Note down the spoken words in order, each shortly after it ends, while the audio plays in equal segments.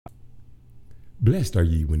Blessed are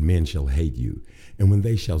ye when men shall hate you, and when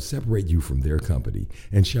they shall separate you from their company,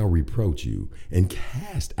 and shall reproach you, and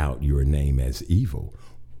cast out your name as evil,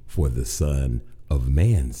 for the Son of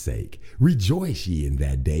Man's sake. Rejoice ye in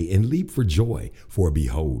that day, and leap for joy, for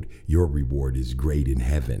behold, your reward is great in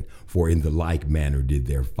heaven. For in the like manner did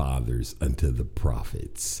their fathers unto the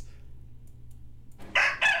prophets.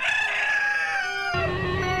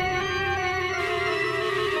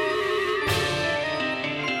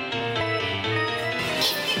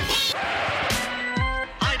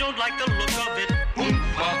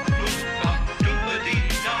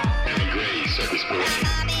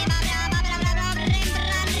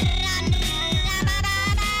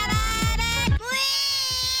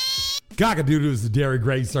 Cock-a-doodle is the Dairy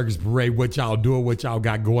Gray Circus Parade. What y'all doing? What y'all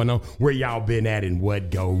got going on? Where y'all been at and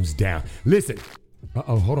what goes down? Listen.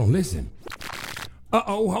 Hold on. Listen.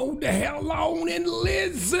 Hold the hell on and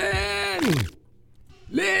listen.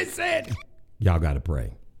 Listen. Y'all got to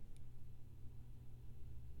pray.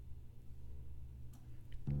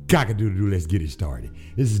 Cock-a-doodle, let's get it started.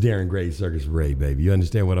 This is Darren Gray's Circus Parade, baby. You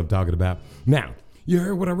understand what I'm talking about? Now, you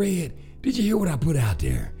heard what I read? Did you hear what I put out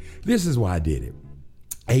there? This is why I did it.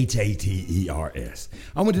 Haters.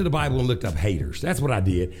 I went to the Bible and looked up haters. That's what I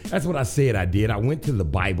did. That's what I said I did. I went to the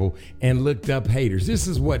Bible and looked up haters. This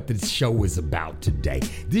is what this show is about today.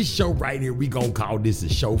 This show right here, we gonna call this a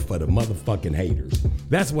show for the motherfucking haters.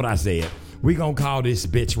 That's what I said. We gonna call this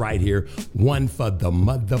bitch right here one for the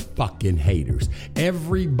motherfucking haters.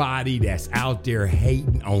 Everybody that's out there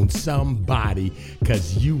hating on somebody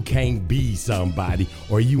cause you can't be somebody,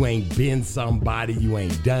 or you ain't been somebody, you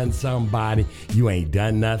ain't done somebody, you ain't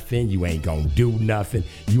done nothing, you ain't gonna do nothing,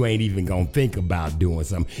 you ain't even gonna think about doing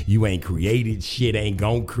something, you ain't created shit, ain't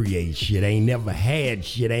gonna create shit, ain't never had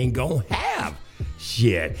shit, ain't gonna have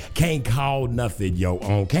shit, can't call nothing your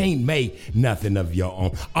own, can't make nothing of your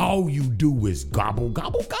own. All you do is gobble,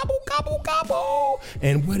 gobble, gobble, gobble, gobble.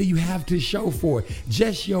 And what do you have to show for it?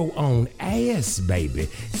 Just your own ass, baby.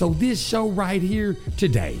 So this show right here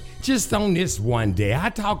today, just on this one day, I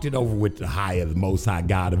talked it over with the Most High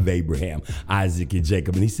God of Abraham, Isaac, and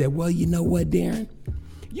Jacob. And he said, well, you know what, Darren?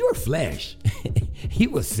 You're flesh.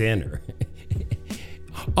 You a sinner.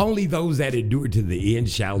 Only those that endure to the end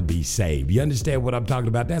shall be saved. You understand what I'm talking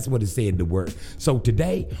about? That's what it said in the word. So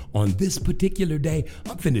today, on this particular day,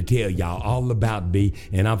 I'm finna tell y'all all about me,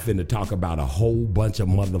 and I'm finna talk about a whole bunch of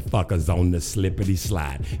motherfuckers on the slippity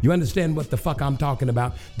slide. You understand what the fuck I'm talking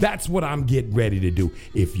about? That's what I'm getting ready to do.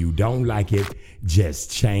 If you don't like it,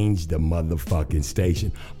 just change the motherfucking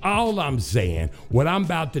station. All I'm saying, what I'm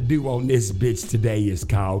about to do on this bitch today is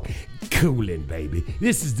called cooling, baby.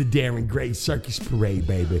 This is the Darren Gray Circus Parade,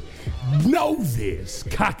 baby. Know this,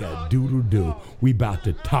 cock-a-doodle-doo. We about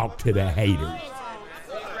to talk to the haters.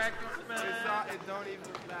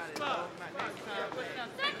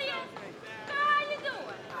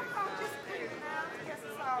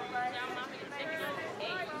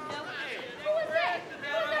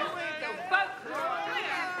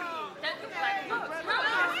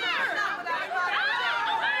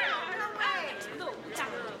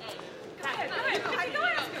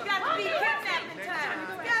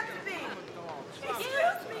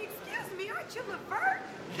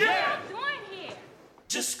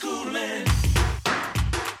 Just coolin'.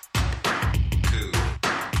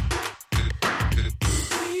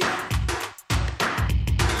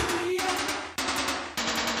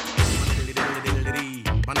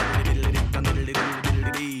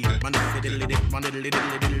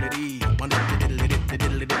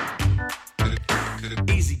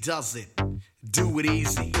 Easy does it. Do it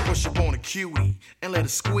easy. Push up on a cutie and let it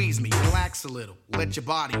squeeze me. Relax a little. Let your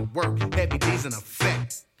body work. Heavy D's in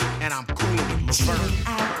effect. And I'm cool with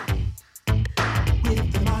Laverne.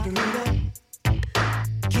 With the margarita,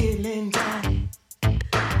 killing time.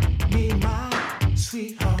 Me and my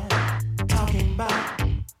sweetheart talking about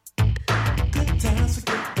good times,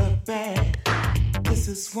 forget the bad. This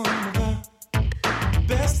is one of the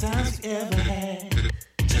best times we ever had.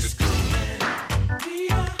 Just coolin', we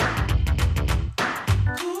are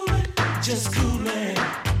coolin', just coolin'.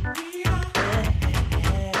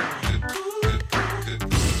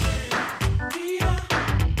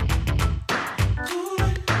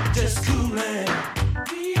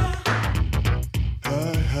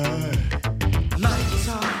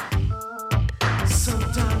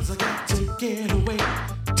 Get away,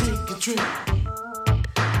 take a trip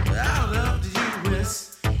out of the USA.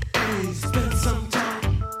 Spend some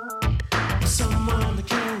time with someone to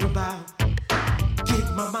care about. Get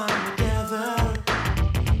my mind together.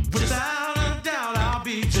 Without a doubt, I'll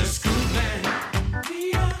be just coolin'.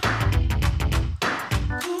 We are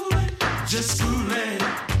coolin', just coolin'.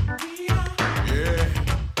 We are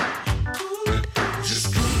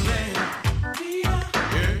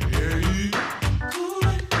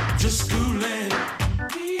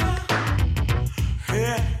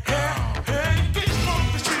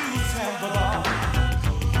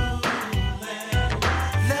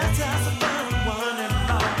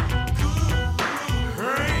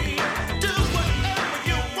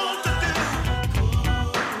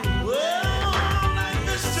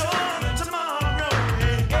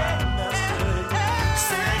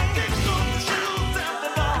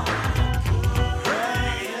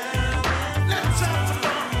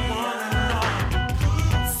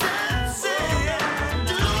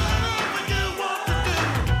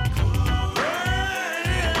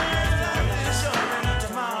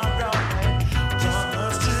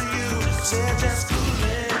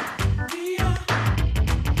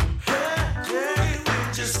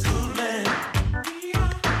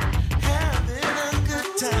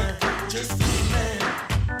Just coolin'.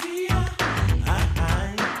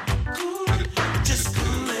 Just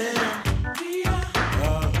coolin'.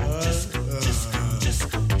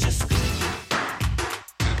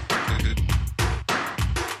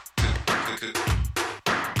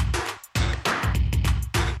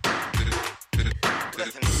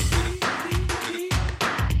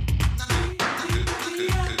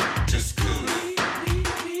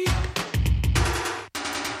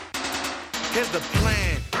 Here's the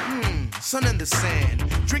plan. Sun in the sand,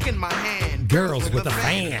 drinking my hand. Girls with a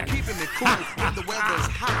fan. Keeping me cool when the weather's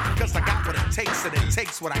hot. Cause I got what it takes and it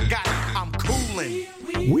takes what I got. I'm coolin'.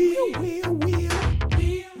 Wheel.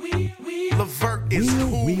 Levert is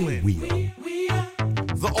coolin'. Wheel.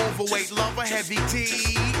 The overweight lover, heavy T,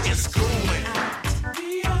 is coolin'.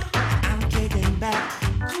 I'm kicking back.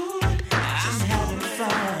 I'm having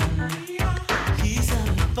fun. He's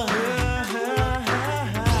having fun.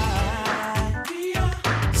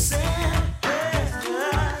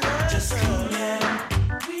 Just coolin'.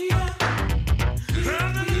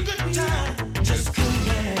 Having a good time. Just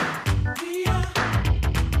coolin'.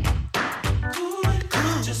 Cool.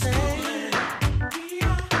 Just coolin'.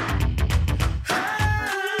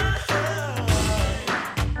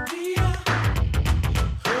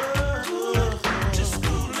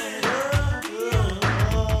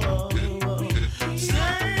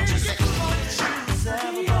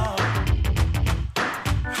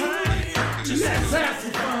 Let's have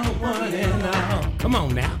some fun, one and all. Come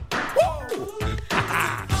on now. Woo!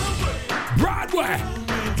 Broadway.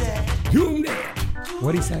 You that.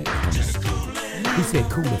 What'd he say? He said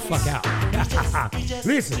cool the fuck out.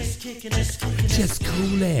 Listen. Just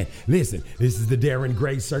cool it. Listen, this is the Darren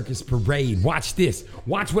Gray Circus Parade. Watch this.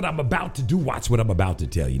 Watch what I'm about to do. Watch what I'm about to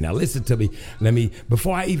tell you. Now listen to me.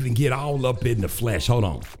 Before I even get all up in the flesh, hold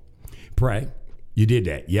on. Pray. You did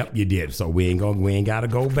that. Yep, you did. So we ain't gotta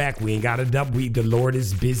go back. We ain't gotta double. The Lord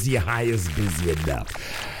is busy. High is busy enough.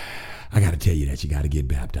 I gotta tell you that you gotta get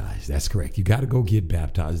baptized. That's correct. You gotta go get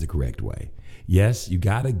baptized the correct way. Yes, you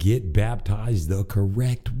gotta get baptized the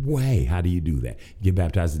correct way. How do you do that? You get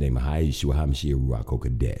baptized in the name of Yeshua HaMashiach Ruach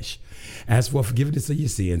HaKodesh. Ask for forgiveness of your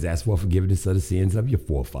sins. Ask for forgiveness of the sins of your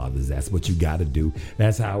forefathers. That's what you gotta do.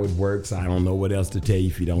 That's how it works. I don't know what else to tell you.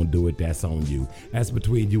 If you don't do it, that's on you. That's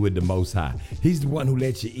between you and the Most High. He's the one who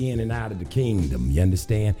lets you in and out of the kingdom. You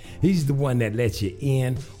understand? He's the one that lets you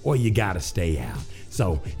in, or you gotta stay out.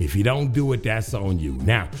 So if you don't do it, that's on you.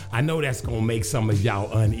 Now, I know that's going to make some of y'all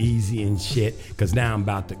uneasy and shit, because now I'm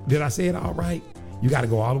about to, did I say it all right? You got to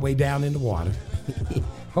go all the way down in the water.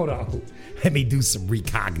 Hold on. Let me do some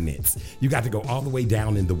recognizance. You got to go all the way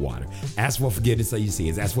down in the water. Ask for forgiveness of your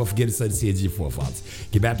sins. Ask for forgiveness of the sins of your forefathers.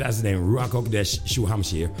 Get baptized in the name of Ruach HaKodesh, Yeshua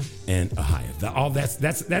HaMashiach, and Ahaya. All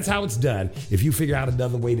that's how it's done. If you figure out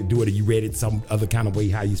another way to do it, or you read it some other kind of way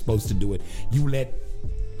how you're supposed to do it,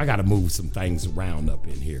 I got to move some things around up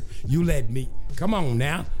in here. You let me. Come on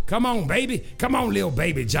now. Come on, baby. Come on, little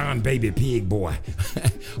baby John, baby pig boy.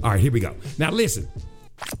 All right, here we go. Now, listen.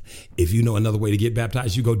 If you know another way to get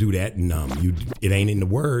baptized, you go do that. And it ain't in the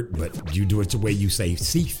word, but you do it the way you see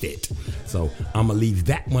fit. So I'm going to leave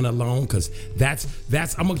that one alone, because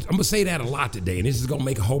I'm going to say that a lot today. And this is going to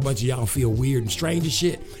make a whole bunch of y'all feel weird and strange and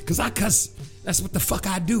shit, because I cuss. That's what the fuck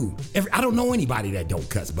I do. I don't know anybody that don't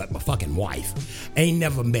cuss but my fucking wife. Ain't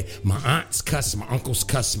never met. My aunts cuss, my uncles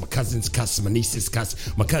cuss, my cousins cuss, my nieces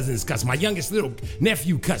cuss, my cousins cuss. My youngest little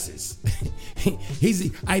nephew cusses.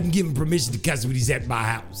 I even give him permission to cuss when he's at my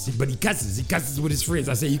house. But he cusses. He cusses with his friends.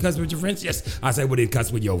 I say, you cuss with your friends? Yes. I say, well, then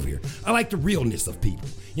cuss when you're over here. I like the realness of people.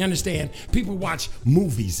 You understand? People watch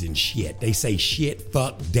movies and shit. They say shit,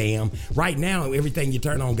 fuck, damn. Right now, everything you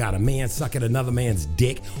turn on got a man sucking another man's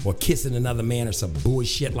dick or kissing another man or some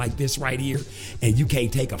bullshit like this right here. And you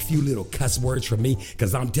can't take a few little cuss words from me,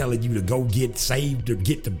 because I'm telling you to go get saved or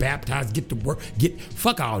get to baptized, get to work,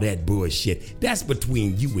 fuck all that bullshit. That's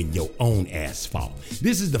between you and your own ass fault.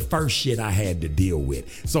 This is the first shit I had to deal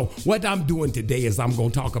with. So what I'm doing today is I'm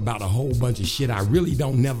going to talk about a whole bunch of shit I really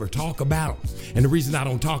don't never talk about. And the reason I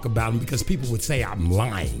don't talk about them because people would say I'm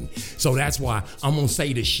lying. So that's why I'm going to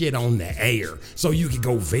say the shit on the air, so you can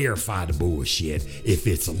go verify the bullshit if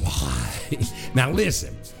it's a lie. Now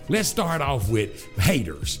listen, let's start off with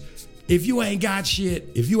haters. If you ain't got shit,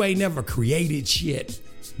 if you ain't never created shit,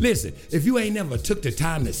 listen, if you ain't never took the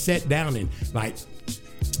time to sit down and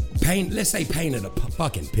painted a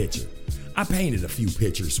fucking picture. I painted a few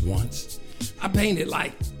pictures once. I painted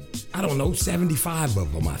 75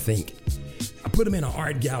 of them, I think. I put them in an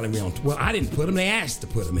art gallery I didn't put them, they asked to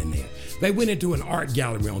put them in there. They went into an art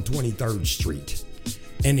gallery on 23rd Street,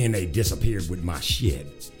 and then they disappeared with my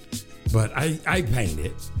shit. But I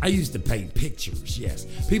painted. I used to paint pictures, yes.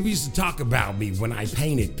 People used to talk about me when I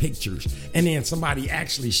painted pictures, and then somebody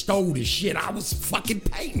actually stole the shit I was fucking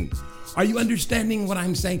painting. Are you understanding what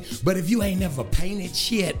I'm saying? But if you ain't never painted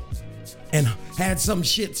shit and had some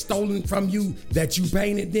shit stolen from you that you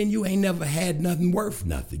painted, then you ain't never had nothing worth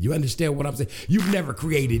nothing. You understand what I'm saying? You've never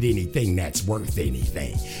created anything that's worth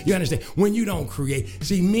anything. You understand? When you don't create,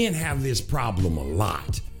 see, men have this problem a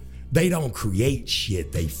lot. They don't create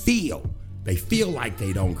shit, they feel. They feel like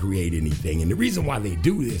they don't create anything. And the reason why they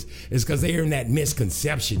do this is because they're in that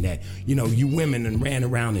misconception that, you women and ran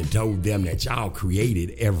around and told them that y'all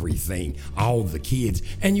created everything, all the kids,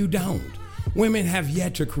 and you don't. Women have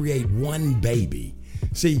yet to create one baby.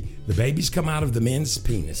 See, the babies come out of the men's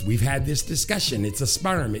penis. We've had this discussion. It's a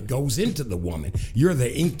sperm. It goes into the woman. You're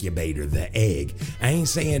the incubator, the egg. I ain't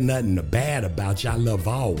saying nothing bad about you. I love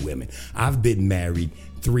all women. I've been married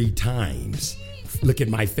 3 times. Look at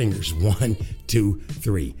my fingers. 1, 2,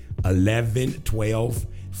 3. 11, 12,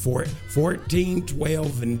 14,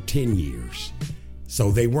 12, and 10 years.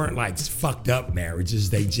 So they weren't like fucked up marriages.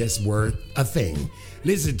 They just were a thing.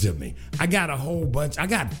 Listen to me. I got a whole bunch. I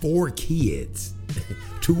got 4 kids.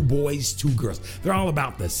 2 boys, 2 girls. They're all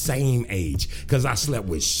about the same age because I slept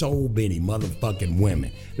with so many motherfucking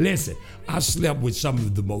women. Listen, I slept with some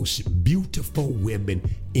of the most beautiful women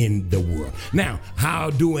in the world. Now, how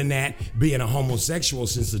doing that, being a homosexual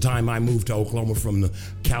since the time I moved to Oklahoma from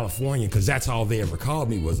California, because that's all they ever called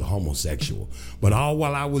me was a homosexual. But all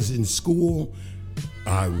while I was in school,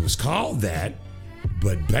 I was called that.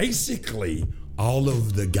 But basically, all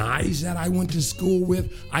of the guys that I went to school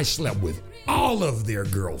with, I slept with all of their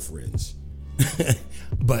girlfriends.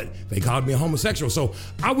 But they called me a homosexual, so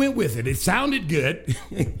I went with it. It sounded good.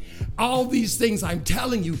 All these things I'm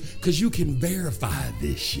telling you, because you can verify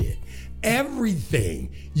this shit.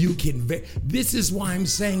 Everything you can this is why I'm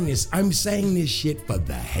saying this. I'm saying this shit for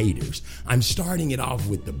the haters. I'm starting it off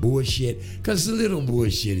with the bullshit, because the little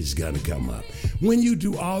bullshit is gonna come up. When you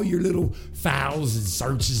do all your little files and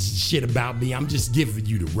searches and shit about me, I'm just giving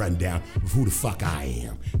you the rundown of who the fuck I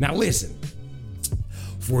am. Now listen,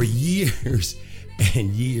 for years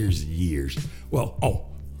and years and years,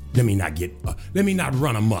 let me not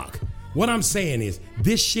run amok. What I'm saying is,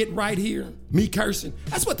 this shit right here, me cursing,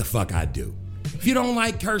 that's what the fuck I do. If you don't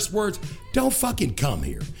like curse words, don't fucking come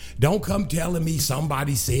here. Don't come telling me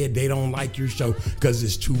somebody said they don't like your show because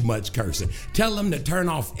it's too much cursing. Tell them to turn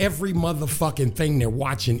off every motherfucking thing they're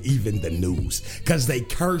watching, even the news, because they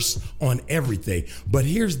curse on everything. But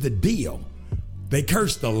here's the deal. They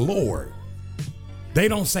curse the Lord. They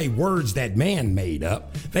don't say words that man made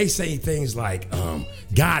up. They say things like,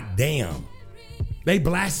 God damn. They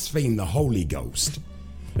blaspheme the Holy Ghost.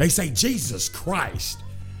 They say Jesus Christ.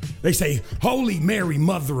 They say Holy Mary,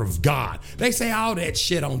 Mother of God. They say all that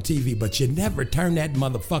shit on TV, but you never turn that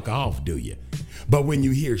motherfucker off, do you? But when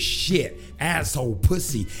you hear shit, asshole,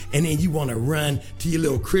 pussy, and then you want to run to your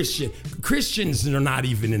little Christians are not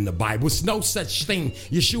even in the Bible. It's no such thing.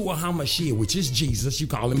 Yeshua HaMashiach, which is Jesus, you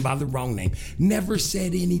call him by the wrong name, never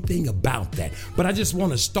said anything about that. But I just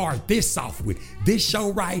want to start this off with, this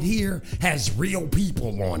show right here has real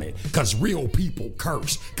people on it, because real people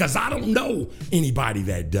curse. Because I don't know anybody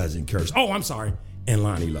that doesn't curse. Oh, I'm sorry. And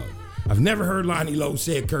Lonnie Lowe. I've never heard Lonnie Lowe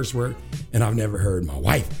say a curse word, and I've never heard my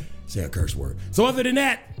wife say a curse word. So other than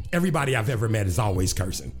that, everybody I've ever met is always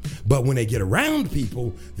cursing. But when they get around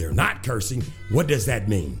people, they're not cursing. What does that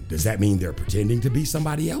mean? Does that mean they're pretending to be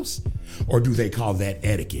somebody else? Or do they call that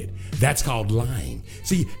etiquette? That's called lying.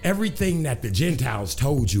 See, everything that the Gentiles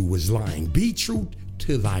told you was lying. Be true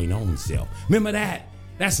to thine own self. Remember that?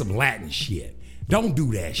 That's some Latin shit. Don't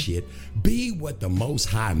do that shit. Be what the Most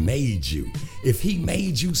High made you. If he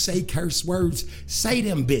made you say curse words, say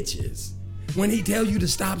them bitches. When he tell you to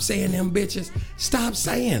stop saying them bitches, stop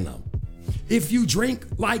saying them. If you drink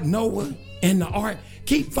like Noah and the ark,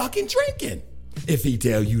 keep fucking drinking. If he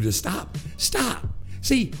tell you to stop, stop.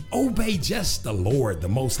 See, obey just the Lord, the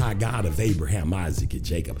Most High God of Abraham, Isaac, and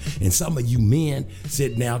Jacob. And some of you men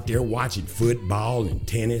sitting out there watching football and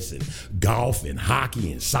tennis and golf and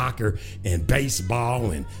hockey and soccer and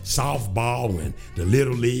baseball and softball and the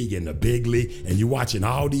little league and the big league, and you watching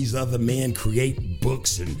all these other men create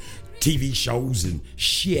books and TV shows and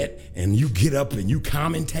shit, and you get up and you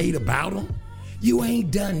commentate about them. You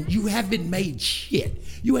haven't made shit.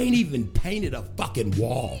 You ain't even painted a fucking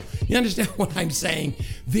wall. You understand what I'm saying?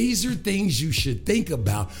 These are things you should think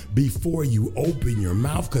about before you open your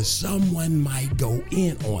mouth, because someone might go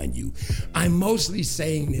in on you. I'm mostly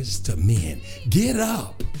saying this to men. Get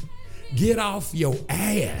up. Get off your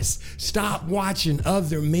ass. Stop watching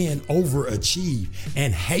other men overachieve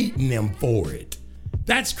and hating them for it.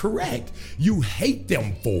 That's correct. You hate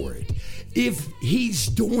them for it. If he's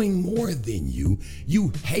doing more than you,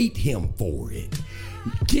 you hate him for it.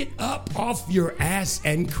 Get up off your ass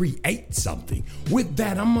and create something. With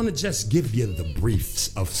that, I'm gonna just give you the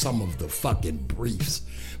briefs of some of the fucking briefs.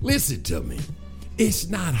 Listen to me. It's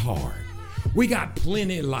not hard. We got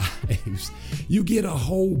plenty of lives. You get a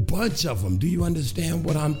whole bunch of them. Do you understand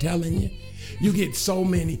what I'm telling you? You get so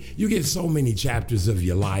many chapters of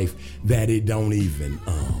your life that it don't even,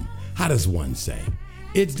 how does one say?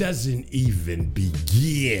 It doesn't even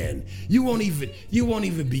begin. You won't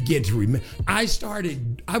even begin to remember. I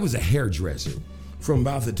was a hairdresser from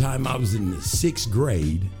about the time I was in the 6th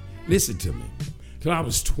grade, listen to me, till I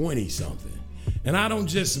was 20 something. And I don't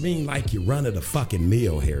just mean like you run of the fucking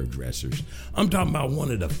mill hairdressers. I'm talking about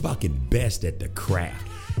one of the fucking best at the craft.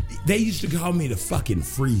 They used to call me the fucking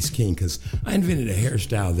freeze king because I invented a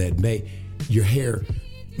hairstyle that made your hair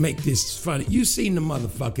make this funny. You seen the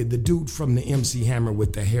motherfucker, the dude from the MC Hammer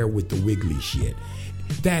with the hair with the wiggly shit.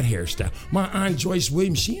 That hairstyle. My Aunt Joyce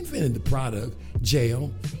Williams, she invented the product,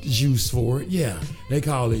 gel, the juice for it. Yeah, they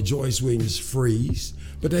call it Joyce Williams Freeze.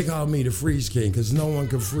 But they call me the freeze king because no one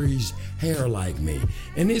can freeze hair like me.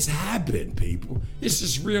 And this happened, people. This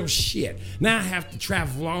is real shit. Now I have to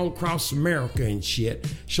travel all across America and shit,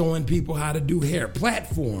 showing people how to do hair.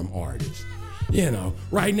 Platform artists. You know,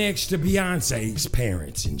 right next to Beyonce's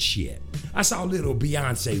parents and shit. I saw little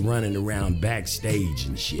Beyonce running around backstage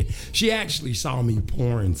and shit. She actually saw me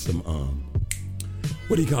pouring some,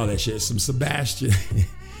 what do you call that shit? Some Sebastian...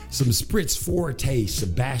 some Spritz Forte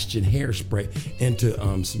Sebastian hairspray into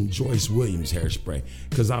some Joyce Williams hairspray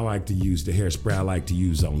because I like to use the hairspray I like to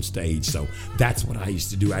use on stage. So that's what I used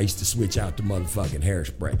to do. I used to switch out the motherfucking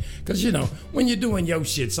hairspray because, you know, when you're doing your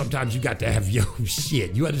shit, sometimes you got to have your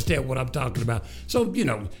shit. You understand what I'm talking about? So, you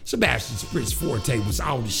know, Sebastian Spritz Forte was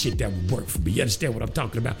all the shit that would work for me. You understand what I'm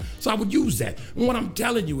talking about? So I would use that. And what I'm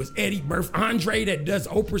telling you is Eddie Murphy, Andre that does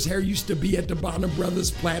Oprah's hair used to be at the Bonner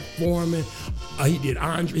Brothers platform, and he did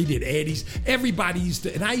Andre. He did Eddie's. Everybody used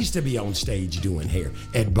to, and I used to be on stage doing hair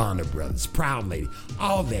at Bonner Brothers, Proud Lady,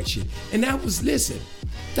 all that shit. And that was, listen,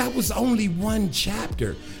 that was only one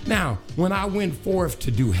chapter. Now, when I went forth to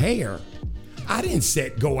do hair, I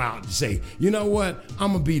didn't go out and say, you know what,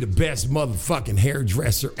 I'm gonna be the best motherfucking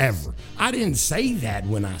hairdresser ever. I didn't say that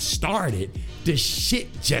when I started. The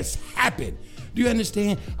shit just happened. Do you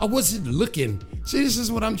understand? I wasn't looking. See, this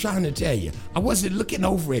is what I'm trying to tell you. I wasn't looking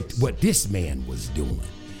over at what this man was doing.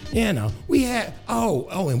 You know, we had,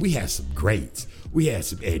 and we had some greats. We had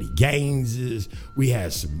some Eddie Gaines's. We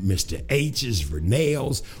had some Mr. H's,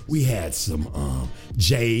 Vernell's. We had some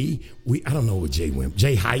Jay. I don't know what Jay went.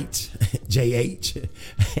 Jay Heights, JH.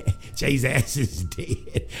 Jay's ass is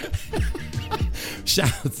dead.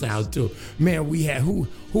 Shouts out to him. Man, we had who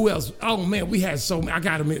else? Oh man, we had so many. I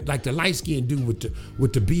got him like the light skinned dude with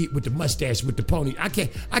the mustache with the pony. I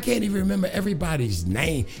can't even remember everybody's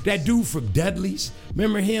name. That dude from Dudley's.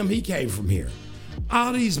 Remember him? He came from here.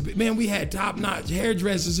 All these, man, we had top-notch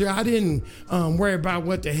hairdressers here. I didn't worry about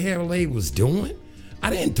what the hell they was doing. I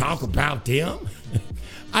didn't talk about them.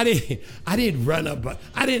 I didn't run up,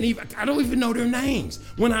 I don't even know their names.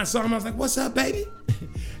 When I saw them, I was like, what's up, baby?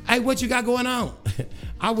 Hey, what you got going on?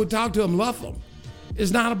 I would talk to them, love them.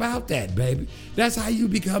 It's not about that, baby. That's how you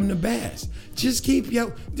become the best. Just keep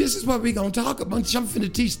this is what we gonna talk about. I'm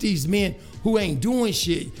finna teach these men who ain't doing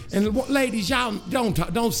shit. And ladies, y'all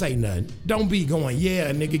don't say nothing. Don't be going,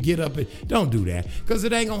 yeah, nigga, get up. Don't do that, because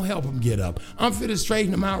it ain't gonna help them get up. I'm finna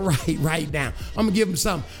straighten them out right now. I'm gonna give them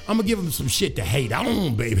something. I'm gonna give them some shit to hate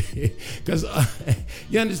on, baby. Because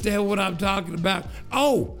you understand what I'm talking about?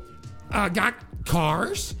 Oh, I got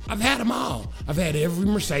cars. I've had them all. I've had every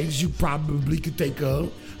Mercedes you probably could think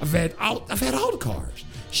of. I've had all the cars.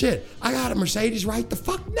 Shit, I got a Mercedes right the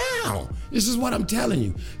fuck now. This is what I'm telling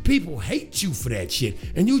you. People hate you for that shit,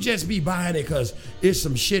 and you just be buying it because it's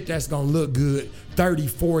some shit that's gonna look good 30,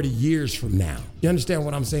 40 years from now. You understand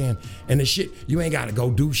what I'm saying? And the shit, you ain't gotta go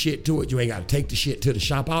do shit to it. You ain't gotta take the shit to the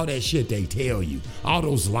shop. All that shit they tell you. All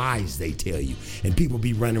those lies they tell you. And people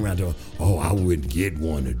be running around going, oh, I wouldn't get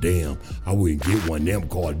one of them. I wouldn't get one of them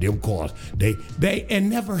cars. Them cars, they and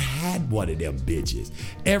never had one of them bitches.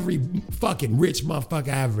 Every fucking rich motherfucker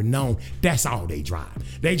I ever known, that's all they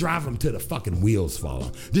drive. They drive them till the fucking wheels fall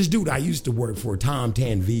off. This dude I used to work for, Tom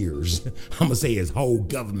Tanviers, I'm gonna say his whole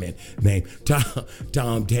government name, Tom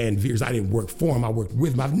Tom Tanvier's. I didn't work for him. I worked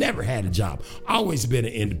with him. I've never had a job. Always been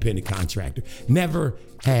an independent contractor. Never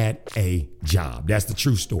had a job. That's the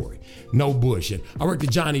true story. No bullshit. I worked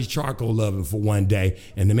at Johnny's Charcoal Oven for one day,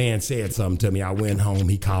 and the man said something to me. I went home.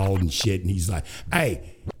 He called and shit, and he's like,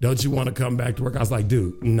 hey, don't you want to come back to work? I was like,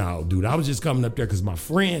 no, dude. I was just coming up there because my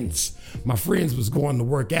friends was going to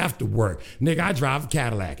work after work. Nigga, I drive a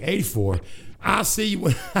Cadillac, 84. I'll see you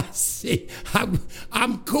when I see.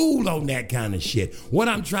 I'm cool on that kind of shit. What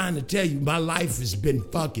I'm trying to tell you, my life has been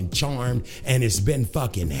fucking charmed and it's been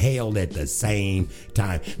fucking hell at the same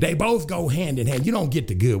time. They both go hand in hand. You don't get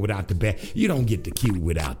the good without the bad. You don't get the cute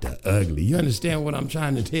without the ugly. You understand what I'm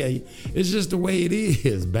trying to tell you? It's just the way it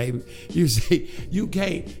is, baby. You see,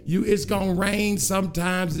 it's gonna rain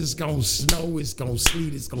sometimes, it's gonna snow, it's gonna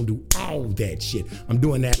sleet, it's gonna do all that shit. I'm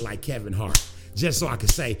doing that like Kevin Hart. Just so I could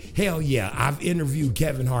say, hell yeah, I've interviewed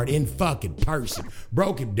Kevin Hart in fucking person.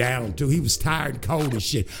 Broke him down too. He was tired and cold and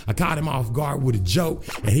shit. I caught him off guard with a joke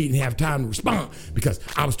and he didn't have time to respond because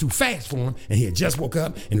I was too fast for him and he had just woke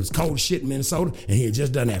up and it was cold as shit in Minnesota and he had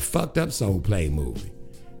just done that fucked up Soul Play movie.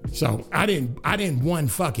 So I didn't one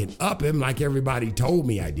fucking up him like everybody told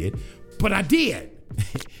me I did, but I did.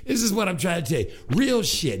 This is what I'm trying to tell you. Real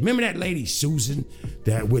shit. Remember that lady Susan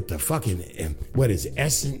that with the fucking,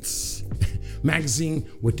 Essence magazine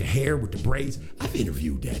with the hair, with the braids? I've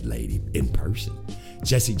interviewed that lady in person.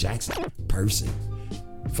 Jesse Jackson, person.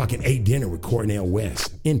 Fucking ate dinner with Cornel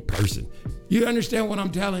West in person. You understand what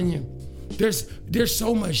I'm telling you? There's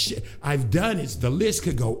so much shit I've done. The list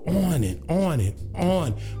could go on and on and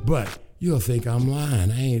on, but you'll think I'm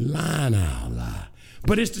lying. I ain't lying, I'll lie.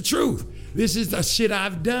 But it's the truth. This is the shit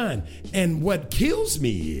I've done. And what kills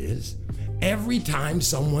me is every time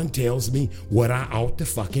someone tells me what I ought to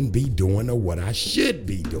fucking be doing or what I should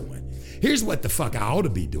be doing. Here's what the fuck I ought to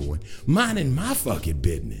be doing. Minding my fucking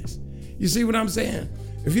business. You see what I'm saying?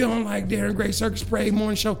 If you don't like Darren Gray Circus Parade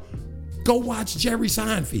Morning Show, go watch Jerry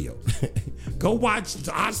Seinfeld. Go watch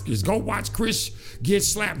the Oscars. Go watch Chris get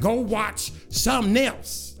slapped. Go watch something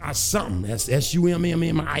else. Something. That's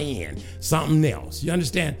SUMMMIN. Something else. You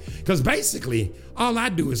understand? Because basically, all I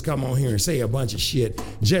do is come on here and say a bunch of shit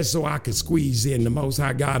just so I could squeeze in the Most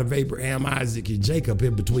High God of Abraham, Isaac, and Jacob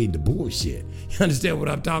in between the bullshit. You understand what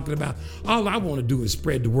I'm talking about? All I want to do is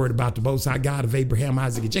spread the word about the Most High God of Abraham,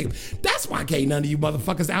 Isaac, and Jacob. That's why can't none of you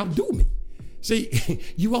motherfuckers outdo me. See,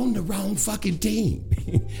 you on the wrong fucking team.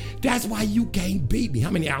 That's why you can't beat me.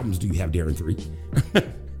 How many albums do you have, Darren? 3?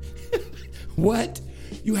 What?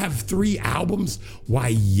 You have 3 albums? Why,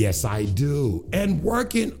 yes, I do. And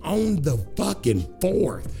working on the fucking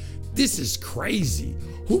 4th. This is crazy.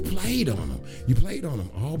 Who played on them? You played on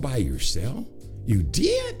them all by yourself? You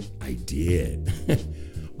did? I did.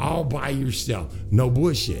 All by yourself. No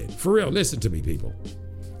bullshit. For real, listen to me, people.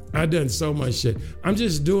 I've done so much shit. I'm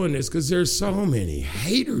just doing this because there's so many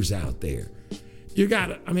haters out there.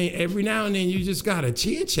 Every now and then you just gotta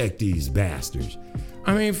chin check these bastards.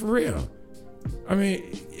 For real.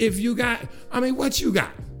 If you got, what you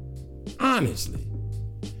got? Honestly.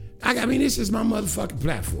 This is my motherfucking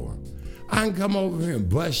platform. I can come over here and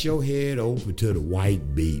bust your head open to the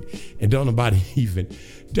white beat and don't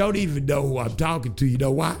even know who I'm talking to. You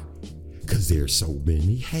know why? Because there's so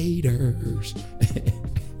many haters.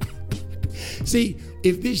 See,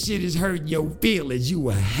 if this shit is hurting your feelings, you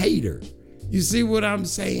a hater. You see what I'm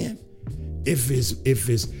saying? If it's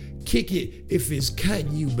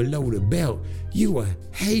cutting you below the belt, you a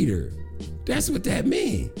hater. That's what that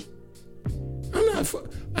means.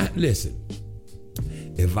 Listen,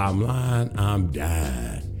 if I'm lying, I'm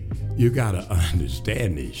dying. You gotta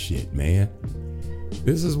understand this shit, man.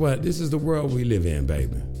 This is the world we live in,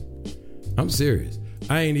 baby. I'm serious.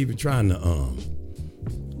 I ain't even trying to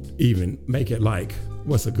even make it like,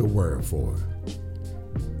 what's a good word for it?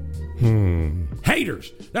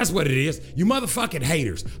 Haters. That's what it is. You motherfucking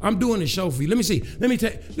haters. I'm doing the show for you. Let me see.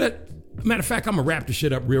 Matter of fact, I'm gonna wrap this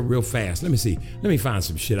shit up real fast. Let me see. Let me find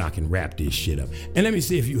some shit I can wrap this shit up. And let me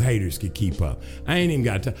see if you haters can keep up. I ain't even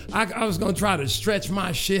got to. I was gonna try to stretch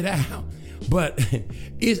my shit out. But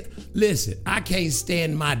listen, I can't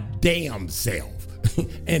stand my damn self.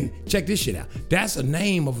 And check this shit out. That's a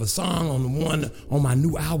name of a song on my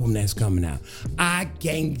new album that's coming out. I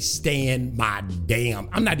can't stand my damn.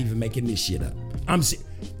 I'm not even making this shit up.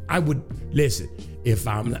 I would listen if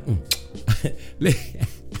I'm not.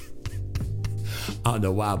 I don't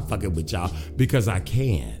know why I'm fucking with y'all, because I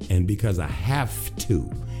can and because I have to.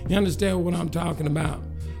 You understand what I'm talking about?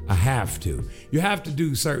 I have to. You have to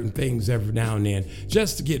do certain things every now and then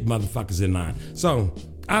just to get motherfuckers in line. So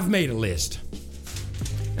I've made a list.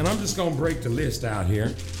 And I'm just gonna break the list out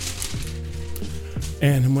here.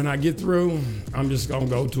 And when I get through, I'm just gonna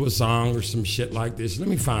go to a song or some shit like this. Let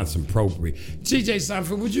me find some appropriate. TJ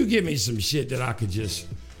Sanford, would you give me some shit that I could just...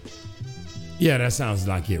 Yeah, that sounds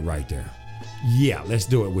like it right there. Yeah, let's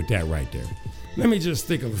do it with that right there. Let me just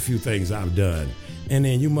think of a few things I've done, and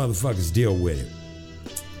then you motherfuckers deal with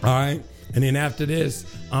it. All right? And then after this,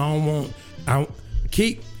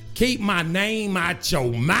 keep my name out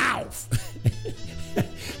your mouth.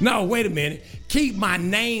 No, wait a minute. Keep my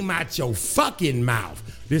name out your fucking mouth.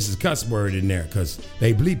 This is cuss word in there because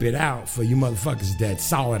they bleep it out for you motherfuckers that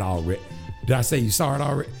saw it already. Did I say you saw it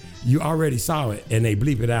already? You already saw it and they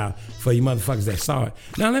bleep it out for you motherfuckers that saw it.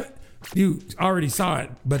 Now, you already saw it,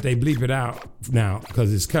 but they bleep it out now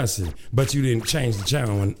because it's cussing, but you didn't change the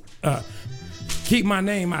channel. Keep my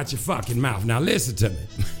name out your fucking mouth. Now, listen to me.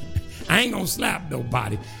 I ain't gonna slap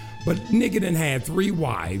nobody, but nigga done had 3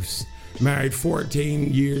 wives, married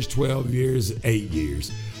 14 years, 12 years, 8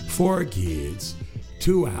 years, 4 kids,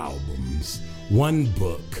 2 albums, 1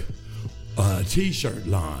 book, a t-shirt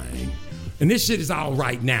line. And this shit is all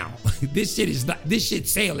right now. This shit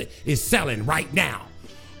is selling right now.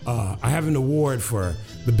 I have an award for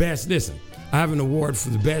the best, I have an award for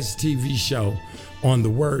the best TV show on the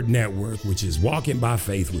Word Network, which is Walking by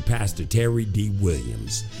Faith with Pastor Terry D.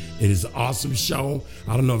 Williams. It is an awesome show.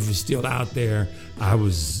 I don't know if it's still out there. I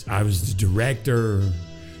was the director,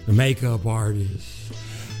 the makeup artist,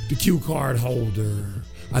 the cue card holder.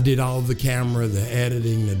 I did all the camera, the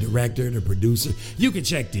editing, the director, the producer. You can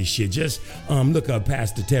check this shit. Just look up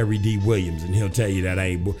Pastor Terry D. Williams and he'll tell you that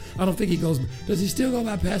I don't think he goes, does he still go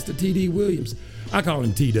by Pastor T.D. Williams? I call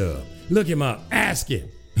him T-Dub. Look him up, ask him.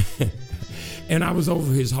 And I was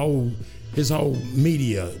over his whole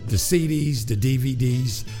media, the CDs, the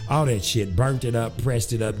DVDs, all that shit, burnt it up,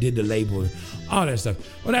 pressed it up, did the label, all that stuff.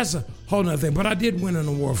 Well, that's a whole nother thing, but I did win an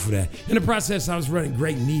award for that. In the process, I was running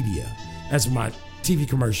great media. That's my TV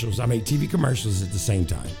commercials. I made TV commercials at the same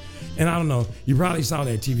time. And I don't know, you probably saw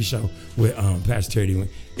that TV show with Pastor Terry.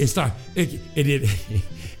 It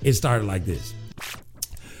started like this.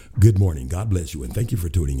 Good morning. God bless you. And thank you for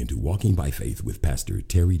tuning into Walking by Faith with Pastor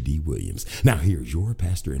Terry D. Williams. Now, here's your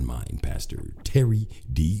pastor and mine, Pastor Terry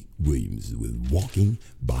D. Williams with Walking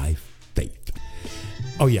by Faith.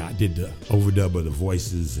 Oh, yeah, I did the overdub of the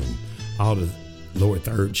voices and all the lower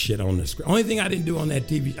third shit on the screen. Only thing I didn't do on that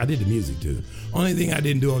TV, I did the music too. Only thing I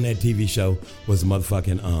didn't do on that TV show was the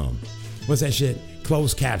motherfucking, what's that shit?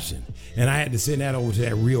 Closed caption. And I had to send that over to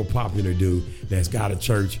that real popular dude that's got a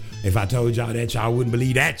church. If I told y'all that, y'all wouldn't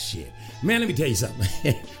believe that shit. Man, let me tell you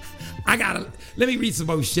something. Let me read some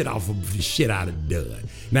more shit off of the shit I done done.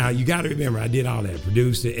 Now, you got to remember, I did all that,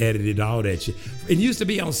 produced it, edited, all that shit. It used to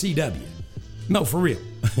be on CW. No, for real.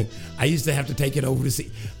 I used to have to take it over to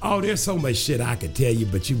see. Oh, there's so much shit I could tell you,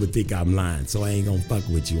 but you would think I'm lying, so I ain't gonna fuck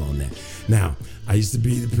with you on that. Now, I used to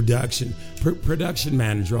be the production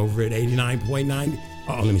manager over at 89.9.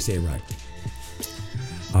 Oh, let me say it right.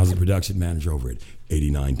 I was a production manager over at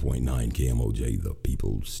 89.9 KMOJ, the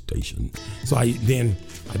People's Station. So I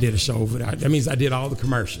did a show over there. That means I did all the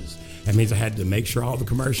commercials. That means I had to make sure all the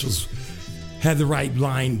commercials had the right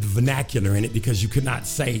line vernacular in it because you could not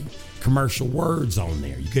say commercial words on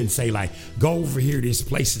there. You couldn't say like, go over here, this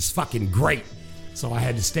place is fucking great. So I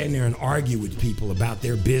had to stand there and argue with people about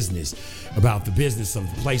their business, about the business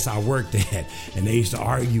of the place I worked at. And they used to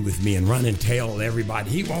argue with me and run and tell everybody.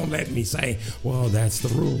 He won't let me say, well, that's the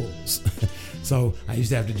rules. So I used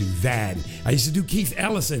to have to do that. I used to do Keith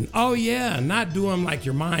Ellison. Oh, yeah, not do him like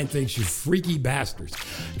your mind thinks, you freaky bastards.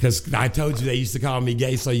 Because I told you they used to call me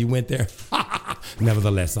gay, so you went there.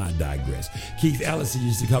 Nevertheless, I digress. Keith Ellison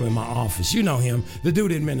used to come in my office. You know him, the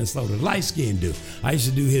dude in Minnesota, the light-skinned dude. I used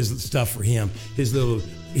to do his stuff for him. He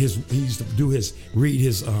used to do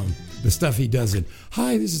the stuff he does in,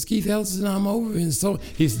 hi, this is Keith Ellison, I'm over. And so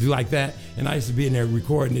he used to do like that. And I used to be in there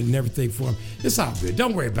recording it and everything for him. It's all good.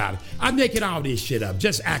 Don't worry about it. I'm making all this shit up.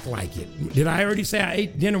 Just act like it. Did I already say I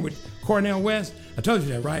ate dinner with Cornel West? I told you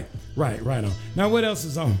that, right? Right on. Now, what else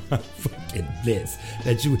is on my fucking list?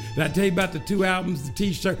 Did I tell you about the 2 albums, the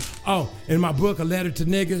t-shirt? Oh, in my book, A Letter to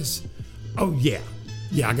Niggas? Oh, yeah.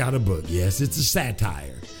 Yeah, I got a book. Yes, it's a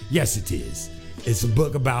satire. Yes, it is. It's a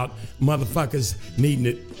book about motherfuckers needing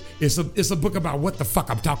it. It's a book about what the fuck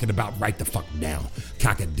I'm talking about right the fuck now.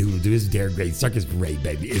 Cock-a-doodle-doo. This is Dare Great Circus Parade,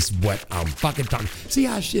 baby. It's what I'm fucking talking. See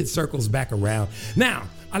how shit circles back around? Now,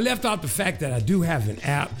 I left out the fact that I do have an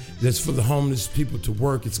app that's for the homeless people to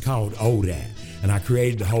work. It's called ODAT. And I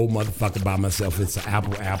created the whole motherfucker by myself. It's an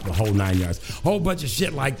Apple app, the whole 9 yards. Whole bunch of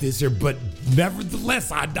shit like this here, but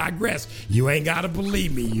nevertheless, I digress. You ain't gotta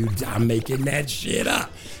believe me. I'm making that shit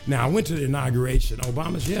up. Now, I went to the inauguration.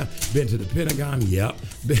 Obama's, yeah. Been to the Pentagon, yep.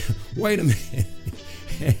 Wait a minute.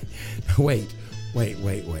 Wait.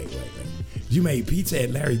 You made pizza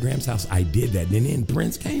at Larry Graham's house. I did that. And then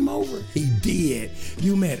Prince came over. He did.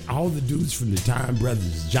 You met all the dudes from the Time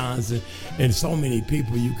Brothers Johnson and so many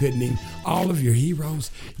people you couldn't even. All of your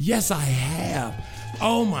heroes. Yes, I have.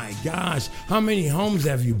 Oh my gosh. How many homes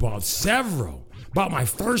have you bought? Several. Bought my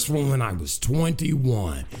first one when I was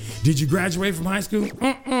 21. Did you graduate from high school?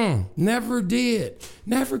 Never did.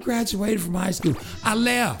 Never graduated from high school. I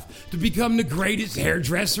left to become the greatest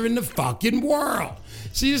hairdresser in the fucking world.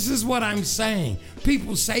 See, this is what I'm saying.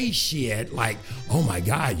 People say shit like, oh my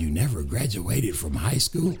God, you never graduated from high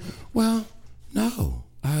school? Well, no,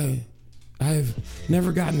 I've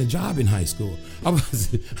never gotten a job in high school.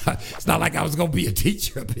 It's not like I was gonna be a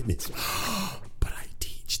teacher up in this. But I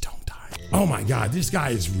teach, don't I? Oh my God, this guy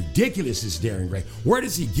is ridiculous, this Darren Gray. Where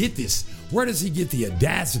does he get this? Where does he get the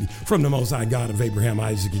audacity from the Most High God of Abraham,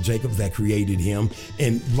 Isaac, and Jacob that created him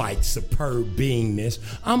in like superb beingness?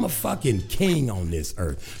 I'm a fucking king on this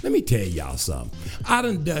earth. Let me tell y'all something. I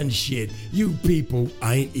done shit you people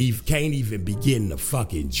can't even begin to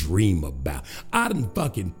fucking dream about. I done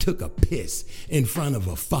fucking took a piss in front of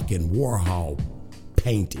a fucking Warhol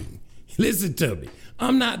painting. Listen to me.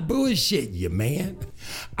 I'm not bullshitting you, man.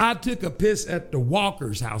 I took a piss at the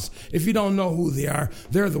Walker's house. If you don't know who they are,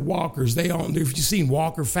 they're the Walkers. If you've seen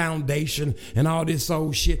Walker Foundation and all this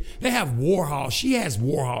old shit, they have Warhol. She has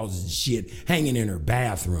Warhols and shit hanging in her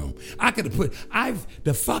bathroom. I could have put,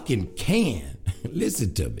 the fucking can.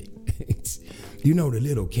 Listen to me. You know the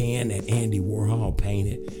little can that Andy Warhol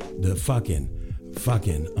painted? The fucking,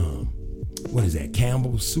 what is that,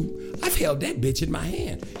 Campbell's soup? I've held that bitch in my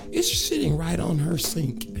hand. It's sitting right on her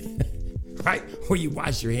sink. Right where you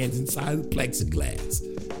wash your hands inside the plexiglass.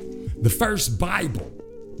 The first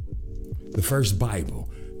Bible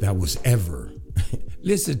that was ever,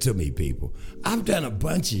 listen to me, people. I've done a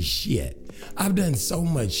bunch of shit. I've done so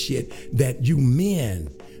much shit that you men,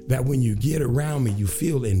 that when you get around me, you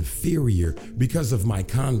feel inferior because of my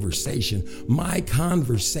conversation. My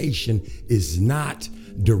conversation is not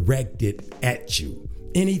directed at you.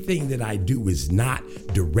 Anything that I do is not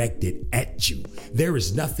directed at you. There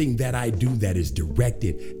is nothing that I do that is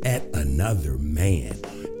directed at another man.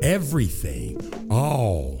 Everything,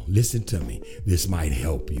 listen to me, this might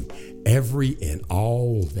help you. Every and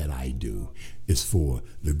all that I do is for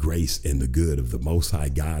the grace and the good of the Most High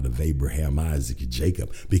God of Abraham, Isaac, and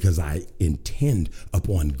Jacob, because I intend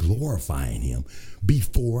upon glorifying him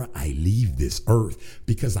before I leave this earth,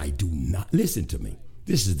 because I do not, listen to me,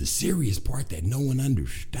 this is the serious part that no one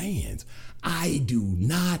understands. I do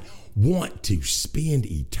not want to spend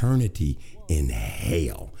eternity in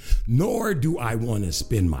hell, nor do I want to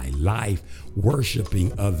spend my life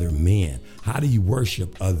worshiping other men. How do you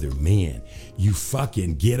worship other men? You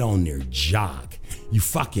fucking get on their jock. You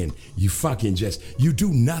do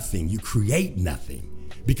nothing. You create nothing.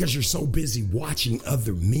 Because you're so busy watching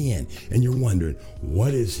other men and you're wondering,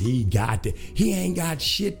 what has he got? He ain't got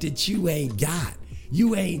shit that you ain't got.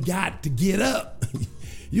 You ain't got to get up.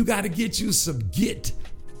 You got to get you some get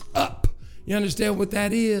up. You understand what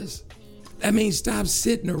that is? That means stop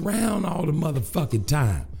sitting around all the motherfucking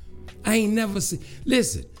time. I ain't never seen,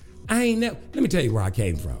 listen, let me tell you where I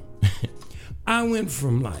came from. I went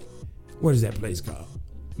from what is that place called?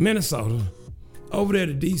 Minnesota, over there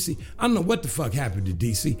to DC. I don't know what the fuck happened to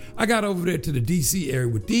DC. I got over there to the DC area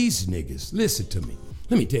with these niggas. Listen to me.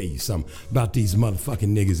 Let me tell you something about these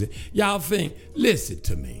motherfucking niggas. Y'all think, listen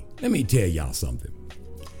to me. Let me tell y'all something.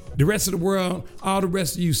 The rest of the world, all the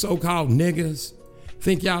rest of you so-called niggas,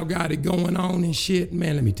 think y'all got it going on and shit?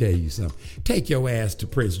 Man, let me tell you something. Take your ass to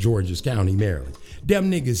Prince George's County, Maryland.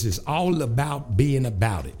 Them niggas is all about being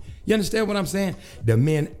about it. You understand what I'm saying? The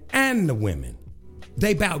men and the women.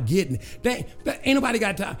 They about getting, ain't nobody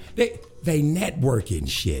got time. They networking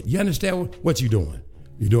shit. You understand what you doing?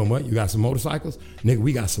 You doing what? You got some motorcycles? Nigga,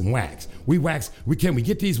 we got some wax. Can we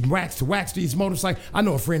get these wax to wax these motorcycles? I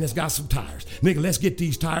know a friend that's got some tires. Nigga, let's get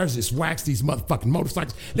these tires. Let's wax these motherfucking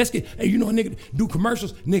motorcycles. Hey, you know a nigga do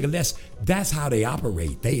commercials? Nigga, that's how they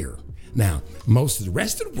operate there. Now, most of the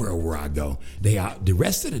rest of the world where I go, the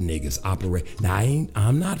rest of the niggas operate. Now,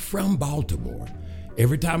 I'm not from Baltimore.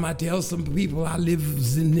 Every time I tell some people I live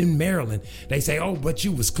in Maryland, they say, oh, but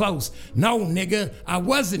you was close. No, nigga, I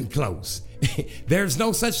wasn't close. There's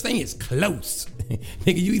no such thing as close.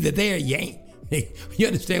 Nigga, you either there or you ain't. You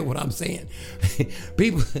understand what I'm saying?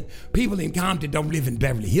 People in Compton don't live in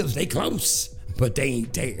Beverly Hills. They close, but they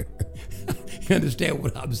ain't there. You understand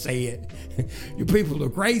what I'm saying? You people are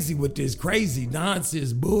crazy with this crazy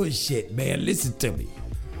nonsense bullshit, man. Listen to me.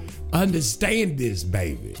 Understand this,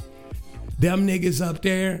 baby. Them niggas up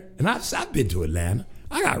there, and I've been to Atlanta.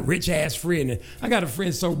 I got a rich ass friend. I got a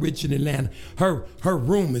friend so rich in Atlanta. Her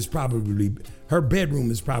bedroom is probably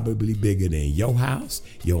bigger than your house,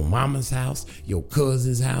 your mama's house, your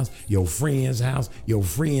cousin's house, your friend's house, your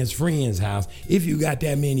friend's friend's house. If you got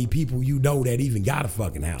that many people you know that even got a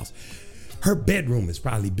fucking house, her bedroom is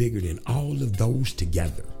probably bigger than all of those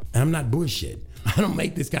together. And I'm not bullshit. I don't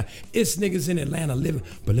make this guy. It's niggas in Atlanta living.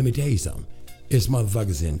 But let me tell you something. It's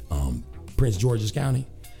motherfuckers in Prince George's County.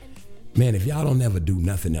 Man, if y'all don't ever do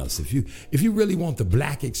nothing else, if you really want the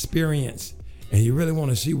black experience and you really want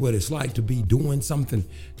to see what it's like to be doing something,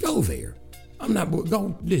 go there. Go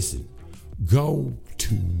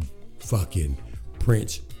to fucking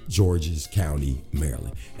Prince George's County,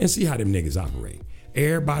 Maryland, and see how them niggas operate.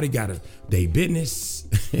 Everybody got they business.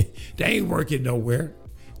 They ain't working nowhere.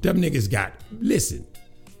 Them niggas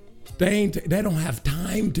they don't have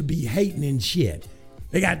time to be hating and shit.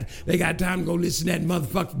 They got time to go listen to that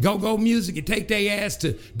motherfucking go music and take their ass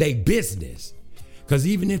to their business. Cause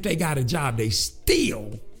even if they got a job, they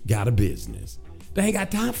still got a business. They ain't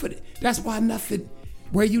got time for it. That's why nothing,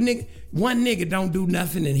 where one nigga don't do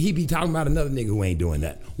nothing and he be talking about another nigga who ain't doing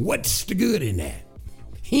nothing. What's the good in that?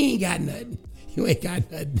 He ain't got nothing. You ain't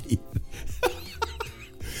got nothing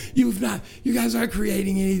either. You guys aren't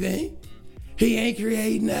creating anything. He ain't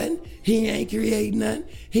creating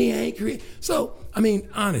nothing. So, I mean,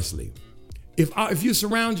 honestly, if you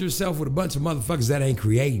surround yourself with a bunch of motherfuckers that ain't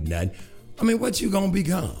creating nothing, I mean, what you gonna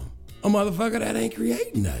become? A motherfucker that ain't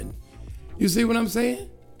creating nothing. You see what I'm saying?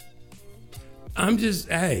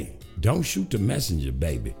 Hey, don't shoot the messenger,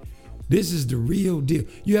 baby. This is the real deal.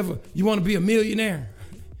 You want to be a millionaire?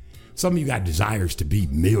 Some of you got desires to be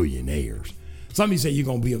millionaires. Some of you say you're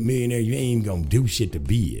gonna be a millionaire, you ain't even gonna do shit to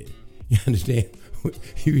be it. You understand?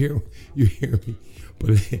 You hear me?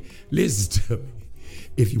 But listen to me.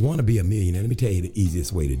 If you want to be a millionaire, let me tell you the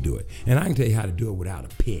easiest way to do it. And I can tell you how to do it without a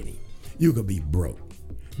penny. You could be broke.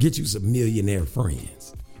 Get you some millionaire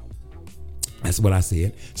friends. That's what I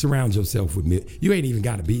said. Surround yourself with you ain't even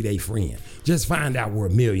got to be their friend. Just find out where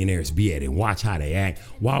millionaires be at and watch how they act.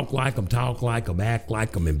 Walk like them, talk like them, act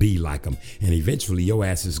like them, and be like them. And eventually your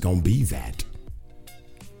ass is going to be that.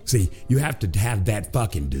 See, you have to have that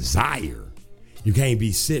fucking desire. You can't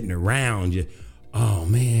be sitting around oh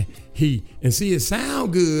man, and see it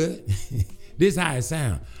sound good. This how it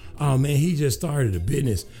sound. Oh man, he just started a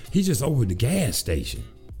business. He just opened the gas station.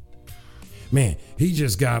 Man, he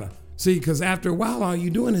just see, because after a while, all you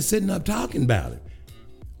doing is sitting up talking about it.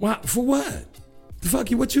 Why? For what? The fuck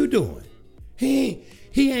what you doing? He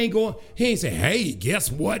ain't say, hey,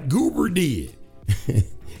 guess what Goober did?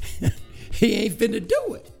 He ain't finna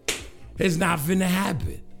do it. It's not finna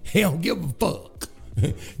happen. He don't give a fuck.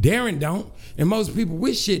 Darren don't. And most people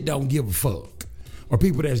with shit don't give a fuck. Or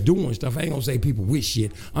people that's doing stuff. I ain't gonna say people with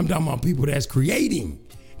shit. I'm talking about people that's creating.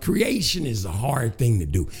 Creation is a hard thing to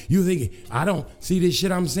do. You think, I don't see this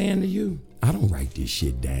shit I'm saying to you? I don't write this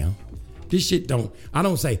shit down. I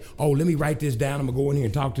don't say, oh, let me write this down. I'm gonna go in here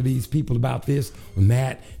and talk to these people about this and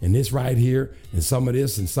that and this right here and some of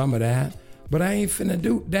this and some of that. But I ain't finna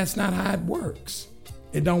do, that's not how it works.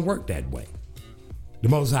 It don't work that way. The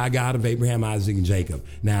Most High God of Abraham, Isaac, and Jacob.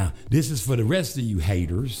 Now, this is for the rest of you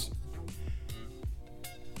haters.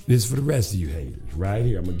 This is for the rest of you haters. Right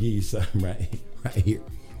here. I'm going to give you something right here.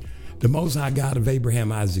 The Most High God of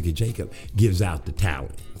Abraham, Isaac, and Jacob gives out the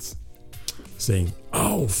talents. Saying,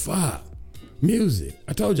 oh, fuck. Music.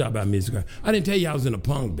 I told y'all about music. I didn't tell you I was in a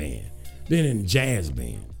punk band. Then in a jazz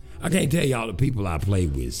band. I can't tell y'all the people I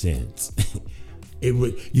played with since.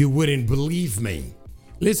 You wouldn't believe me.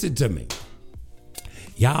 Listen to me.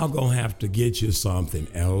 Y'all gonna have to get you something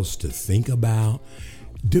else to think about.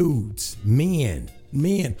 Dudes, men,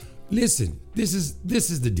 listen, this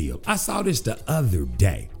is the deal. I saw this the other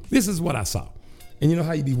day. This is what I saw. And you know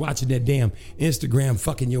how you be watching that damn Instagram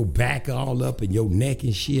fucking your back all up and your neck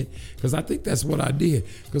and shit? Because I think that's what I did.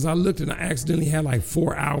 Because I looked and I accidentally had like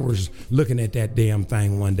 4 hours looking at that damn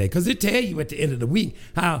thing one day. Because it tell you at the end of the week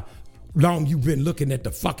how long you've been looking at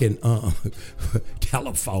the fucking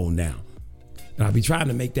telephone now. And I'll be trying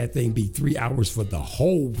to make that thing be 3 hours for the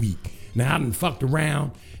whole week. Now I done fucked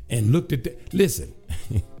around and looked at listen,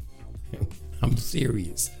 I'm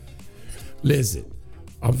serious. Listen,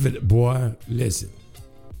 listen.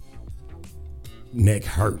 Neck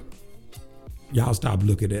hurt. Y'all stop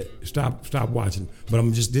looking at, stop watching.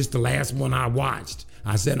 But this the last one I watched.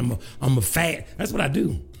 I said I'm a fast, that's what I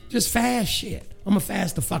do. Just fast shit. I'm a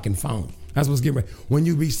fast the fucking phone. That's what's getting ready. When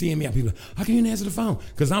you be seeing me, people, how can you answer the phone?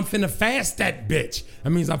 Because I'm finna fast that bitch. That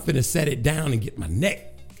means I'm finna set it down and get my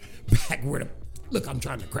neck back where look, I'm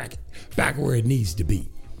trying to crack it. Back where it needs to be.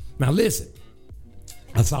 Now listen,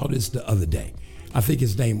 I saw this the other day. I think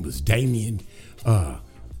his name was Damien.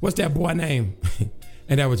 What's that boy name?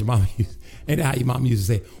 And that what your mama used. And that how your mama used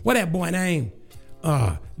to say, what that boy name?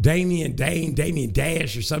 Damien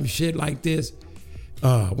Dash or some shit like this.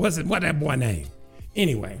 What that boy name?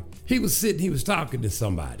 Anyway, he was talking to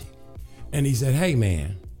somebody. And he said, hey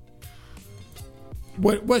man,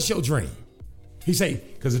 what's your dream? He said,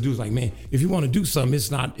 because the dude's like, man, if you want to do something, it's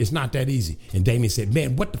not that easy. And Damien said,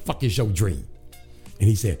 man, what the fuck is your dream? And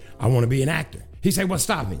he said, I want to be an actor. He said, what's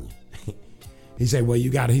stopping you? He said, well, you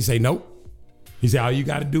got to. He said, nope. He said, all you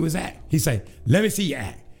got to do is act. He said, let me see you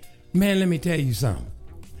act. Man, let me tell you something.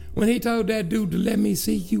 When he told that dude to let me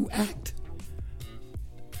see you act,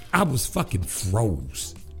 I was fucking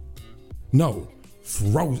froze. No,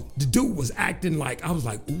 froze. The dude was acting like, I was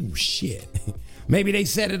like, ooh, shit. Maybe they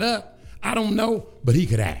set it up. I don't know, but he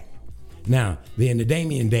could act. Now, then the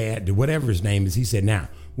Damien dad, whatever his name is, he said, now,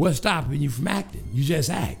 what's stopping you from acting? You just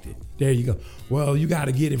acted. There you go. Well, you got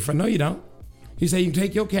to get in front. No, you don't. He said, you can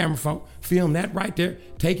take your camera phone, film that right there,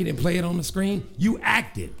 take it and play it on the screen. You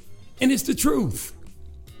acted. And it's the truth.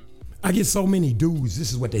 I get so many dudes,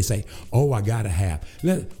 this is what they say. Oh, I got to have.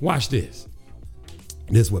 Watch this.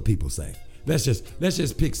 This is what people say. Let's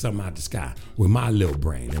just pick something out the sky with my little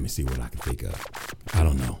brain. Let me see what I can think of. I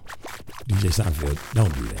don't know. DJ Seinfeld,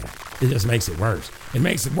 don't do that. It just makes it worse. It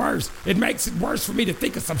makes it worse. It makes it worse for me to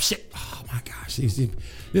think of some shit. Oh my gosh. See,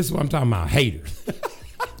 this is what I'm talking about. Haters.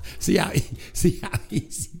 see how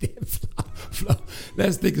easy that flow.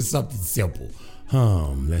 Let's think of something simple.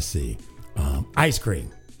 Let's see. Ice cream.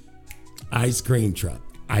 Ice cream truck.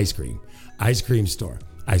 Ice cream. Ice cream store.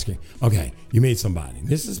 Ice cream. Okay, you meet somebody.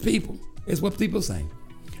 This is people. It's what people say.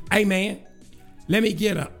 Hey man, let me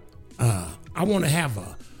get I want to have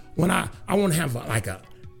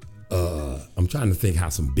I'm trying to think how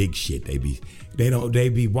some big shit they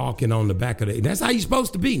be walking on the back of that's how you're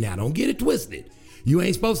supposed to be now. Don't get it twisted. You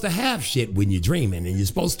ain't supposed to have shit when you're dreaming, and you're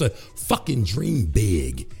supposed to fucking dream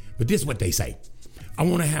big. But this is what they say. I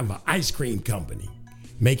want to have an ice cream company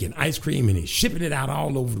making ice cream and shipping it out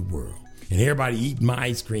all over the world. And everybody eating my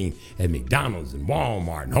ice cream at McDonald's and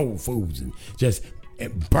Walmart and Whole Foods and just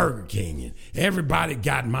at Burger King, and everybody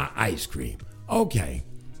got my ice cream. Okay,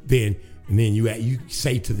 then you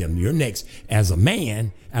say to them, you're next. As a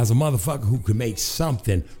man, as a motherfucker who can make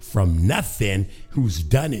something from nothing, who's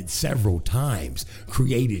done it several times,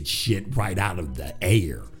 created shit right out of the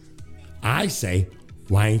air. I say,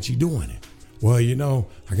 why ain't you doing it? Well,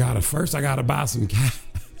 I gotta buy some cows.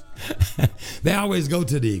 They always go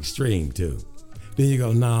to the extreme too. Then you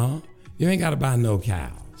go, no, you ain't gotta buy no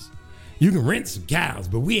cows. You can rent some cows,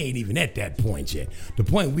 but we ain't even at that point yet. The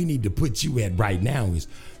point we need to put you at right now is,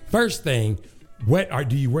 first thing,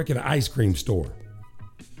 do you work at an ice cream store?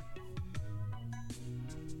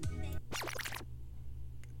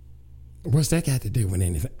 What's that got to do with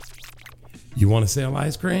anything? You want to sell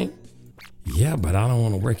ice cream? Yeah, but I don't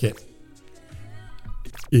want to work at.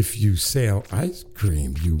 If you sell ice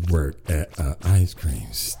cream, you work at an ice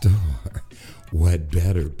cream store. What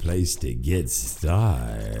better place to get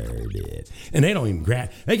started? And they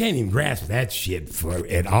can't even grasp that shit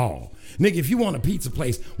at all. Nigga, if you want a pizza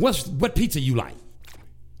place, what pizza you like?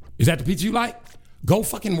 Is that the pizza you like? Go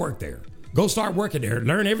fucking work there. Go start working there.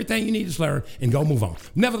 Learn everything you need to learn and go move on.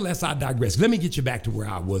 Nevertheless, I digress. Let me get you back to where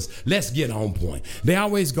I was. Let's get on point. They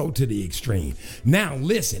always go to the extreme. Now,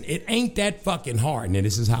 listen, it ain't that fucking hard. And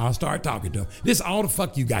this is how I start talking to them. This is all the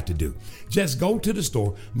fuck you got to do. Just go to the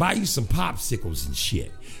store, buy you some popsicles and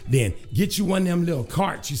shit. Then get you one of them little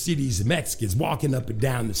carts. You see these Mexicans walking up and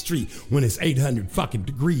down the street when it's 800 fucking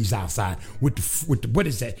degrees outside with the what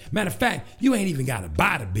is that? Matter of fact, you ain't even got to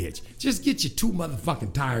buy the bitch. Just get you 2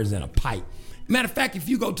 motherfucking tires and a pipe. Matter of fact, if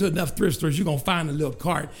you go to enough thrift stores, you're going to find a little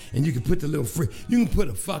cart and you can put the little you can put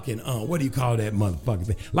a fucking, what do you call that motherfucking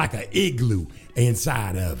thing? Like an igloo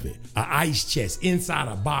inside of it. An ice chest inside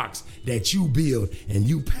a box that you build and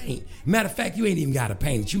you paint. Matter of fact, you ain't even got to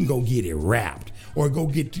paint it. You can go get it wrapped or go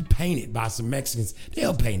get it painted by some Mexicans.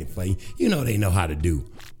 They'll paint it for you. You know they know how to do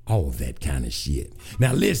all that kind of shit.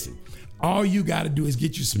 Now listen. All you got to do is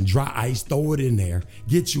get you some dry ice, throw it in there,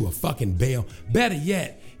 get you a fucking bell. Better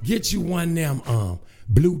yet, get you one of them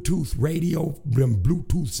Bluetooth radio, them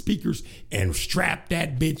Bluetooth speakers, and strap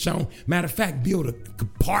that bitch on. Matter of fact, build a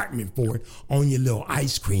compartment for it on your little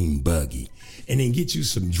ice cream buggy. And then get you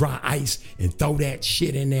some dry ice and throw that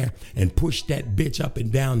shit in there and push that bitch up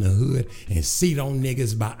and down the hood and seat on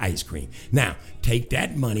niggas buy ice cream. Now, take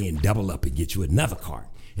that money and double up and get you another cart.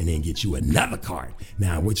 And then get you another cart.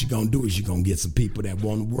 Now, what you're going to do is you're going to get some people that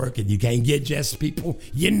want to work, and you can't get just people,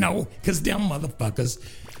 because them motherfuckers,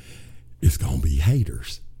 it's going to be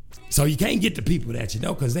haters. So you can't get the people that you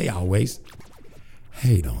know, because they always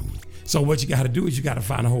hate on you. So what you got to do is you got to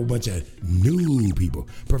find a whole bunch of new people,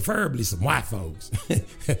 preferably some white folks,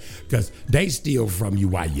 because they steal from you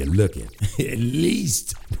while you're looking, at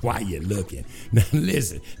least while you're looking. Now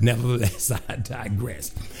listen, nevertheless, I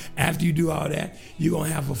digress. After you do all that, you're going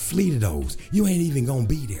to have a fleet of those. You ain't even going to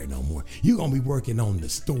be there no more. You're going to be working on the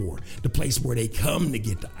store, the place where they come to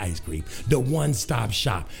get the ice cream, the one-stop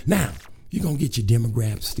shop. Now, you're going to get your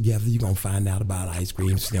demographics together. You're going to find out about ice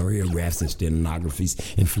cream, stereographs, and stenographies,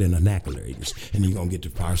 and flinoculators. And you're going to get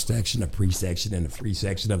the power section, the pre-section, and the free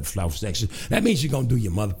section of the flow section. That means you're going to do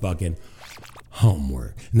your motherfucking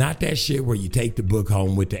homework. Not that shit where you take the book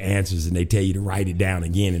home with the answers and they tell you to write it down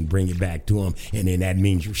again and bring it back to them, and then that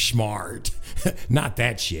means you're smart. Not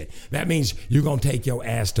that shit. That means you're going to take your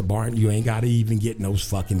ass to Barton. You ain't got to even get no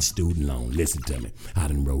fucking student loan. Listen to me. I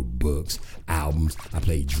done wrote books, albums. I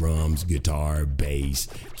played drums, guitar, bass,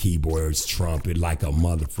 keyboards, trumpet like a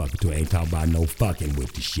motherfucker too. I ain't talking about no fucking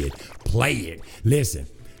with the shit. Play it. Listen.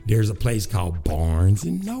 There's a place called Barnes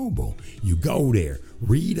 & Noble. You go there,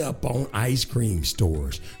 read up on ice cream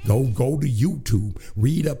stores. Go to YouTube,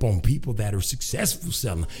 read up on people that are successful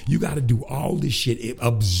selling. You got to do all this shit.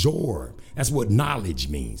 Absorb. That's what knowledge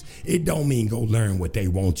means. It don't mean go learn what they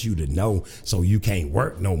want you to know so you can't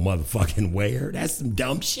work no motherfucking where. That's some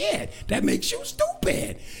dumb shit. That makes you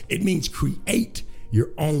stupid. It means create your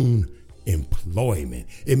own employment.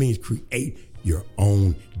 It means create your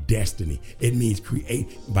own destiny. It means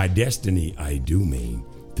create. By destiny, I do mean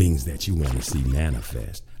things that you want to see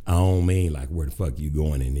manifest. I don't mean like where the fuck you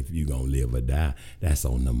going and if you gonna live or die. That's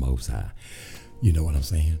on the Most High. You know what I'm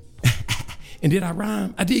saying? And did I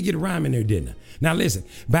rhyme? I did get a rhyme in there, didn't I? Now listen,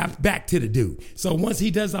 back to the dude. So once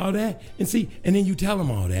he does all that, and then you tell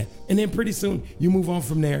him all that, and then pretty soon you move on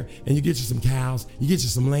from there, and you get you some cows, you get you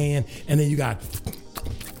some land, and then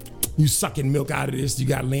you sucking milk out of this, you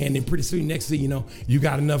got land, and pretty soon, next thing you know, you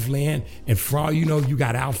got enough land, and for all you know, you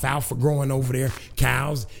got alfalfa growing over there,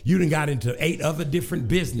 cows, you done got into 8 other different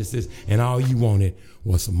businesses, and all you wanted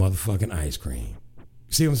was some motherfucking ice cream.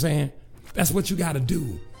 See what I'm saying? That's what you gotta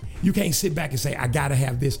do. You can't sit back and say, I gotta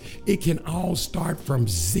have this. It can all start from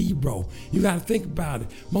zero. You gotta think about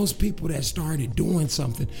it. Most people that started doing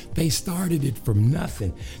something, they started it from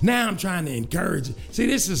nothing. Now I'm trying to encourage you. See,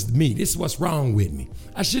 this is me. This is what's wrong with me.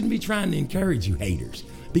 I shouldn't be trying to encourage you haters,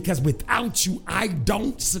 because without you, I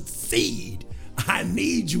don't succeed. I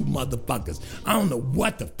need you motherfuckers. I don't know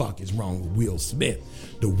what the fuck is wrong with Will Smith.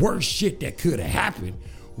 The worst shit that could have happened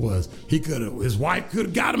was his wife could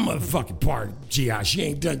have got a motherfucking part. G.I. She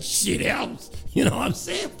ain't done shit else. You know what I'm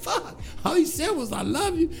saying? Fuck. All he said was, I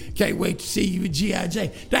love you. Can't wait to see you with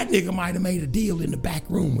G.I.J. That nigga might have made a deal in the back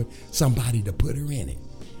room with somebody to put her in it.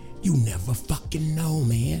 You never fucking know,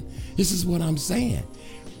 man. This is what I'm saying.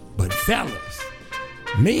 But fellas,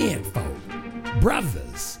 men folk,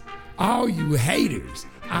 brothers, all you haters,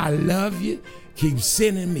 I love you. Keep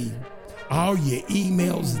sending me all your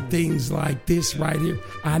emails and things like this right here.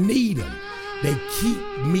 I need them. They keep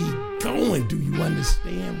me going. Do you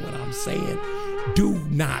understand what I'm saying? Do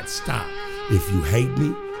not stop. If you hate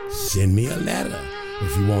me, send me a letter.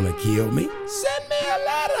 If you want to kill me, send me a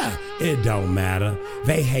letter. It don't matter.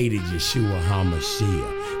 They hated Yeshua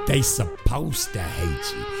HaMashiach. They supposed to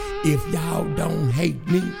hate you. If y'all don't hate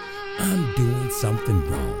me, I'm doing something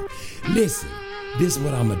wrong. Listen, this is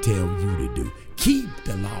what I'm going to tell you to do. Keep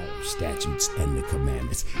the law, statutes, and the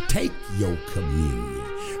commandments. Take your communion.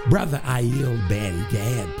 Brother Ayil Ben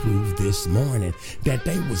Gad proved this morning that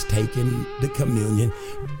they was taking the communion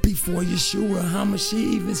before Yeshua HaMashiach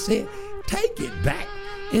even said, take it back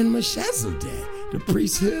in Melchizedek, the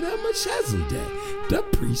priesthood of Melchizedek. The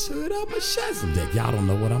priesthood of Melchizedek. Y'all don't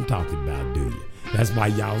know what I'm talking about, do you? That's why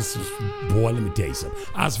y'all, boy, let me tell you something.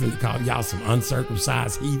 I was finna call y'all some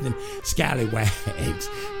uncircumcised heathen scallywags.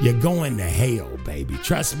 You're going to hell, baby.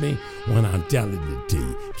 Trust me when I'm telling it to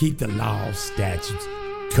you. Keep the law, statutes,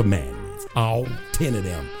 commandments. All 10 of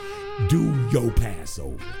them. Do your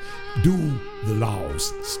Passover. Do the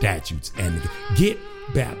laws, statutes, and get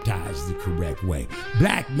baptized the correct way.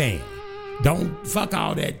 Black man, don't fuck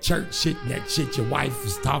all that church shit and that shit your wife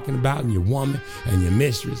is talking about, and your woman and your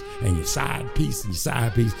mistress and your side piece and your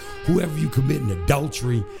side piece, whoever you committing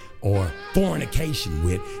adultery or fornication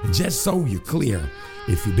with. And just so you're clear,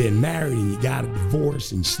 if you've been married and you got a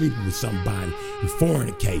divorce and you're sleeping with somebody, you're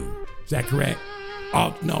fornicating. Is that correct?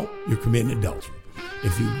 Oh, no, you're committing adultery.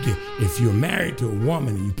 If you're married to a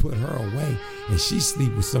woman and you put her away and she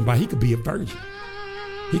sleep with somebody, he could be a virgin.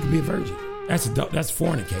 He could be a virgin. That's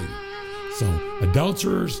fornicating. So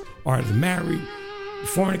adulterers are the married,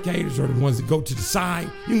 fornicators are the ones that go to the side.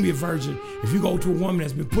 You can be a virgin. If you go to a woman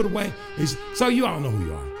that's been put away, so you all know who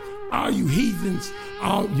you are. all you heathens,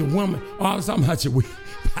 all your woman, all something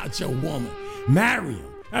about your woman. Marry him.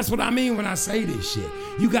 That's what I mean when I say this shit.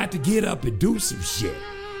 You got to get up and do some shit.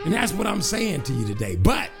 And that's what I'm saying to you today.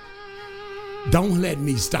 But don't let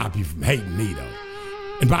me stop you from hating me, though.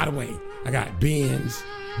 And by the way, I got Benz,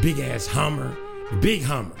 big-ass Hummer, big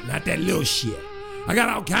Hummer, not that little shit. I got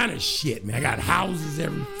all kind of shit, man. I got houses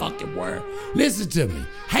every fucking where. Listen to me.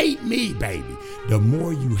 Hate me, baby. The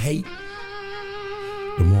more you hate,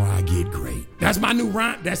 the more I get great. That's my new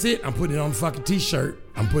rhyme. That's it. I'm putting it on a fucking t-shirt.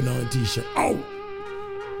 I'm putting on a t-shirt. Oh,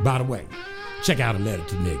 by the way, check out A Letter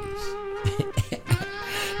to Niggas.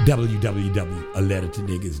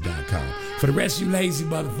 www.alettertoniggas.com. For the rest of you lazy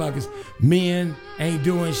motherfuckers, men ain't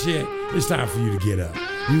doing shit, it's time for you to get up.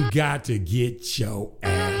 You got to get your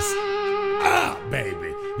ass up,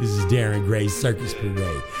 baby. This is Darren Gray's Circus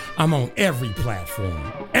Parade. I'm on every platform,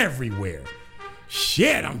 everywhere.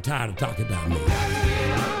 Shit, I'm tired of talking about me.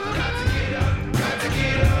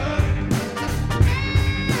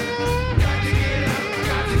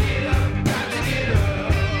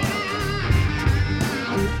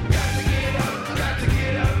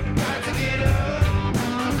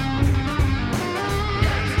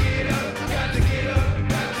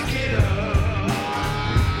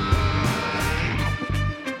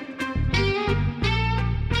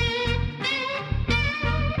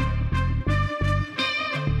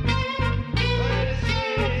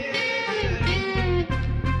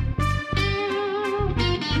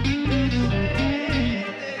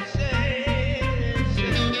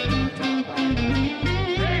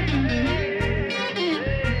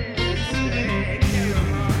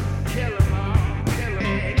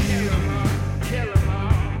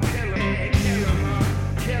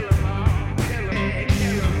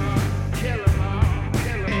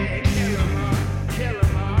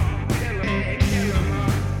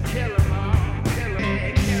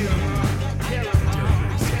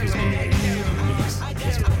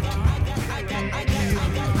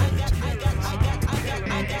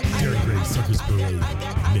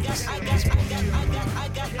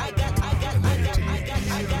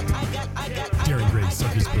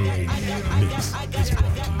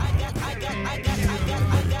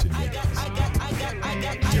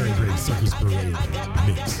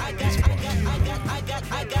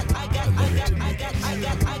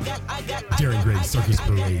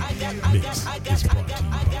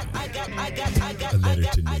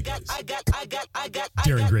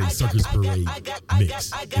 Darren Gray's Circus Parade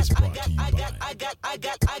Mix is brought to you by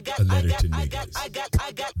A Letter to Niggas,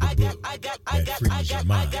 the book that frees your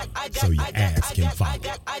mind so your ass can follow.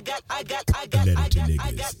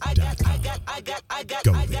 AletterToNiggas.com.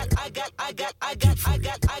 Go there. Get free.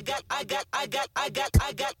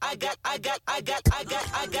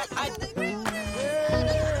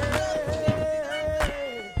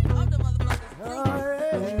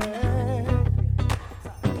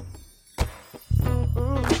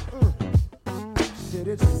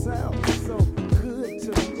 It sounds so good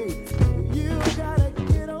to me. You gotta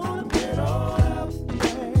get on up,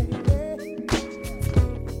 baby.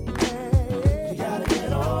 You gotta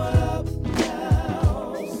get on up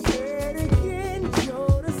now. Say it again,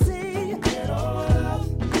 Jodeci. Get on up,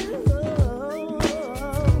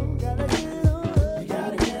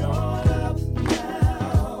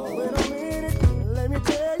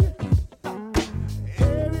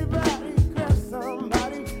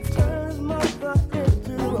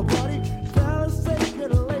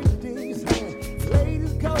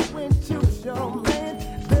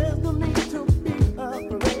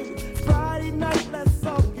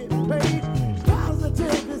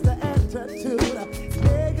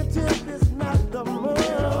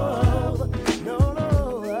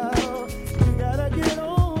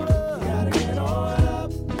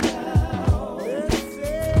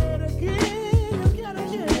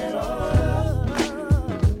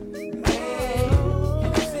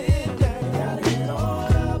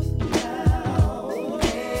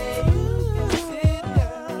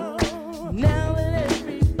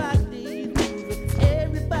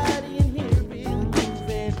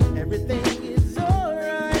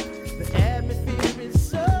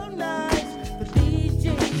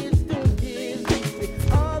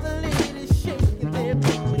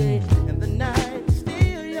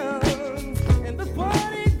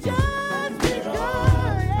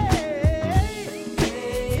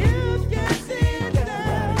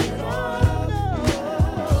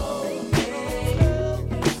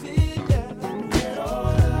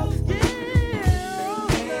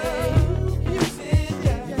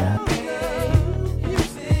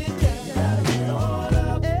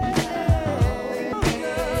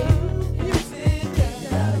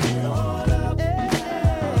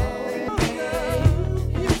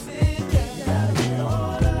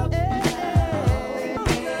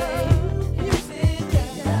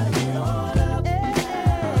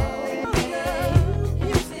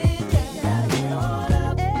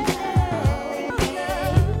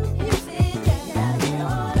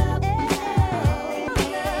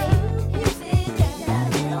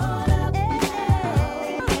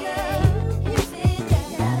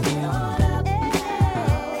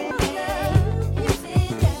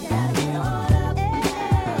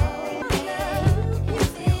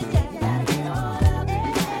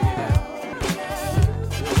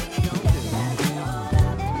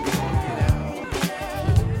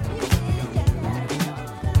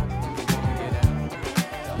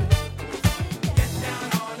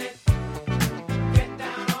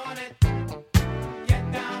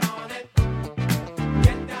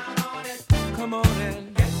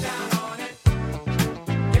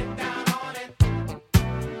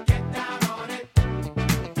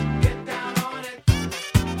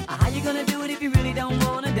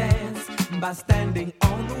 by standing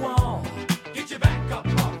on the wall. Get your back up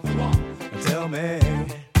off the wall. Tell me,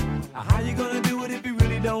 how you gonna do it if you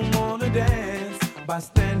really don't wanna dance? By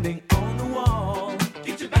standing on the wall.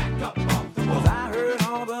 Get your back up off the wall. 'Cause I heard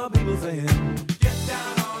all the people saying, Get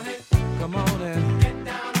down on it. come on and Get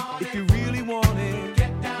down on if it. you really want it,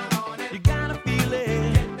 Get down on it. you gotta feel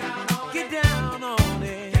it. Get down on it. Get down on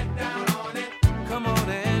it. Get down on it. Come on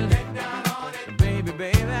and Get down on it. baby,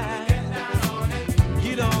 baby, Get down on it.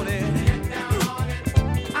 get on it. Get down on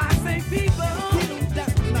it. I say people, get on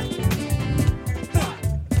down tonight.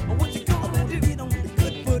 What you gonna do? Get on the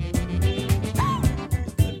good foot.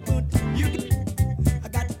 Good foot. I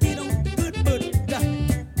got to get on the good foot.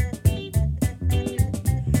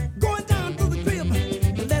 Going down to the crib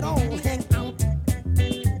and let all hang out.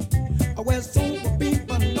 Where some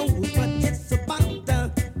people knows what it's about.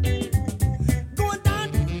 Going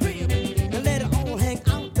down to the crib and let it all hang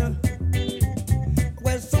out.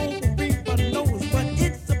 Where some people knows what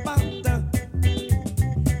it's about.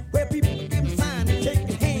 Where people give a sign and shake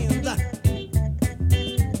your hands.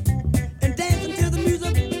 And dancing to the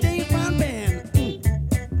music, James Brown band.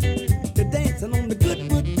 They're dancing on the good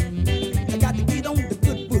foot. I got to get on the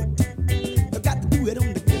good foot. I got to do it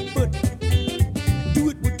on the good foot. Do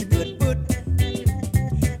it with your good foot.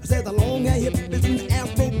 I said the long hair hippies and the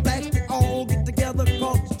afro blacks, they all get together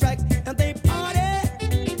across the tracks and they party.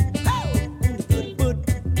 Oh, on the good foot.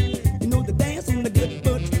 You know the dance on the good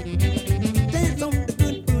foot. Dance on the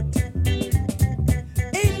good foot.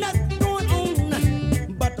 Ain't nothing going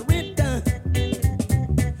on but the rent.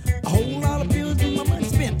 A whole lot of bills and my money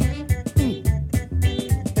spent.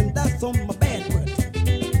 And that's on my bad foot.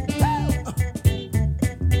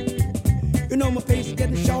 You know my face is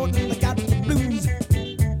getting short and I got the blues.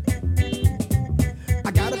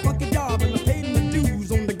 I got a funky job and I paid my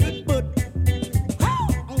dues on the good foot.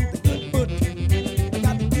 On the good foot. I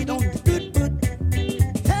got to get on the good foot.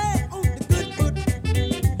 Hey, on the good foot.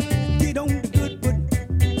 Get on the good foot.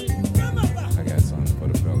 Come on. I got something for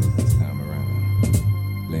the fellas this time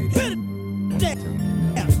around. Ladies, Hit it. want to tune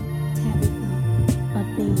in now.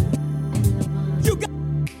 You got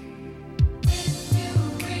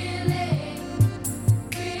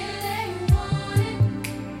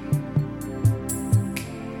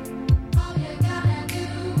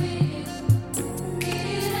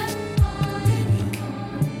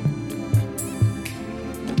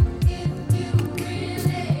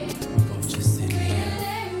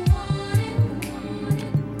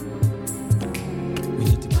we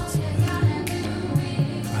need to get somewhere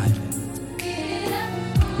private.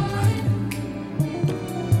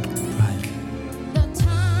 Private. The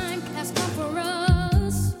time has come for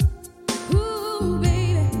us, ooh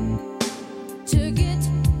baby, to get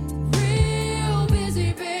real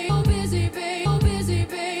busy, baby, oh busy, baby, oh busy,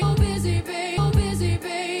 baby, oh busy, baby, oh busy,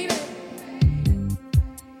 baby.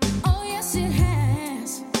 Oh yes it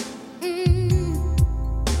has,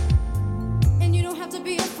 and you don't have to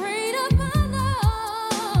be afraid of my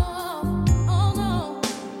love, oh no,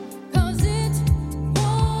 'cause it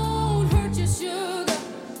won't hurt your sugar.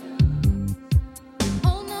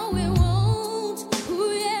 Oh no, it won't.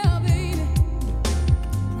 Ooh yeah, baby.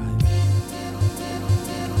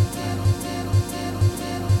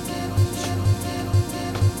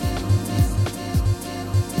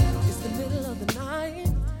 It's the middle of the night,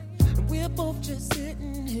 and we're both just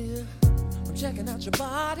sitting here. I'm checking out your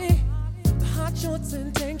body, the hot shorts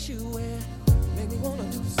and tanks you wear. Make me wanna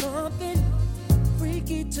do something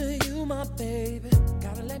freaky to you, my baby.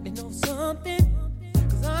 Gotta let me know something,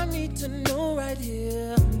 'cause I need to know right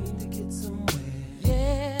here. We need to get somewhere.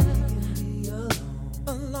 Yeah. We can be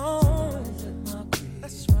alone.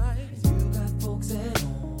 That's right. You got folks at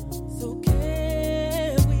home. So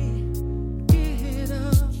can we get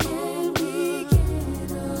up? Can we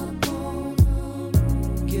get up on the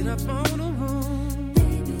room? Get up on the room.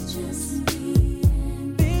 Baby, just me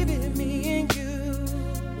and Baby, me and you.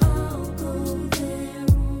 I'll go there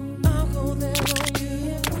on I'll go there on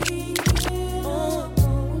you. we get On up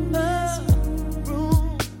on this the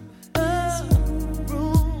room.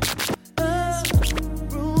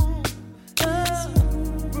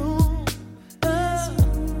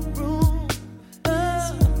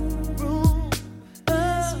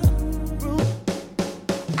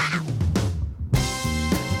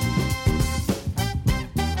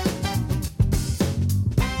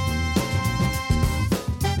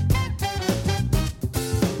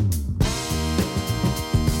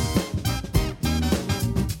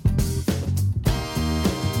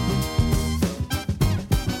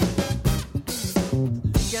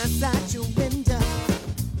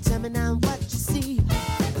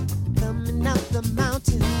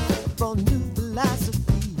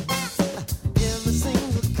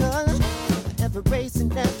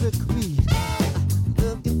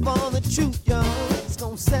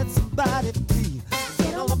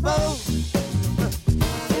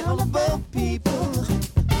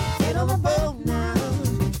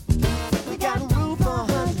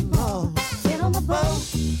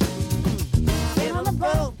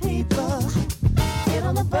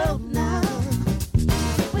 boat now.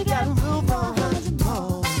 We got room for 100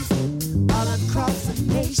 more. All across the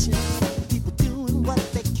nation, people doing what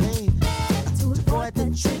they can to avoid the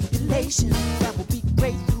tribulation that will be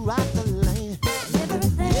great throughout the land.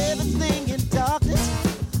 Everything in darkness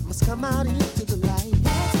must come out into the light.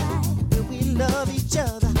 When we love each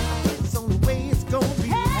other, it's the only way it's gonna be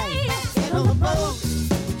right. Get on the boat.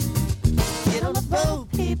 Get on the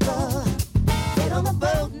boat, people. Get on the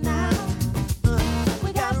boat now.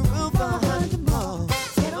 We got room for 100 more.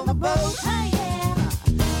 Get on the boat.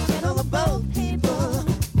 Get on the boat, people.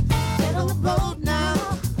 Get on the boat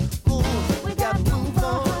now. Ooh, we got room for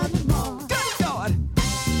 100 more. Good God.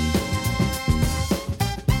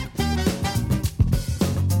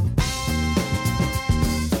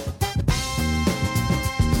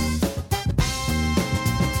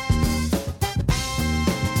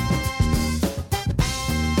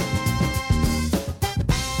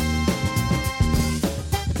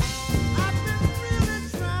 I've been really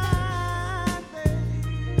trying, baby,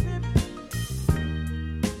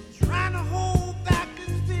 trying to hold back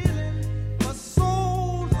this feeling for so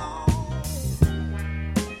long.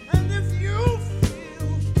 And if you feel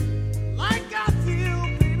like I feel,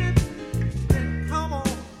 baby, then come on.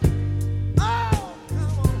 Oh,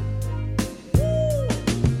 come on. Woo.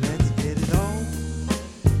 Let's get it on.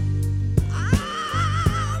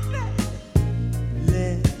 Baby.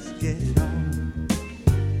 Let's get it on.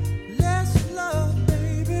 Let's love,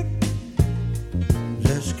 baby.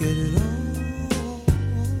 Let's get it on.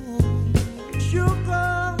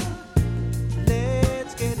 Sugar,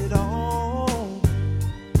 let's get it on.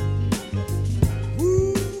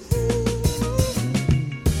 Woo.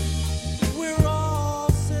 We're all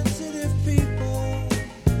sensitive people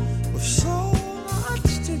with so much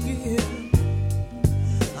to give.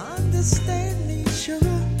 Understand each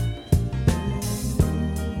other.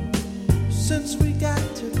 Since we got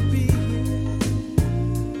to be here,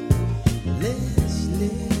 let's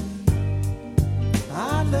live.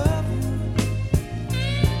 I love you.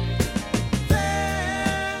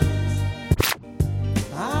 There's,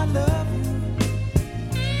 I love you.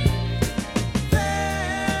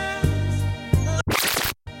 There's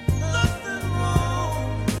nothing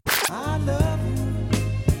wrong. I love you.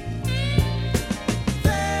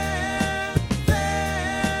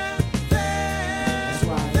 That's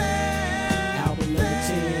right. Album number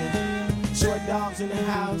 10. Short dogs in the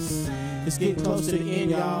house. It's getting close to the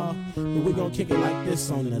end, y'all. And we're gonna kick it like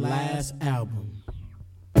this on the last album.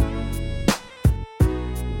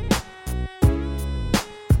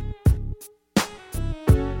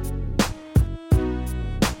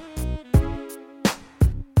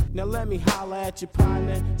 Now let me holler at your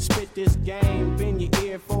partner, spit this game, bend your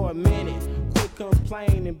ear for a minute. Quit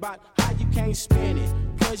complaining about how you can't spin it,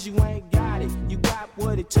 cause you ain't got it. You got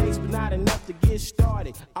what it takes, but not enough to get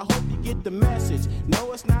started. I hope you get the message.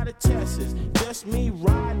 No, it's not a test, it's just me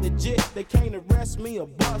riding legit. They can't arrest me or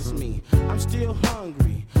bust me. I'm still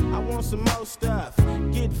hungry, I want some more stuff.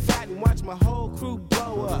 Get fat and watch my whole crew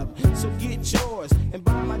blow up. So get yours and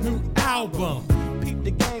buy my new album. Peep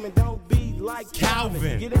the game and don't be like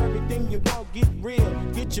Calvin. Get everything you want, get real.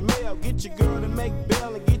 Get your mail, get your girl to make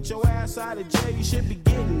bail, and get your ass out of jail. You should be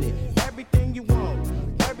getting it. Everything you want,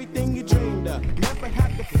 everything you dreamed of. Never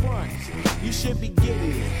have to front. You should be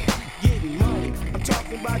getting it. Getting money. I'm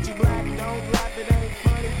talking about you black, don't laugh, it ain't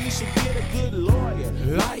funny. You should get a good lawyer.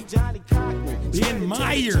 Like Johnny Cochran. Ben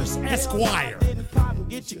Myers, Esquire.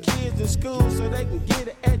 Get your kids in school so they can get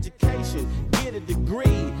an education, get a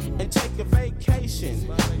degree, and take a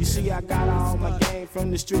vacation. You see, I got all my game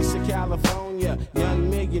from the streets of California. Young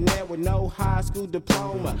millionaire with no high school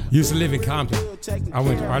diploma. Used to live in Compton. I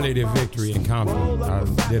went to Our Lady of Victory in Compton. I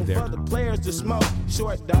lived there. For the players to smoke,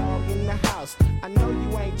 short dog in the house. I know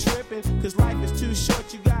you ain't tripping, cause life is too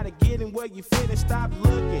short. You gotta get in where you fit and stop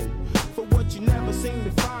looking for what you never seem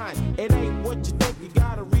to find. It ain't what you think, you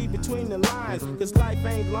gotta read between the lines. Cause life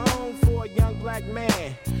ain't long for a young black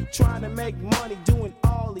man trying to make money, doing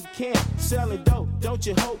all he can, selling dope. Don't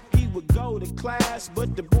you hope he would go to class?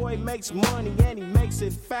 But the boy makes money and he makes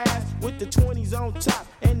it fast, with the 20s on top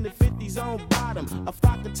and the 50s on bottom. A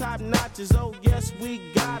flock of top notches, oh yes, we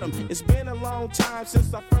got them. It's been a long time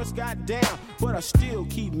since I first got down, but I still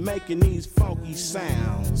keep making these funky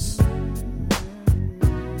sounds.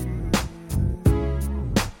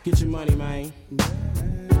 Get your money, man.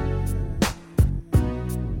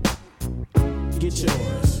 Get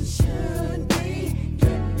yours. Should be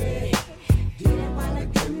getting it. Get it while the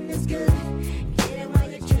getting is good. Get it while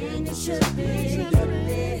you can. You should be getting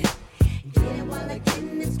it. Get it while the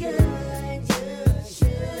getting is good. You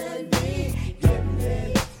should be getting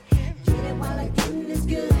it. Get it while the getting is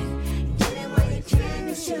good. Get it while you can.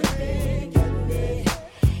 You should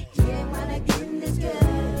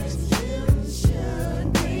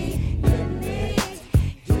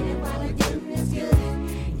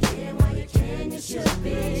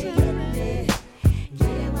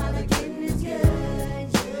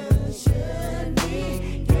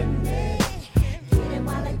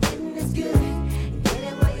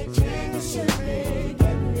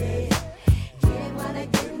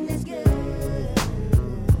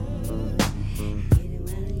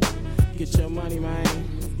Get your money, man.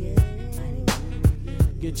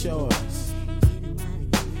 Get yours.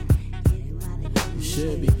 You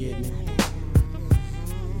should be getting it.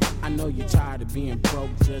 I know you're tired of being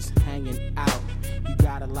broke, just hanging out. You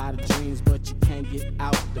got a lot of dreams, but you can't get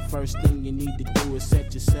out. The first thing you need to do is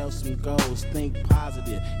set yourself some goals. Think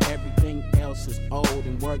positive, everything else is old.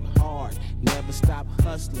 And work hard, never stop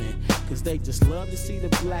hustling. Cause they just love to see the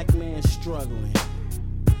black man struggling.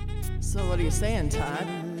 So what are you saying, Todd?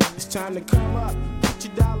 It's time to come up, put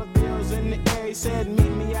your dollar bills in the air. He said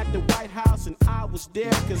meet me at the White House, and I was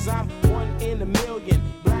there. Cause I'm one in a million,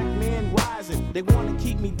 black men rising. They wanna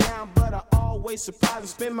keep me down, but I always surprise and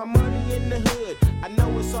spend my money in the hood. I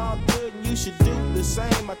know it's all good and you should do the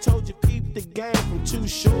same. I told you peep the game from Too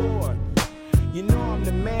Short. You know I'm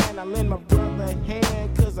the man, I lend my brother a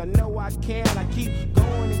hand. Cause I know I can, I keep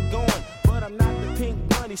going and going. But I'm not the pink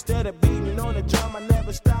bunny, instead of beating on the drum. I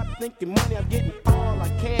never stop thinking money, I'm getting all I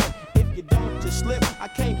can. If you don't, just slip. I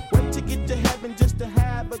can't wait to get to heaven just to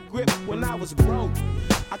have a grip. When I was broke,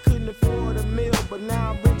 I couldn't afford a meal. But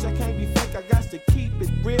now I'm rich, I can't be fake, I got to keep it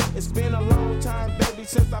real. It's been a long time, baby,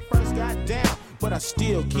 since I first got down. But I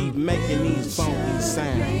still keep making these funky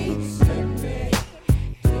sounds.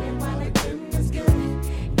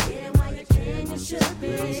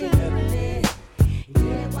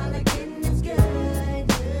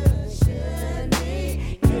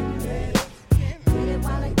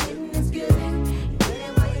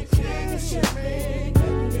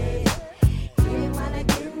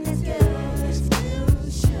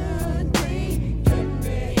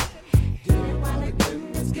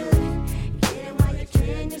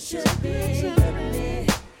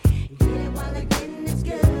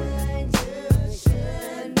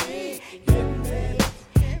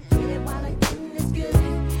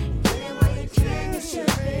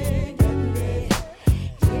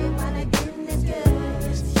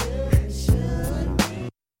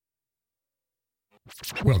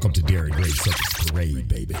 Welcome to Dairy Gray Circus Parade,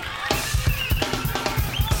 baby.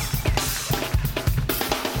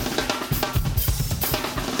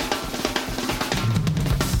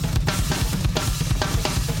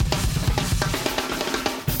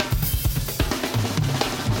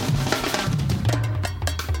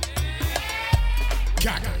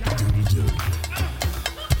 Cock-a-doodle-doo.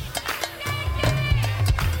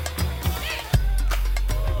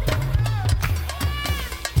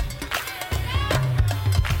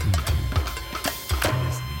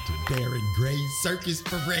 Circus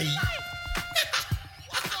Parade.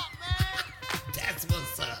 What's up, man? That's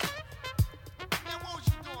what's up. Man, what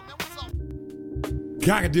you doing, man? What's up?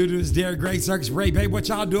 Cock-a-doodle, it's Dairy Gray Circus Parade, baby. What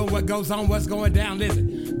y'all doing? What goes on? What's going down?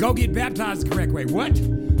 Listen, go get baptized the correct way. What?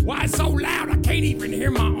 Why it's so loud? I can't even hear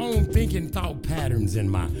my own thinking thought patterns in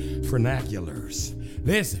my vernaculars.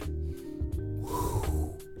 Listen.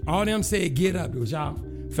 Whew. All them said get up. Was y'all,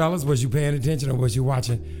 fellas, was you paying attention or was you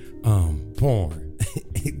watching porn?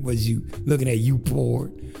 Was you looking at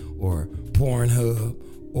YouPorn or Pornhub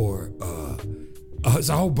or it's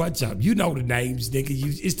a whole bunch of them. You know the names, nigga.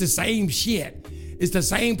 It's the same shit. It's the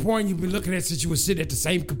same porn you've been looking at since you were sitting at the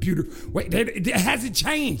same computer. Wait, it hasn't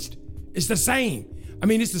changed. It's the same. I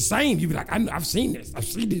mean, it's the same. You be like, I've seen this. I've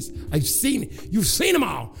seen this. I've seen it. You've seen them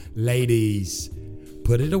all. Ladies,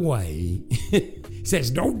 put it away. It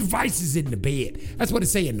says no devices in the bed. That's what it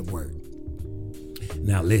say in the word.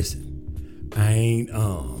 Now listen. I ain't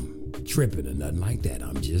tripping or nothing like that.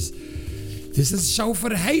 this is a show for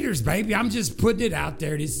the haters, baby. I'm just putting it out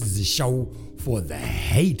there. This is a show for the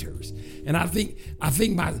haters. And I think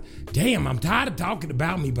I'm tired of talking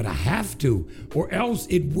about me, but I have to, or else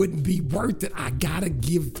it wouldn't be worth it. I gotta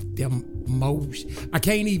give them most. I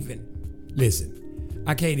can't even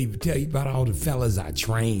tell you about all the fellas I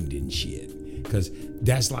trained and shit. Cause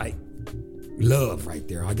that's like love right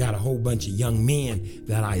there. I got a whole bunch of young men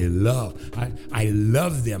that I love. I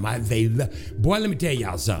love them. Boy, let me tell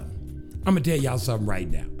y'all something. I'm gonna tell y'all something right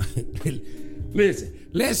now. Listen,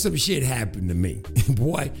 let some shit happen to me.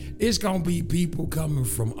 Boy, it's gonna be people coming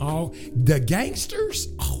from all the gangsters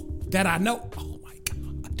that I know. Oh my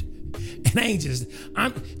God. And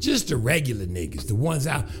I'm just the regular niggas, the ones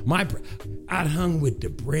I hung with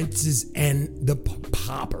the princes and the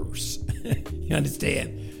poppers. You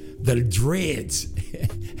understand? The dreads.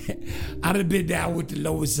 I'd have been down with the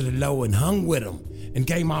lowest of the low and hung with them and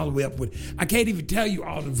came all the way up with. I can't even tell you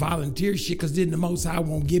all the volunteer shit because then the Most High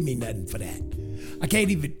won't give me nothing for that. I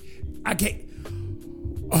can't.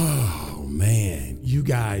 Oh man, you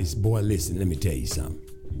guys, boy, listen. Let me tell you something.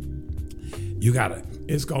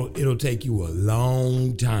 It'll take you a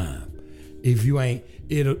long time if you ain't.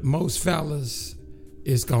 Most fellas,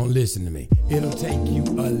 it's gonna listen to me. It'll take you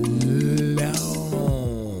a long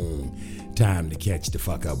time to catch the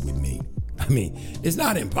fuck up with me. I mean, it's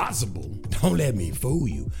not impossible. Don't let me fool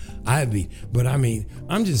you. But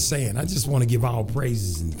I'm just saying, I just want to give all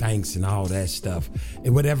praises and thanks and all that stuff.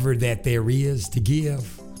 And whatever that there is to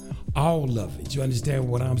give, all of it. You understand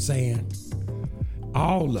what I'm saying?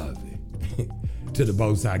 All of it. To the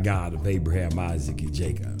Most High God of Abraham, Isaac, and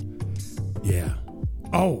Jacob. Yeah.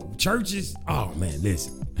 Oh, churches? Oh, man,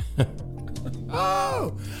 listen.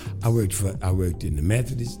 Oh, I worked in the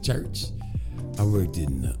Methodist church. I worked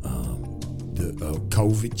in the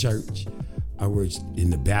COVID church. I worked in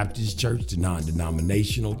the Baptist church, the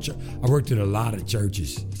non-denominational church. I worked in a lot of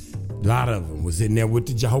churches. A lot of them was in there with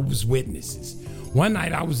the Jehovah's Witnesses. One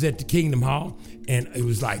night I was at the Kingdom Hall, and it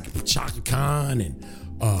was like Chaka Khan and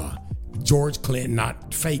George Clinton,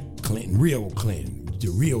 not fake Clinton, real Clinton, the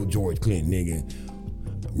real George Clinton, nigga.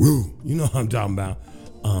 Woo, you know what I'm talking about.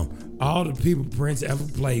 All the people Prince ever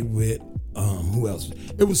played with. Who else?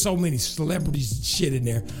 It was so many celebrities and shit in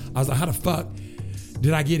there. I was like, how the fuck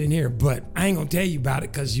did I get in here? But I ain't gonna tell you about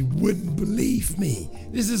it because you wouldn't believe me.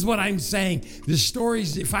 This is what I'm saying. The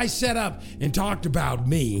stories, if I set up and talked about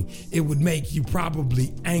me, it would make you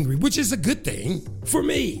probably angry, which is a good thing for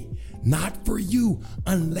me, not for you,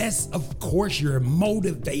 unless, of course, you're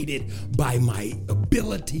motivated by my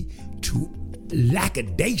ability to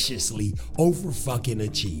lackadaciously over fucking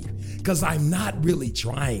achieve. Because I'm not really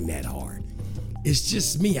trying that hard. It's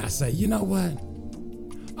just me. I say, you know what?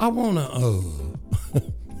 I wanna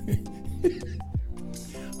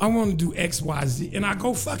I wanna do X, Y, Z, and I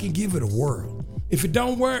go fucking give it a whirl. If it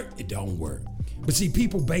don't work, it don't work. But see,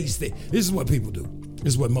 people base this is what people do.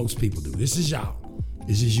 This is what most people do. This is y'all.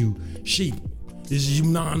 This is you sheep. This is you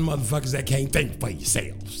non-motherfuckers that can't think for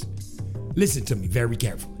yourselves. Listen to me very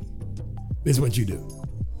carefully. This is what you do.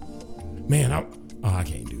 Man, I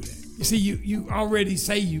can't do that. You see, you already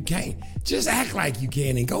say you can't. Just act like you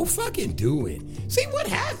can and go fucking do it. See what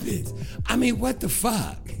happens. I mean, what the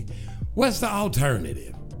fuck? What's the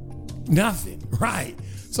alternative? Nothing, right?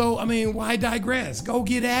 So, I mean, why digress? Go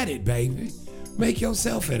get at it, baby. Make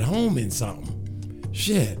yourself at home in something.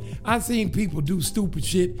 Shit. I've seen people do stupid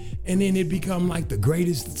shit and then it become like the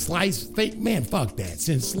greatest sliced thing. Man, fuck that.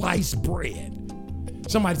 Since sliced bread.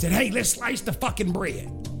 Somebody said, hey, let's slice the fucking bread.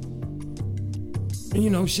 And you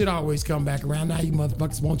know, shit always come back around. Now you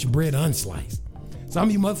motherfuckers want your bread unsliced. Some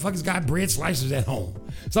of you motherfuckers got bread slicers at home.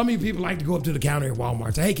 Some of you people like to go up to the counter at Walmart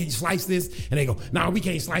and say, hey, can you slice this? And they go, no, we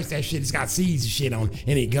can't slice that shit. It's got seeds and shit on it,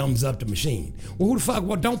 and it gums up the machine. Well, who the fuck?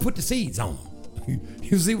 Well, don't put the seeds on them.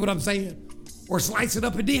 You see what I'm saying? Or slice it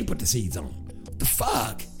up and then put the seeds on them. What the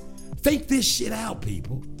fuck? Think this shit out,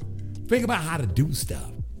 people. Think about how to do stuff.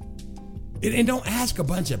 And don't ask a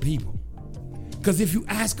bunch of people. Because if you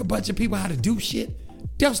ask a bunch of people how to do shit,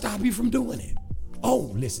 they'll stop you from doing it.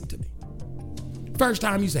 Oh, listen to me. First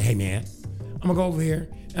time you say, hey man, I'm gonna go over here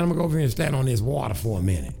and stand on this water for a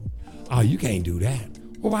minute. Oh, you can't do that.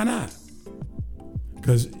 Well, why not?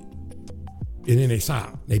 Because, and then they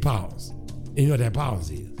stop, they pause. And you know what that pause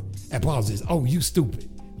is? That pause is, oh, you stupid.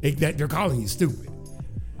 They're calling you stupid.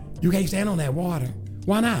 You can't stand on that water.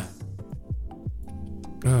 Why not?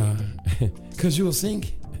 Cause you'll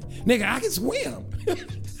sink. Nigga, I can swim.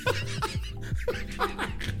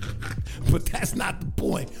 But that's not the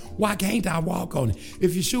point. Why can't I walk on it?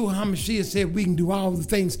 If Yeshua HaMashiach said we can do all the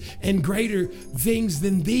things and greater things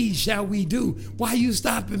than these shall we do, why you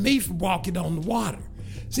stopping me from walking on the water?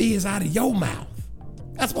 See, it's out of your mouth.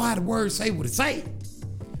 That's why the words say what it say.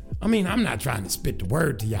 I mean, I'm not trying to spit the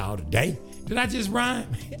word to y'all today. Did I just rhyme?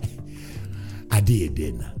 I did,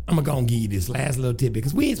 didn't I? I'm gonna give you this last little tidbit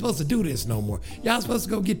because we ain't supposed to do this no more. Y'all supposed to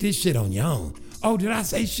go get this shit on your own. Oh, did I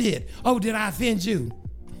say shit? Oh, did I offend you?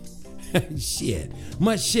 Shit.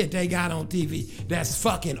 Much shit they got on TV that's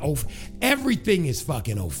fucking everything is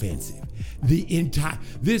fucking offensive.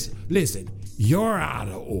 Listen, you're out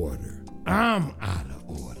of order. I'm out of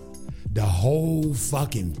order. The whole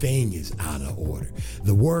fucking thing is out of order.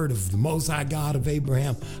 The word of the Most High God of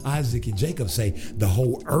Abraham, Isaac, and Jacob say the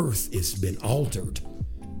whole earth has been altered.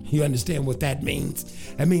 You understand what that means?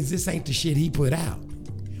 That means this ain't the shit he put out.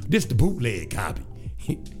 This the bootleg copy.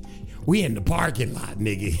 We in the parking lot,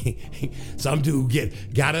 nigga. Some dude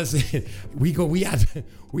got us in. We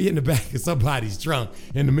in the back of somebody's trunk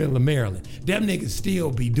in the middle of Maryland. Them niggas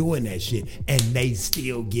still be doing that shit, and they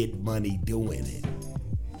still get money doing it.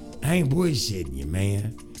 I ain't bullshitting you,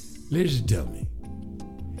 man. Listen to me.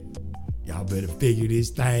 Y'all better figure this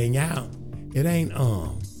thing out. It ain't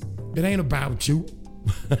about you.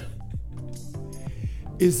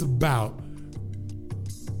 It's about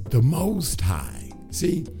the Most High.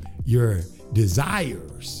 See, your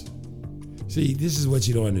desires. See, this is what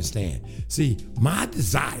you don't understand. See, my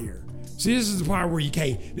desire. See, this is the part where you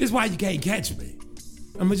can't. This is why you can't catch me.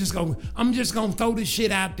 I'm just gonna throw this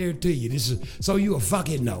shit out there to you. This is so you'll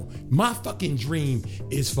fucking know. My fucking dream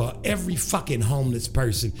is for every fucking homeless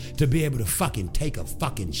person to be able to fucking take a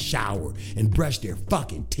fucking shower and brush their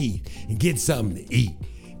fucking teeth and get something to eat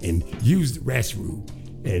and use the restroom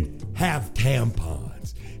and have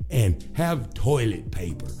tampons and have toilet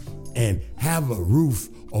paper and have a roof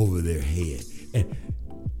over their head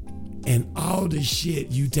and all the shit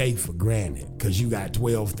you take for granted because you got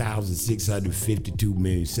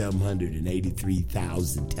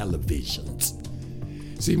 12,652,783,000 televisions.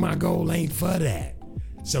 See, my goal ain't for that.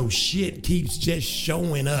 So shit keeps just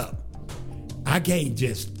showing up. I can't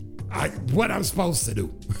just, what I'm supposed to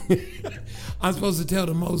do. I'm supposed to tell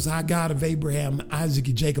the Most High God of Abraham, Isaac,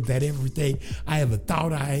 and Jacob that everything I ever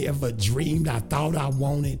thought I ever dreamed, I thought I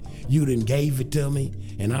wanted, you done gave it to me.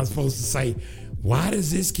 And I'm supposed to say, why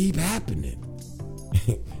does this keep happening?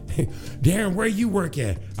 Darren, where you work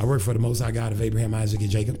at? I work for the Most High God of Abraham, Isaac, and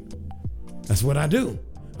Jacob. That's what I do.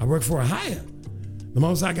 I work for a hire. The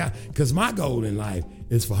Most High God, because my goal in life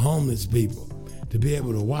is for homeless people to be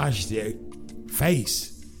able to wash their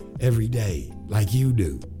face every day like you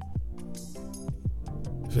do.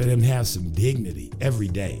 For them to have some dignity every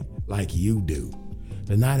day like you do.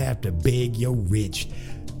 To not have to beg your rich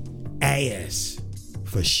ass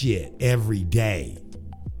for shit every day.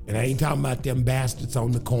 And I ain't talking about them bastards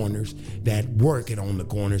on the corners that working on the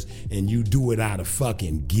corners and you do it out of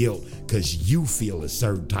fucking guilt because you feel a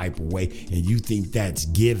certain type of way and you think that's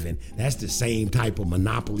given. That's the same type of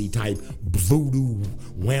monopoly type voodoo,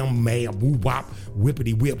 wham, man, woo wop,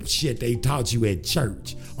 whippity whip shit they taught you at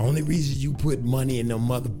church. Only reason you put money in them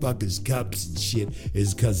motherfuckers' cups and shit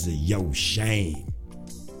is because of your shame.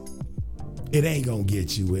 It ain't gonna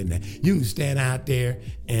get you in there. You can stand out there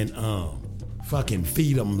and fucking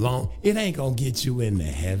feed them long. It ain't gonna get you into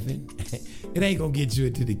heaven. It ain't gonna get you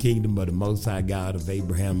into the kingdom of the Most High God of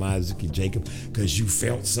Abraham, Isaac, and Jacob because you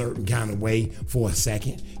felt certain kind of way for a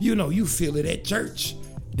second. You know, you feel it at church.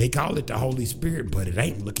 They call it the Holy Spirit, but it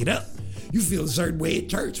ain't. Look it up. You feel a certain way at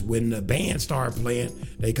church when the band start playing.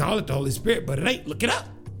 They call it the Holy Spirit, but it ain't. Look it up.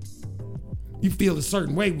 You feel a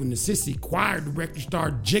certain way when the sissy choir director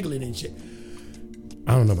start jiggling and shit.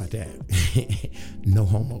 I don't know about that. No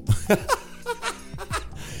homo.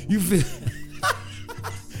 You feel.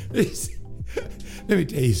 Let me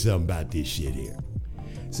tell you something about this shit here.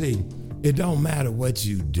 See, it don't matter what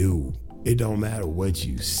you do. It don't matter what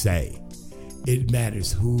you say. It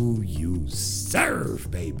matters who you serve,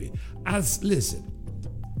 baby. Listen,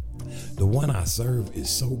 the one I serve is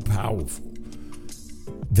so powerful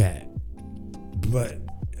that, but,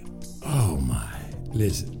 oh my,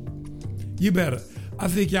 listen, you better, I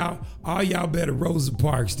think all y'all better Rosa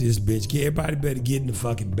Parks this bitch. Everybody better get in the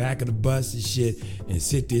fucking back of the bus and shit and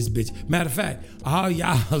sit this bitch. Matter of fact, all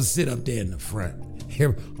y'all sit up there in the front.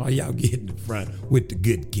 All y'all get in the front with the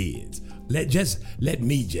good kids. Let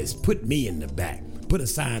me put me in the back. Put a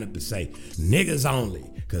sign up and say, niggas only.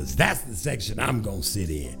 Cause that's the section I'm gonna sit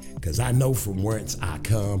in. Cause I know from whence I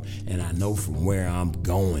come and I know from where I'm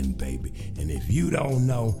going, baby. And if you don't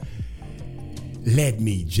know, let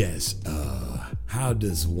me just, how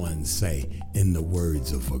does one say in the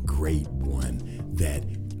words of a great one that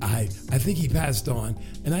I think he passed on,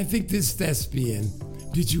 and I think this thespian,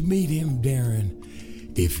 did you meet him, Darren?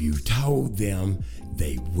 If you told them,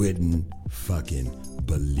 they wouldn't fucking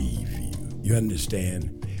believe you. You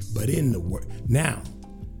understand? But in the word, now,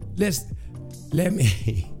 let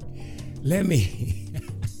me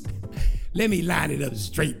line it up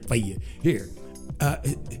straight for you. Here,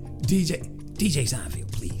 DJ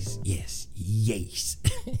Seinfeld, please. Yes.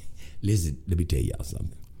 Listen, let me tell y'all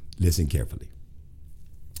something. Listen carefully.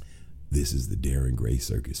 This is the Darren Gray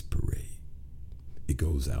Circus Parade. It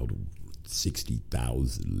goes out to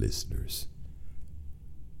 60,000 listeners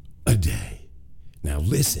a day. Now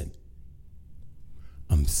listen,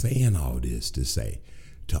 I'm saying all this to say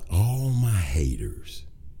to all my haters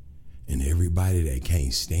and everybody that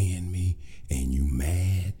can't stand me and you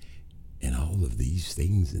mad and all of these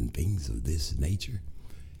things and things of this nature,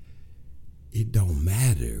 it don't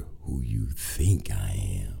matter who you think I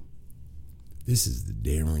am. This is the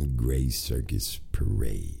Darren Gray Circus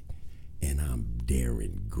Parade, and I'm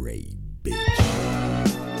Darren Gray, bitch.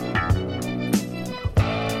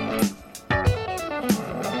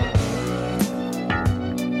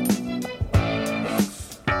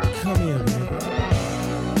 Come here, man.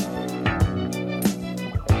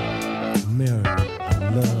 Mary, I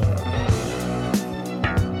love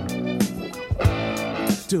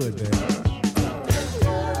you. Do it, baby.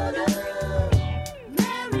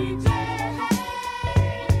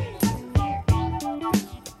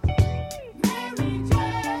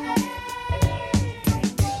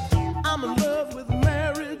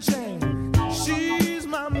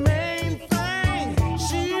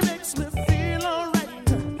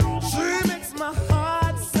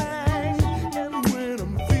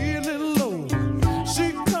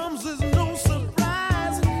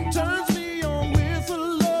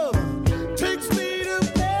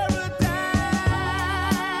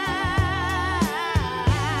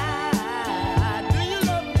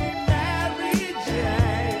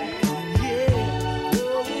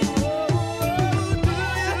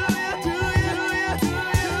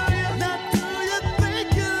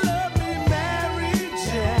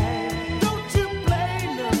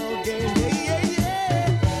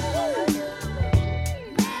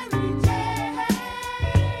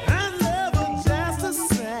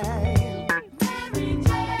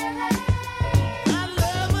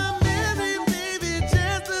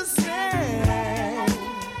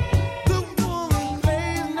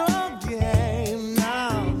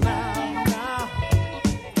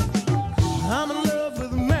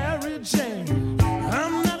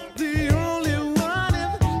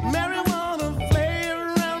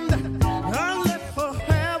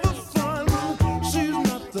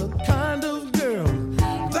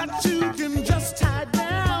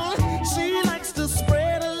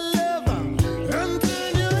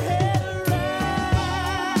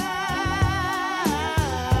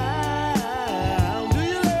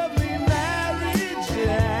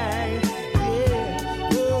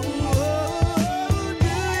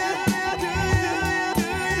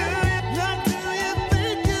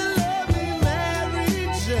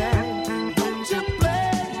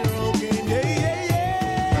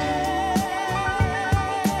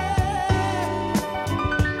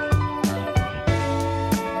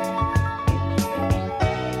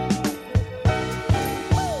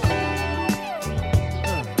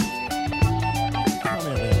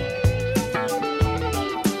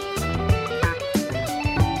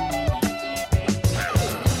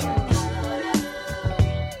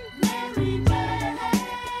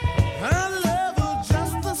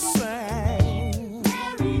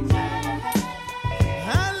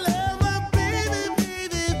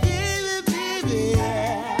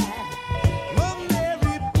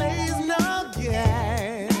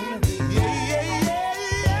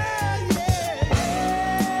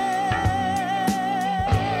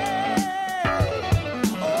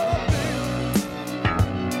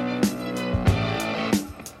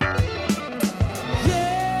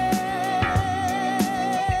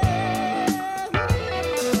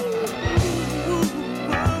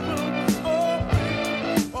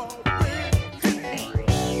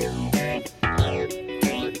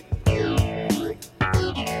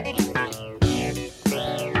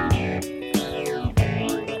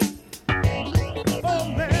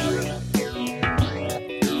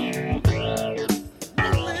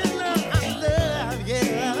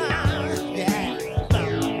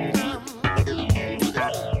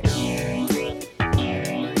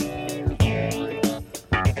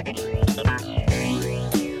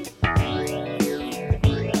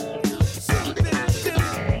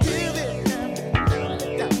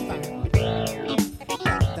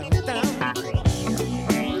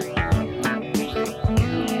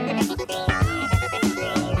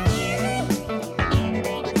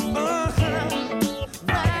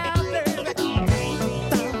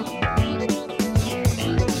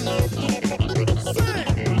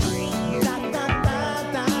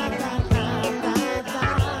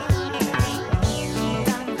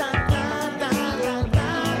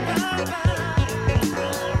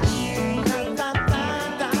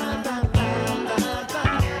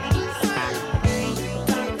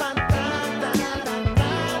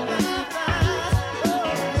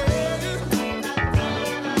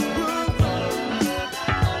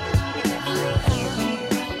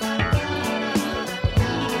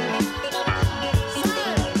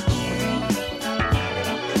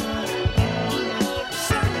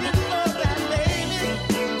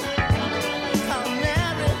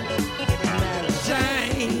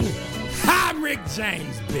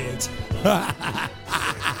 James, bitch.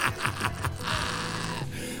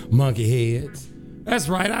 Monkey heads. That's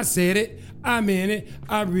right, I said it. I'm in it.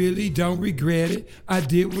 I really don't regret it. I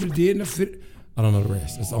did what I did and I fit. I don't know the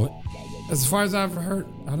rest. That's as far as I've heard.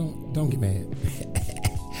 Don't get mad.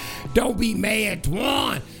 Don't be mad,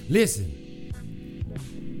 Twan. Listen.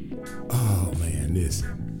 Oh man,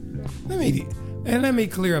 listen. Let me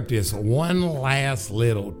clear up this one last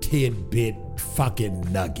little tidbit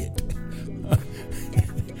fucking nugget.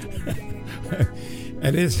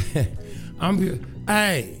 And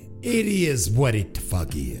it is what it the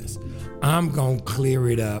fuck is. I'm gonna clear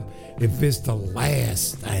it up if it's the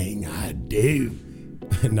last thing I do.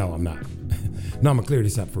 No, I'm not. No, I'm gonna clear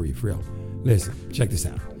this up for you, for real. Listen, check this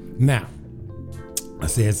out. Now, I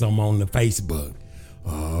said something on the Facebook.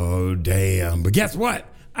 Oh, damn. But guess what?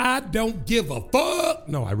 I don't give a fuck.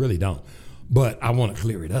 No, I really don't. But I want to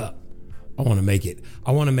clear it up. I want to make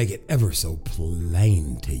it ever so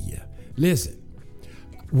plain to you. Listen,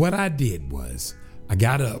 what I did was I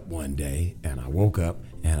got up one day and I woke up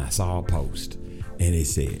and I saw a post and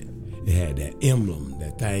it had that emblem,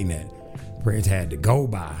 that thing that Prince had to go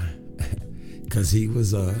by because he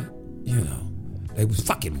was, they was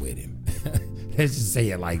fucking with him. Let's just say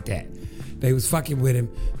it like that. They was fucking with him,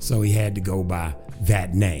 so he had to go by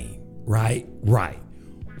that name, right? Right.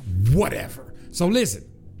 Whatever. So listen,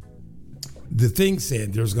 the thing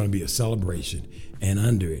said there was going to be a celebration, and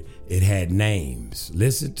under it, it had names.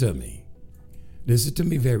 Listen to me. Listen to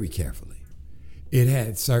me very carefully. It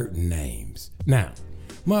had certain names. Now,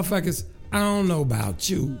 motherfuckers, I don't know about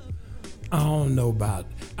you.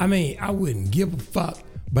 I wouldn't give a fuck,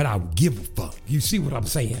 but I would give a fuck. You see what I'm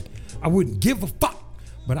saying? I wouldn't give a fuck,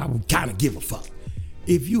 but I would kind of give a fuck.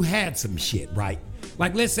 If you had some shit, right?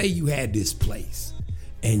 Like, let's say you had this place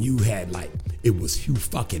and you had it was Hugh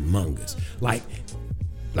fucking Mungers. Like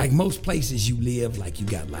most places you live, like you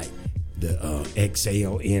got the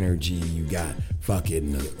XL Energy, you got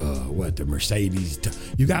fucking, the Mercedes.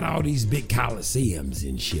 You got all these big Coliseums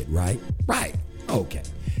and shit, right? Right. Okay.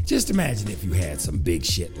 Just imagine if you had some big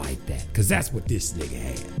shit like that, because that's what this nigga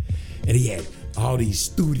had. And he had all these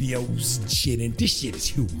studios and shit, and this shit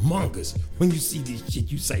is humongous. When you see this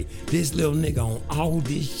shit, you say, this little nigga on all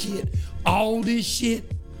this shit, all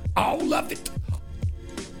of it.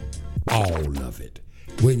 All of it.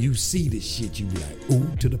 When you see this shit, you be like,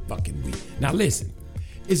 ooh, to the fucking we. Now listen,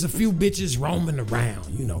 it's a few bitches roaming around,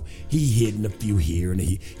 he hitting a few here and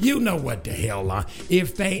he, you know what the hell,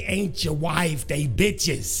 if they ain't your wife, they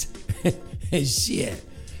bitches. And shit,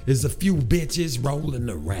 there's a few bitches rolling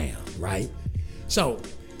around, right? So,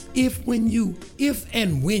 when you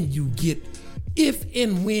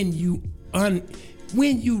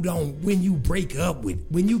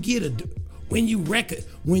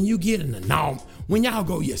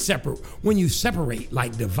separate,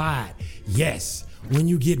 like divide, yes, when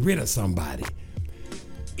you get rid of somebody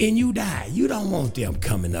and you die, you don't want them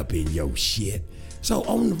coming up in your shit. So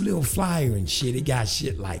on the little flyer and shit, it got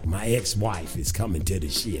shit like my ex-wife is coming to the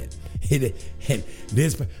shit. And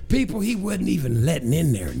this people he wasn't even letting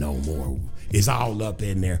in there no more is all up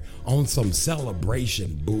in there on some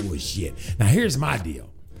celebration bullshit. Now here's my deal.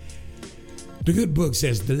 The good book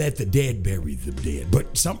says to let the dead bury the dead,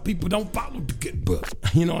 but some people don't follow the good book.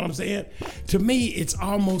 You know what I'm saying? To me, it's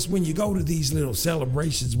almost when you go to these little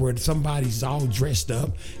celebrations where somebody's all dressed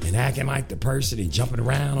up and acting like the person and jumping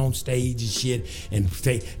around on stage and shit and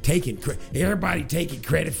everybody taking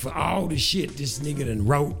credit for all the shit this nigga done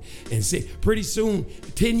wrote and said. Pretty soon,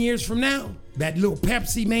 10 years from now, that little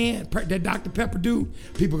Pepsi man, that Dr. Pepper dude,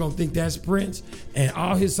 people gonna think that's Prince, and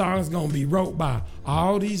all his songs gonna be wrote by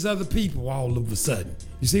all these other people all of a sudden.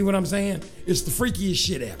 You see what I'm saying? It's the freakiest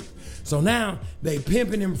shit ever. So now they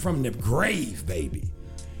pimping him from the grave, baby.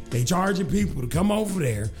 They charging people to come over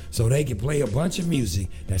there so they can play a bunch of music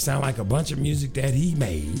that sound like a bunch of music that he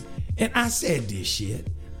made. And I said this shit.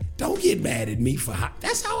 Don't get mad at me for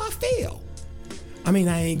that's how I feel. I mean,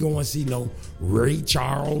 I ain't going to see no Ray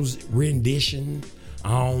Charles rendition. I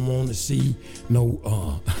don't want to see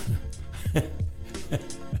no,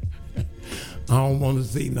 I don't want to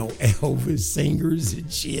see no Elvis singers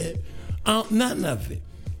and shit. None of it.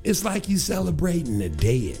 It's like you celebrating the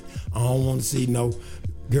dead. I don't want to see no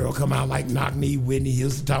girl come out like Knock Me, Whitney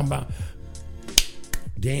Houston, talking about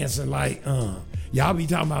dancing like, y'all be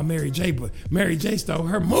talking about Mary J, but Mary J stole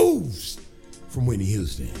her moves from Whitney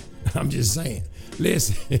Houston. I'm just saying.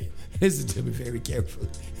 Listen to me very carefully.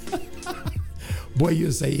 Boy,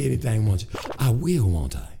 you'll say anything, won't you? I will,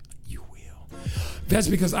 won't I? You will. That's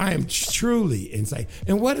because I am truly insane.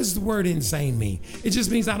 And what does the word insane mean? It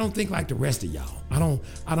just means I don't think like the rest of y'all.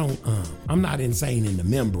 I'm not insane in the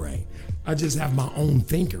membrane. I just have my own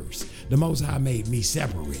thinkers. The Most High made me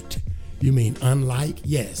separate. You mean unlike?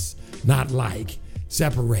 Yes. Not like.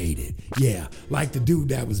 Separated. Yeah. Like the dude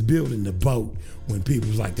that was building the boat when people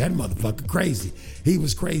was like, that motherfucker crazy. He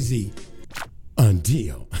was crazy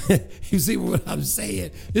until. You see what I'm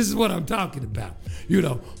saying? This is what I'm talking about. You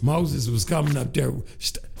know, Moses was coming up there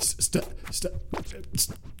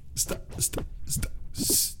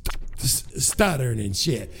stuttering and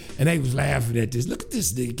shit. And they was laughing at this. Look at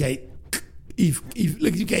this nigga.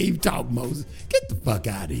 Look, you can't even talk, Moses. Get the fuck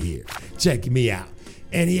out of here. Check me out.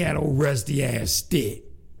 And he had old rusty ass stick.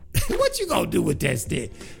 What you gonna do with that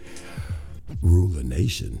stick? Rule a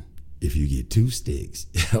nation if you get 2 sticks.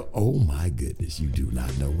 Oh my goodness, you do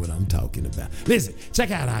not know what I'm talking about. Listen,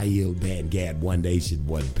 check out I Yield Bandgad,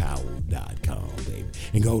 OneNation1Power.com, baby.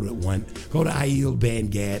 And go to I Yield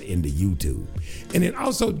Bandgad into YouTube. And then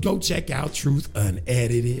also go check out Truth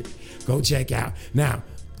Unedited. Go check out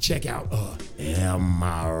Am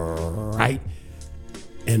I Right?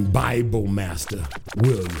 And Bible Master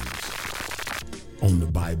Williams on the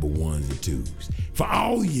Bible 1s and 2s. For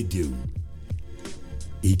all you do,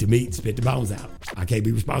 eat the meat, spit the bones out. I can't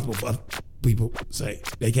be responsible for other people say.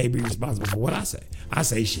 They can't be responsible for what I say. I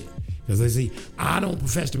say shit. Because they see, I don't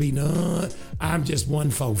profess to be none. I'm just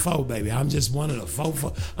one fofo, baby. I'm just one of the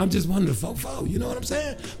fofo. I'm just one of the fofo. You know what I'm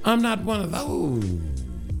saying? I'm not one of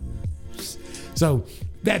those. So,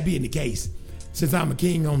 that being the case, since I'm a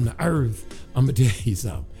king on the earth, I'm going to tell you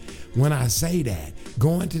something. When I say that,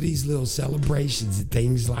 going to these little celebrations and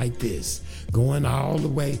things like this, going all the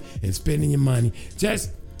way and spending your money,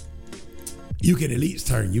 you can at least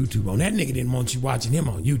turn YouTube on. That nigga didn't want you watching him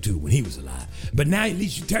on YouTube when he was alive. But now at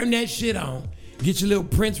least you turn that shit on, get your little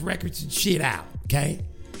Prince records and shit out, okay?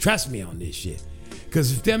 Trust me on this shit.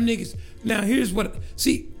 Because if them niggas, now here's what,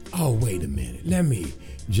 see, oh, wait a minute. Let me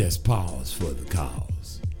just pause for the cause.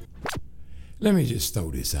 Let me just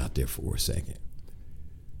throw this out there for a second.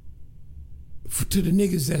 To the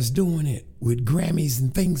niggas that's doing it with Grammys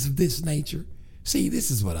and things of this nature, see,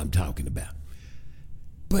 this is what I'm talking about.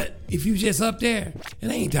 But if you just up there,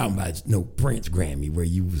 and I ain't talking about no Prince Grammy where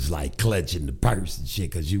you was like clutching the purse and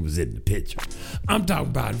shit because you was in the picture. I'm talking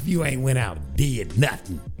about if you ain't went out and did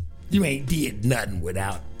nothing. You ain't did nothing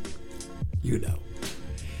without, you know.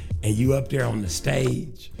 And you up there on the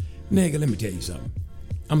stage, nigga, let me tell you something.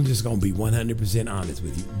 I'm just going to be 100% honest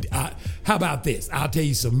with you. How about this? I'll tell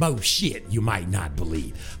you some more shit you might not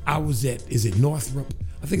believe. I was at, is it Northrop?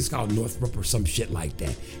 I think it's called Northrop or some shit like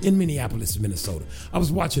that in Minneapolis, Minnesota. I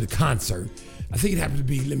was watching a concert. I think it happened to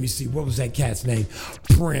be, let me see, what was that cat's name?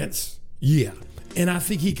 Prince. Yeah. And I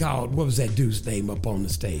think he called, what was that dude's name up on the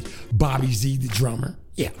stage? Bobby Z, the drummer.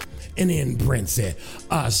 Yeah. And then Prince said,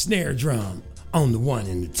 snare drum on the 1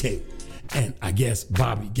 and the 2. And I guess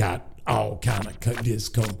Bobby got all kind of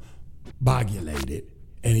discombobulated.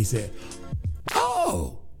 And he said,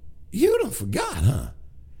 oh, you done forgot, huh?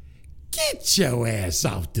 Get your ass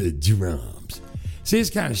off the drums. See, this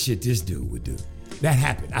kind of shit this dude would do. That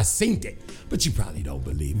happened. I seen it. But you probably don't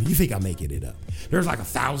believe me. You think I'm making it up. There's like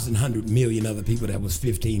 1,100 million other people that was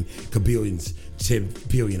 15 kabillions, 10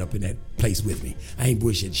 billion up in that place with me. I ain't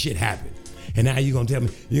bullshit. Shit happened. And now you're going to tell me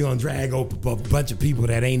you're going to drag up a bunch of people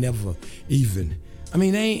that ain't never even, I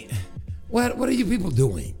mean, they ain't, what are you people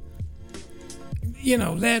doing? You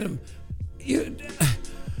know, let them, you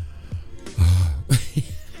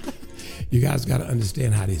guys got to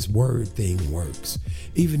understand how this word thing works.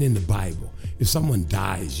 Even in the Bible, if someone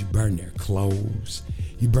dies, you burn their clothes.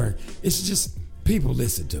 You burn. It's just people.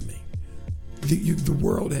 Listen to me. The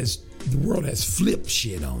world has flipped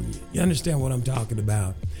shit on you. You understand what I'm talking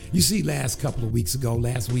about? You see, last week,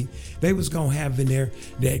 they was gonna have in there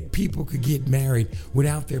that people could get married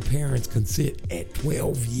without their parents' consent at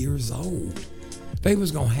 12 years old. They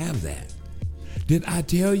was gonna have that. Did I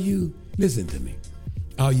tell you? Listen to me.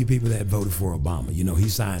 All you people that voted for Obama, you know, he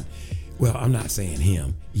signed, well, I'm not saying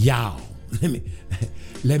him, y'all.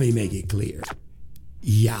 Let me make it clear.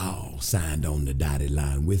 Y'all signed on the dotted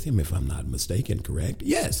line with him, if I'm not mistaken, correct?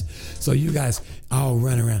 Yes. So you guys all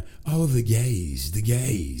run around, oh, the gays.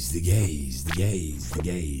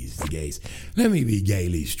 Let me be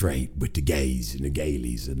gaily straight with the gays and the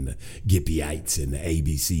gailies and the Gippyites and the A,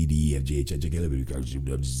 B, C, D, E, F, G, H, I, J, K, L, M, N, O, P, Q,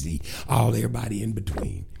 R, S, T, U, V, all everybody in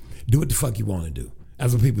between. Do what the fuck you want to do.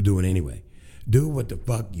 That's what people doing anyway. Do what the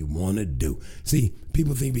fuck you want to do. See,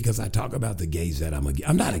 people think because I talk about the gays that I'm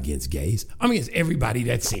not against gays. I'm against everybody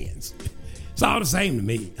that sins. It's all the same to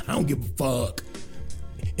me. I don't give a fuck.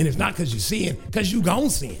 And it's not because you sin, because you gon'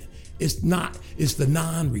 sin. It's the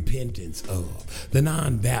non-repentance of, the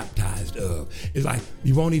non-baptized of. It's like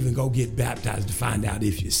you won't even go get baptized to find out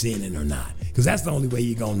if you're sinning or not. Because that's the only way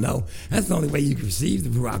you're going to know. That's the only way you can receive the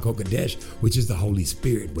Ruach HaKodesh, which is the Holy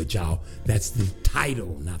Spirit. But y'all, that's the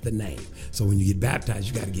title, not the name. So when you get baptized,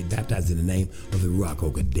 you got to get baptized in the name of the Ruach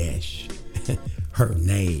HaKodesh. Her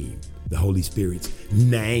name, the Holy Spirit's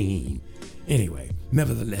name. Anyway,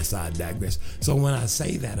 nevertheless, I digress. So when I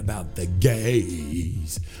say that about the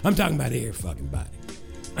gays, I'm talking about every fucking body.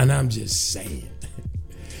 And I'm just saying,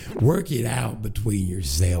 work it out between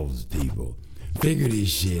yourselves, people. Figure this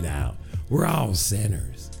shit out. We're all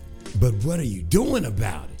sinners. But what are you doing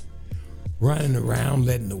about it? Running around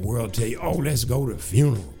letting the world tell you, oh, let's go to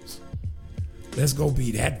funerals. Let's go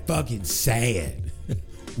be that fucking sad.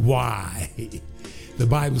 Why? The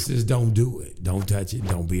Bible says don't do it. Don't touch it.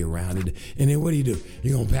 Don't be around it. And then what do?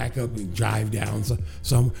 You're going to pack up and drive down.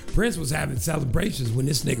 So Prince was having celebrations when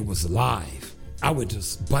this nigga was alive. I went to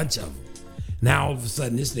a bunch of them. Now all of a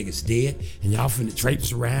sudden this nigga's dead and y'all finna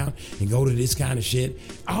traipse around and go to this kind of shit.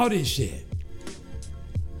 All this shit.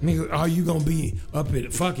 Nigga, are you gonna be up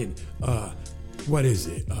at fucking, what is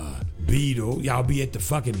it? Beatles. Y'all be at the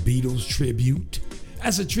fucking Beatles tribute.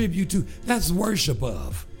 That's a tribute to, that's worship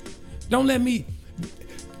of. Don't let me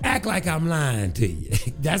act like I'm lying to you.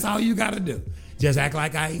 That's all you gotta do. Just act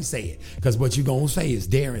like I ain't say it. Because what you gonna say is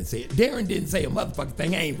Darren said. Darren didn't say a motherfucking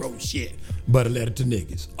thing. I ain't wrote shit but a letter to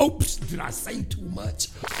niggas. Oops, did I say too much?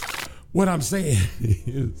 What I'm saying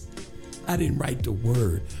is I didn't write the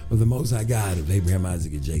word of the Most High God of Abraham,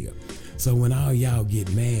 Isaac, and Jacob. So when all y'all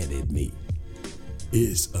get mad at me,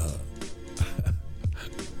 it's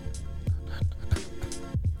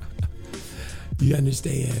you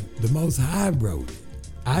understand? The Most High wrote it.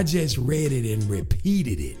 I just read it and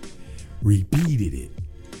repeated it. Repeated it.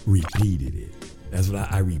 Repeated it. That's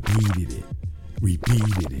what I repeated it.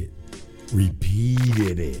 Repeated it.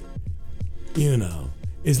 Repeated it. You know,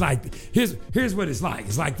 it's like, here's what it's like.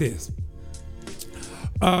 It's like this.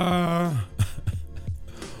 Mama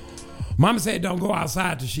said don't go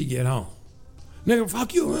outside till she get home. Nigga,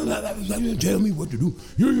 fuck you. Tell me what to do.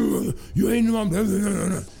 You ain't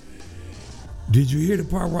no. Did you hear the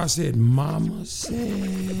part where I said Mama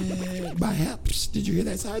said perhaps? Did you hear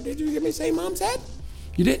that side? Did you hear me say Mom said?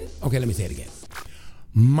 You didn't? Okay, let me say it again.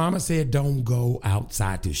 Mama said don't go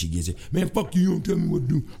outside till she gets here. Man, fuck you don't tell me what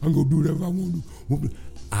to do. I'm gonna do whatever I want to do.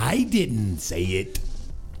 I didn't say it,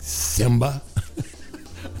 Simba.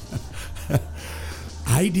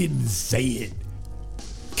 I didn't say it,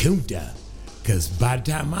 Kunta. Because by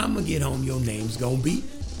the time Mama get home, your name's gonna be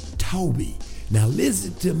Toby. Now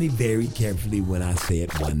listen to me very carefully when I say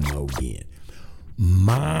it one more again.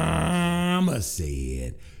 Mama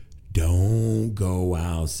said, don't go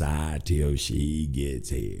outside till she gets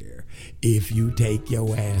here. If you take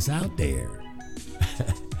your ass out there,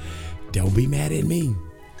 don't be mad at me.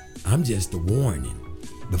 I'm just a warning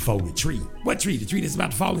before the tree. What tree? The tree that's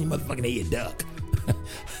about to fall in your motherfucking head, duck.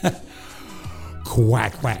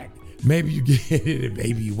 Quack, quack. Maybe you get it and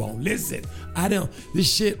maybe you won't. Listen,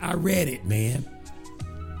 this shit, I read it, man.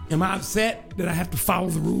 Am I upset that I have to follow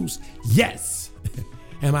the rules? Yes.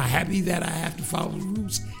 Am I happy that I have to follow the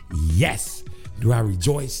rules? Yes. Do I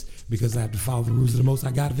rejoice because I have to follow the rules of the Most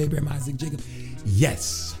High God of Abraham, Isaac, Jacob?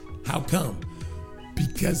 Yes. How come?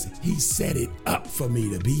 Because he set it up for me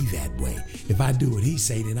to be that way. If I do what he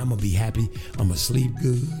say, then I'm going to be happy. I'm going to sleep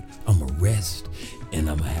good. I'm going to rest. And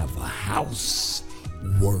I'm going to have a house,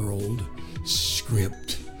 world,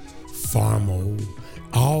 script, formal,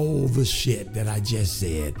 all the shit that I just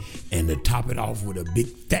said, and to top it off with a big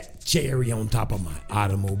fat cherry on top of my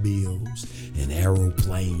automobiles and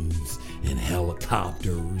aeroplanes and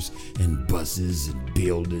helicopters and buses and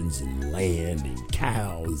buildings and land and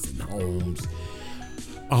cows and homes,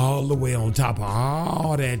 all the way on top of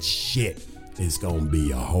all that shit, it's gonna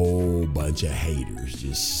be a whole bunch of haters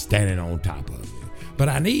just standing on top of me. But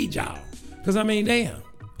I need y'all, because I mean, damn,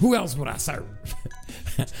 who else would I serve?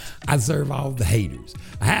 I serve all the haters.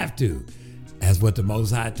 I have to. That's what the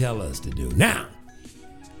Most High tell us to do. Now,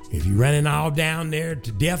 if you're running all down there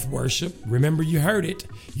to death worship, remember you heard it.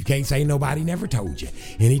 You can't say nobody never told you.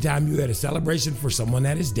 Anytime you had a celebration for someone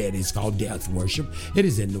that is dead, it's called death worship. It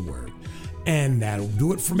is in the word. And that'll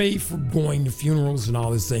do it for me for going to funerals and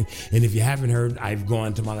all this thing. And if you haven't heard, I've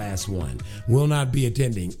gone to my last one. Will not be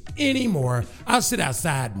attending anymore. I'll sit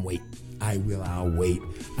outside and wait. I'll wait.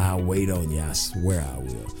 I'll wait on you. I swear I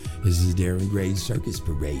will. This is Darren Gray's Circus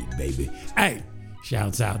Parade, baby. Hey,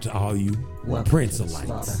 shouts out to all you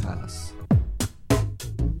Prince-alites.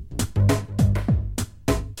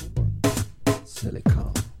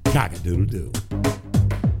 Silicon. Cock-a-doodle-doo.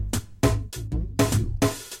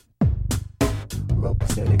 Rope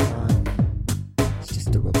silicon. It's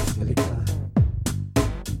just a rope silicon.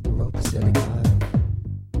 Rope silicon.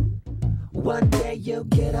 you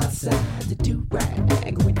get outside to do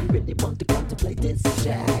rag when you really want to contemplate this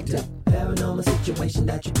jacked up paranormal situation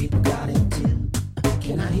that you people got into?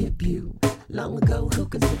 Can I help you? Long ago, who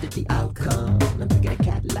considered the outcome? I'm thinking a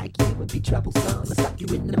cat like you would be troublesome. I suck you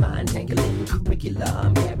in the mind, tangling curriculum.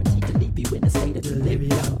 I'm guaranteed to leave you in a state of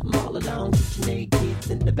delirium. I'm all alone, teaching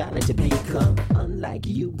kids in the valley to become unlike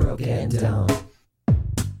you, broke and dumb.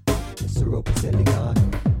 It's a rope of silicon.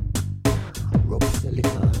 Rope of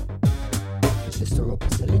silicon. It's just a rope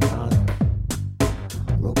of silicon.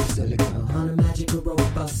 Rope of silicon. On a magical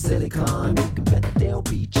rope of silicon. You can bet that they'll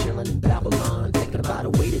be chilling in Babylon, thinking about a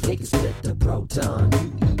way that they can split the proton.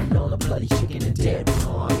 You eating on a bloody chicken and dead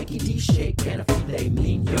prawn. Mickey D shake and a filet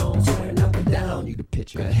mignon. Swearing up and down, you the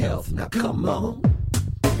picture of health. Now come on.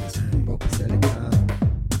 Rope of silicon.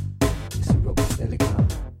 It's a rope of silicon.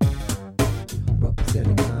 Rope of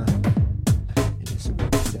silicon. It's a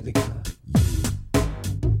rope of silicon.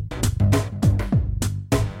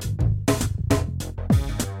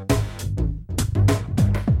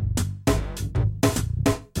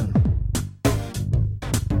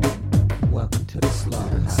 Welcome to the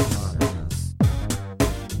slaughterhouse.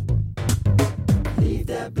 Leave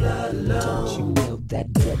that blood alone. Don't you know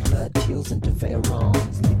that dead blood kills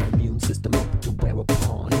interferons? Leave your immune system open to wear a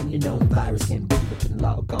pawn. And you know the virus can be up and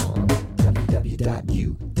log on.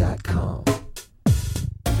 www.u.com.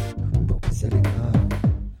 Rope of silicon.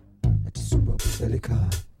 Just a rope of silicon.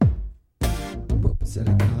 Rope of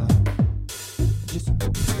silicon. Just a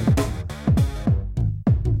rope of silicon.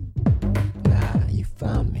 You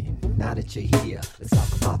found me. Now that you're here, let's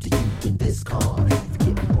talk about the youth in this con. If you're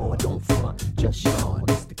getting bored, don't front, just yawn.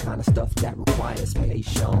 It's the kind of stuff that requires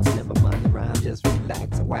patience. Never mind the rhyme, just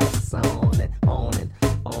relax and wax on and on and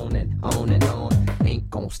on and on and on. Ain't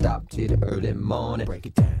gonna stop till the early morning. Break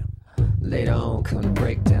it down. Later on, come the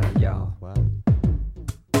breakdown, y'all.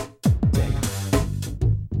 Damn.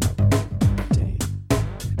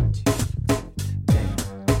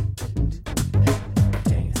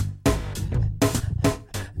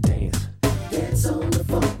 Damn. Dance on the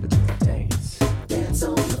funk. Dance. Dance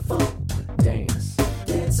on the funk. Dance.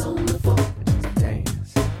 Dance on the funk.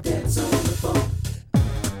 Dance. Dance on the funk.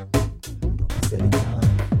 Silicon.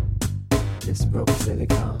 This rope of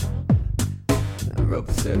silicon. Rope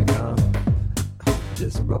of silicon.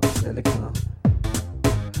 This rope of silicon.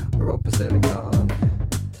 Rope of silicon.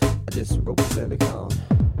 This rope of silicon.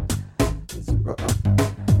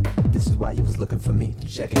 This is why you was looking for me.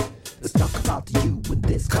 Check it. Let's talk about you with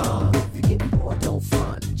this con. If you're getting bored, don't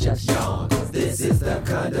front, just yawn. Cause this is the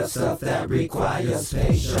kind of stuff that requires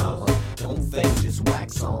patience. Don't think, just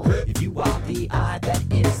wax on. If you are the eye that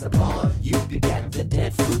is upon, you beget the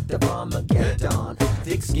dead fruit of Armageddon.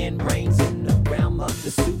 Thick skin reigns in the realm of the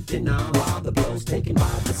suit, and now all the blows taken by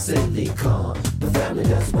the silicon. The family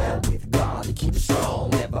does well with God to keep it strong.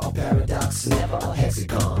 Never a paradox, never a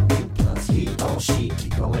hexagon. You plus he or she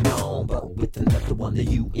keep going on, but with another one of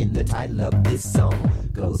you in the title of this song.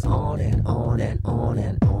 Goes on and on and on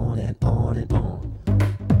and on and on and on.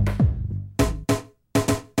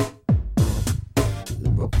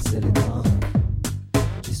 Rope of silicon.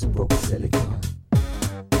 Just a rope of silicon.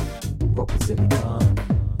 Rope of silicon.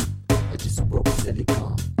 Just a rope of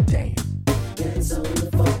silicon. Dance. Dance on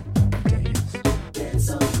the funk. Dance. Dance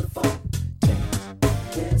on the funk. Dance.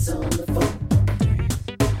 Dance on the funk.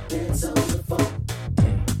 Dance on the funk.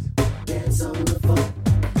 Dance. Dance on the funk.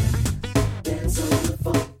 Dance on the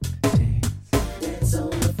funk. Dance on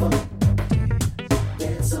the funk.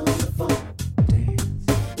 Dance on the funk.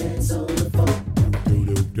 Dance on the funk.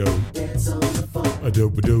 Dance on the funk. A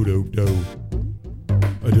dope a dope dope dope.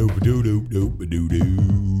 A dope a dope dope dope a doo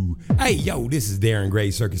doo. Hey yo, this is Darren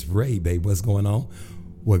Gray Circus Parade, baby. What's going on?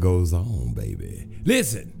 What goes on, baby?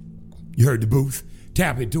 Listen, you heard the booth.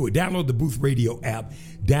 Tap into it. Download the Booth Radio app.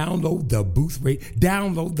 Download the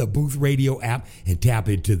Booth Radio app and tap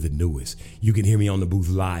into the newest. You can hear me on the booth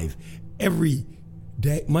live every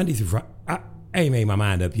day, Monday through Friday. I ain't made my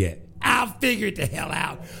mind up yet. I'll figure it the hell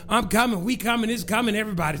out. I'm coming. We coming. It's coming.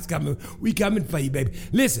 Everybody's coming. We coming for you, baby.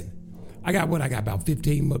 Listen, I got about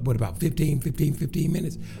 15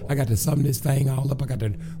 minutes. I got to sum this thing all up. I got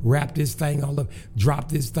to wrap this thing all up, drop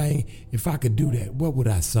this thing. If I could do that, what would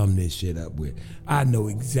I sum this shit up with? I know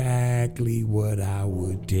exactly what I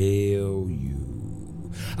would tell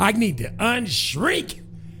you. I need to unshrink.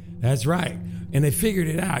 That's right. And they figured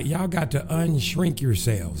it out. Y'all got to unshrink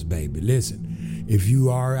yourselves, baby. Listen. If you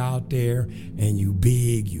are out there and you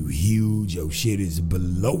big, you huge, your shit is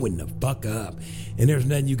blowing the fuck up. And there's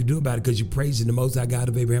nothing you can do about it because you're praising the Most High God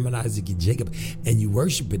of Abraham and Isaac and Jacob. And you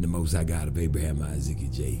worshiping the Most High God of Abraham, Isaac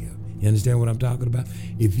and Jacob. You understand what I'm talking about?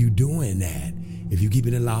 If you doing that, if you keep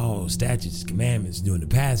it in law, statutes, commandments, doing the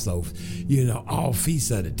Passover, all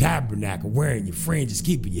feasts of the tabernacle, wearing your fringes,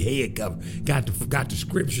 keeping your head covered, got the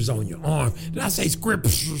scriptures on your arm. Did I say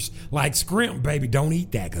scriptures like scrimp, baby? Don't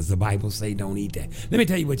eat that, because the Bible say don't eat that. Let me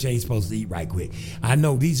tell you what you ain't supposed to eat right quick. I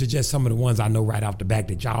know these are just some of the ones I know right off the back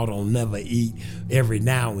that y'all don't never eat. Every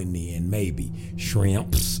now and then, maybe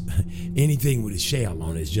shrimps, anything with a shell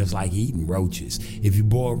on it. It's just like eating roaches. If you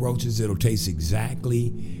boil roaches, it'll taste exactly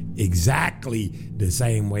the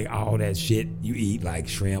same way all that shit you eat, like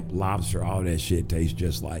shrimp, lobster, all that shit tastes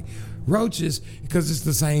just like roaches, because it's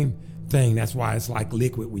the same thing. That's why it's like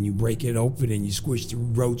liquid. When you break it open and you squish the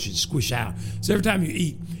roaches, squish out. So every time you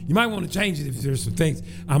eat, you might want to change it if there's some things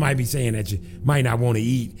I might be saying that you might not want to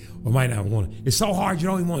eat or might not want to. It's so hard you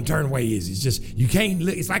don't even want to turn away. It's just, you can't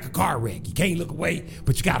look. It's like a car wreck. You can't look away,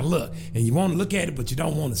 but you got to look. And you want to look at it, but you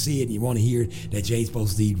don't want to see it, and you want to hear that you ain't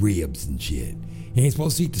supposed to eat ribs and shit. You ain't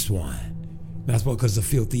supposed to eat the swine. Not supposed, because it's a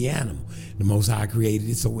filthy animal. The Most High created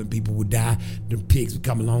it so when people would die, the pigs would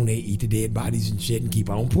come along, they eat the dead bodies and shit and keep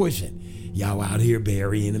on pushing. Y'all out here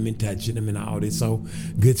burying them and touching them and all this, so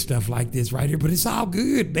good stuff like this right here. But it's all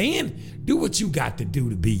good, man. Do what you got to do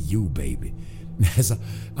to be you, baby.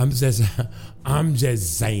 I'm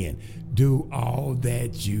just saying, do all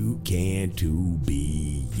that you can to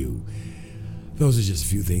be you. Those are just a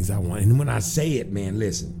few things I want. And when I say it, man,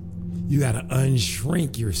 listen. You got to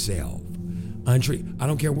unshrink yourself. Unshrink. I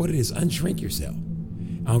don't care what it is. Unshrink yourself.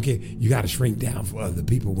 I don't care. You got to shrink down for other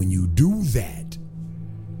people. When you do that,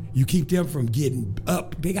 you keep them from getting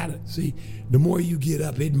up. They got to see. The more you get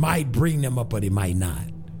up, it might bring them up, but it might not.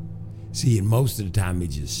 See, and most of the time, it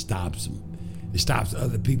just stops them. It stops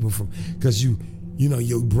other people from, because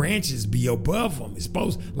your branches be above them. It's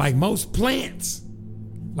supposed, like most plants,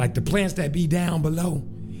 like the plants that be down below.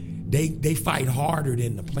 They fight harder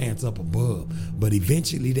than the plants up above, but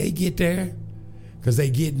eventually they get there, because they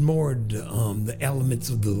get more the elements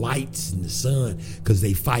of the lights and the sun, because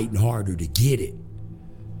they fighting harder to get it.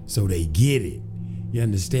 So they get it. You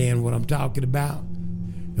understand what I'm talking about?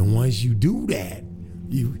 And once you do that,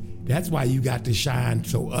 that's why you got to shine,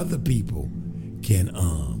 so other people can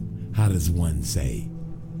how does one say?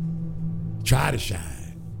 Try to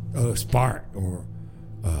shine, a spark or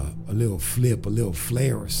a little flip, a little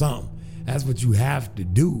flare or something. That's what you have to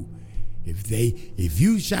do. If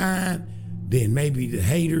you shine, then maybe the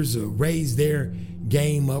haters will raise their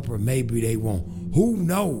game up, or maybe they won't. Who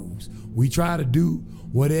knows? We try to do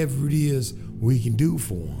whatever it is we can do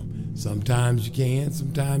for them. Sometimes you can,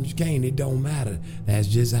 sometimes you can't. It don't matter. That's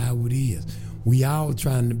just how it is. We all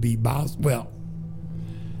trying to be boss. Well,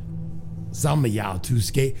 some of y'all too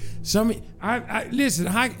scared. Listen,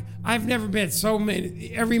 I've never met so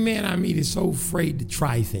many. Every man I meet is so afraid to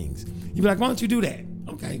try things. You be like, why don't you do that?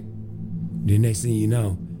 Okay. The next thing you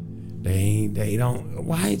know, they don't.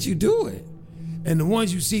 Why didn't you do it? And the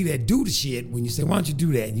ones you see that do the shit, when you say, why don't you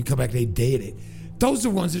do that? And you come back, they did it. Those are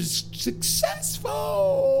the ones that are successful.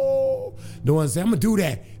 The ones that say, I'm going to do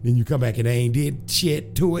that. Then you come back and they ain't did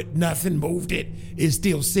shit to it, nothing, moved it. It's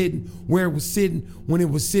still sitting where it was sitting, when it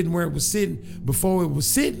was sitting where it was sitting, before it was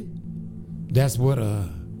sitting. That's what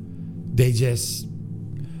they just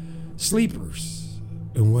sleepers.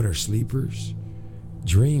 And what are sleepers?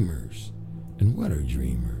 Dreamers. And what are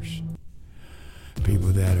dreamers? People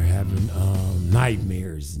that are having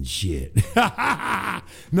nightmares and shit.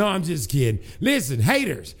 No, I'm just kidding. Listen,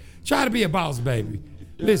 haters, try to be a boss, baby.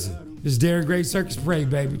 Listen, this is Darren Gray Circus Parade,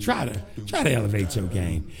 baby. Try to elevate your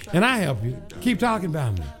game. And I help you. Keep talking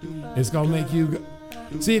about me. It's going to make you go.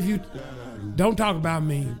 See, if you don't talk about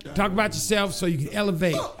me, talk about yourself so you can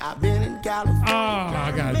elevate. I've been in California. Oh,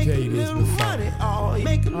 I got to tell you this before.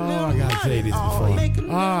 I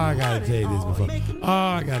got to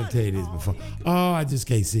tell you this before. Oh, I just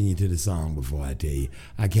can't sing you to the song before I tell you.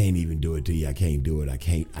 I can't even do it to you. I can't do it.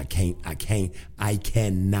 I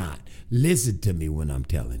cannot. Listen to me when I'm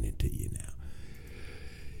telling it to you now.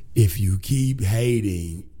 If you keep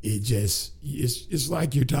hating, it's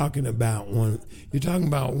like you're talking about one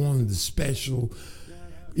of the special.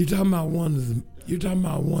 I'm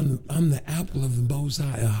the apple of the Most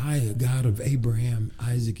High, God of Abraham,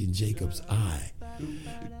 Isaac, and Jacob's eye.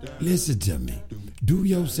 Listen to me. Do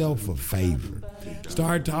yourself a favor.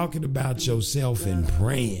 Start talking about yourself and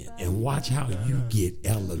praying, and watch how you get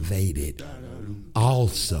elevated.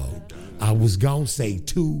 Also, I was gonna say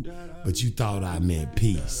two, but you thought I meant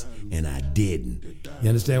peace, and I didn't. You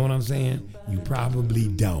understand what I'm saying? You probably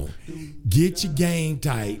don't. Get your game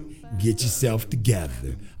tight. Get yourself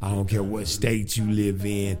together. I don't care what state you live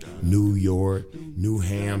in, New York, New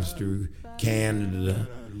Hampshire, Canada.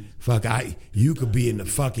 You could be in the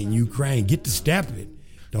fucking Ukraine. Get to stepping.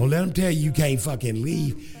 Don't let them tell you can't fucking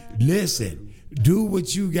leave. Listen, do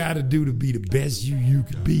what you gotta do to be the best you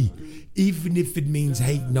could be. Even if it means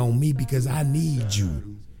hating on me because I need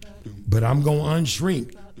you. But I'm gonna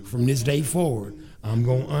unshrink from this day forward. I'm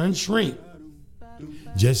gonna unshrink.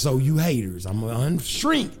 Just so you haters, I'm gonna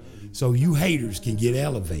unshrink so you haters can get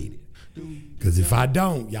elevated. Because if I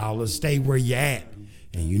don't, y'all will stay where you at.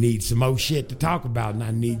 And you need some more shit to talk about. And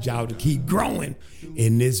I need y'all to keep growing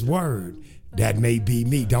in this word. That may be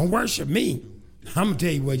me. Don't worship me. I'm going to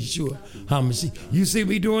tell you what you should. You see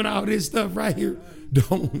me doing all this stuff right here?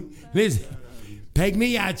 Don't. Listen. Take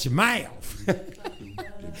me out your mouth.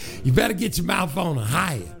 You better get your mouth on a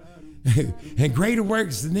higher. And greater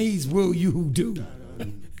works than these will you do.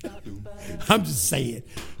 I'm just saying.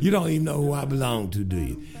 You don't even know who I belong to, do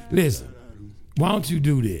you? Listen. Why don't you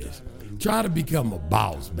do this? Try to become a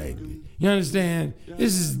boss, baby. You understand?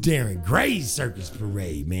 This is Darren Gray's Circus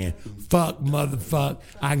Parade, man. Fuck, motherfuck.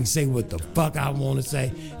 I can say what the fuck I want to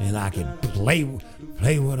say, and I can play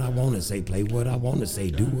what I want to say, play what I want to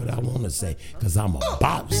say, do what I want to say, because I'm a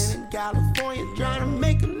boss. In California trying to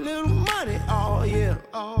make a little money. Oh yeah,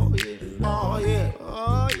 oh yeah, oh yeah,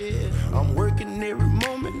 oh yeah. I'm working every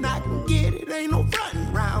moment I can get it. Ain't no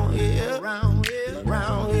frontin' round here, round here,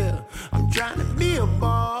 round here. I'm trying to be a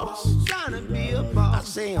boss, trying to be a boss. I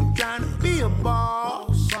say I'm trying to be a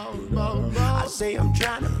boss. I say I'm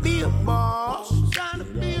trying to be a boss, trying to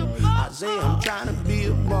be a boss. I say I'm trying to be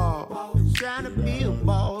a boss, trying to be a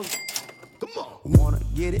boss. Come on. Wanna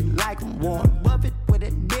get it like I'm Warren Buffett with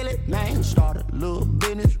that Billy, man. Start a little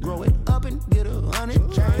business, grow it up and get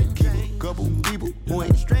 100 change. Keep a couple people who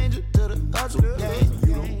ain't strangers to the hustle game.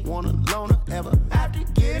 You don't wanna loner, ever have to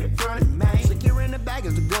get it from it, man. Securing the bag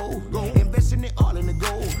is the goal, investing it all in the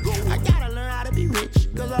gold. I gotta learn how to be rich,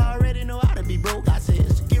 cause I already know how to be broke. I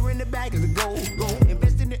said securing the bag is the goal,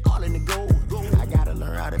 investing it all in the gold. I gotta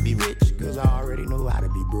learn how to be rich, cause I already know how to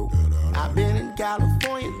be broke. I've been in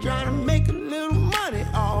California trying to make a little money.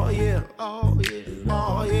 Oh yeah, oh yeah,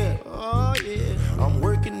 oh yeah, oh yeah. I'm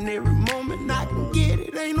working every moment I can get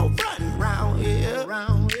it. Ain't no frontin' round here,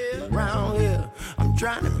 round here, round here. I'm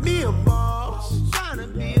trying to be a boss, trying to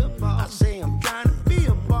be a boss. I say I'm trying to be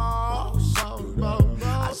a boss.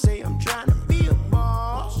 I say I'm trying to be a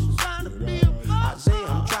boss, trying to be a boss. I say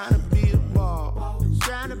I'm trying to be a boss,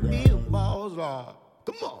 trying to be a boss.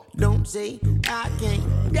 Come on. Don't say I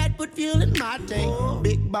can't. That would fuel in my tank.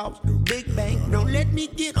 Big boss, big bank. Don't let me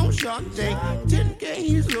get on Shark Tank. 10K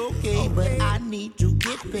is okay, but I need to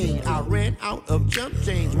get paid. I ran out of jump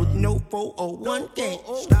change with no 401k.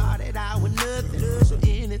 Started out with nothing, so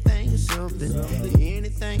anything is something.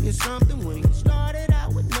 Anything is something when you started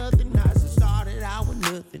out with nothing. I said started out with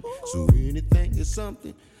nothing, so anything is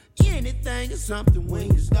something. Anything is something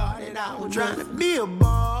when you started out with trying to be a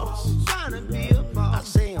boss, trying to be a boss. I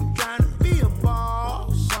say I'm trying to be a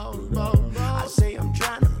boss. I say I'm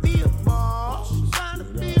trying to be a boss, trying to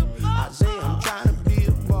be a boss. I say I'm trying to be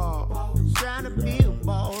a boss, trying to be a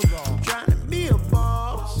boss. I'm trying to be a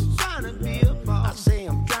boss, trying to be a boss. I say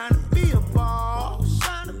I'm trying to be a boss,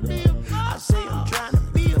 trying to be a boss. I say I'm trying to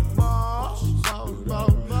be a boss.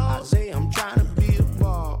 I say I'm trying to be a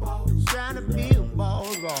boss, trying to be a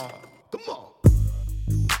boss. Come on.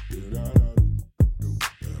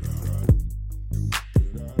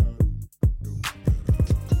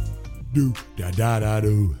 Do da da da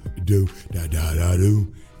do da da da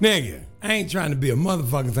do. Nigga, I ain't trying to be a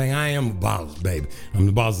motherfucking thing. I am a boss, baby. I'm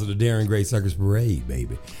the boss of the Darren Gray Circus Parade,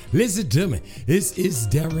 baby. Listen to me. This is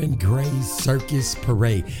Darren Gray's Circus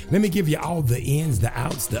Parade. Let me give you all the ins, the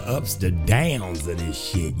outs, the ups, the downs of this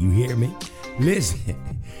shit. You hear me? Listen.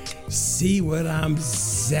 See what I'm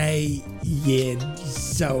saying?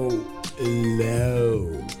 So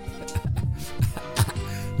low.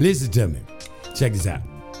 Listen to me. Check this out.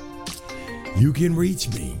 You can reach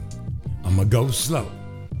me. I'ma go slow.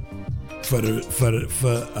 Let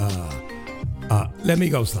me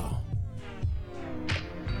go slow.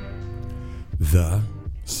 The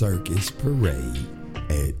Circus Parade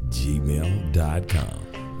at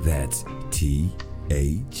gmail.com. That's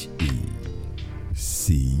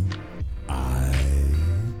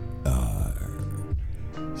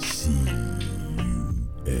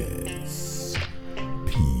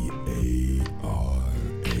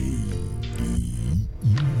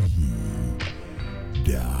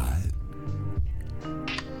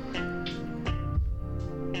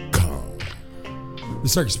The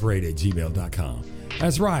Circus Parade at gmail.com.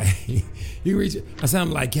 That's right. You can reach it. I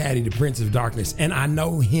sound like Caddy, the Prince of Darkness, and I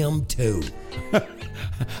know him too.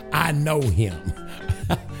 I know him.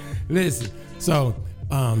 Listen, so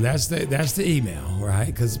that's the email, right?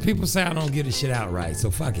 Because people say I don't get the shit out right, so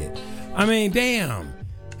fuck it. I mean, damn.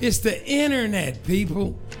 It's the internet,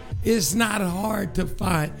 people. It's not hard to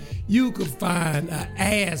find. You could find an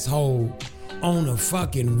asshole on a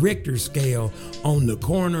fucking Richter scale on the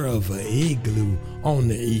corner of an igloo on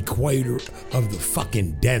the equator of the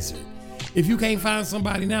fucking desert. If you can't find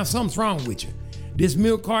somebody now, something's wrong with you. This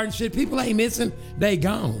milk carton shit, people ain't missing, they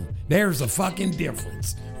gone. There's a fucking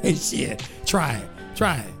difference. Hey, shit, try it.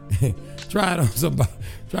 Try it on somebody.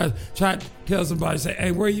 Try to tell somebody, say,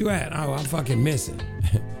 hey, where you at? Oh, I'm fucking missing.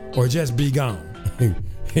 Or just be gone.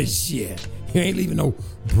 Shit. You ain't leaving no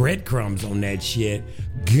breadcrumbs on that shit.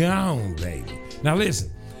 Gone, baby. Now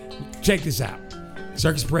listen, check this out.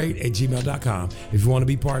 circusparade@gmail.com. If you want to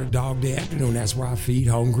be part of Dog Day Afternoon, that's where I feed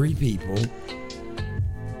hungry people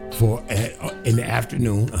for in the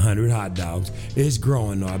afternoon, 100 hot dogs. It's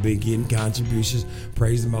growing though. I've been getting contributions.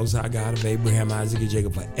 Praise the Most High God of Abraham, Isaac, and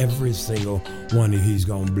Jacob for every single one that He's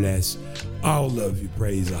going to bless. All of you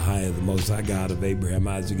praise the high of the Most High God of Abraham,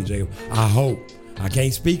 Isaac, and Jacob. I hope. I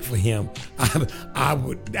can't speak for him. I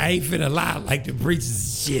ain't finna lie like the preachers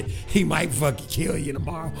and shit. He might fucking kill you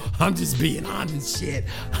tomorrow. I'm just being honest, shit.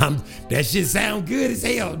 That shit sound good as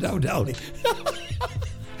hell, though, don't it?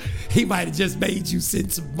 He might have just made you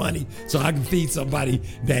send some money so I can feed somebody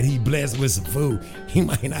that he blessed with some food. He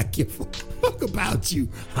might not give a fuck about you.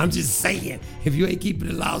 I'm just saying, if you ain't keeping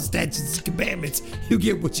the law, statutes, and commandments, you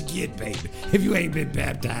get what you get, baby. If you ain't been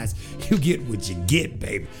baptized, you get what you get,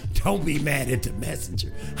 baby. Don't be mad at the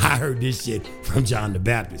messenger. I heard this shit from John the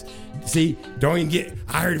Baptist. See, don't even get,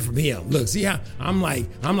 I heard it from him. Look, see how I'm like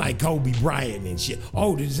Kobe Bryant and shit.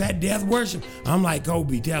 Oh, is that death worship? I'm like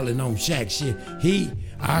Kobe telling on Shaq shit.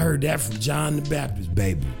 I heard that from John the Baptist,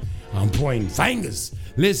 baby. I'm pointing fingers.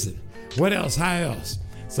 Listen, what else? How else?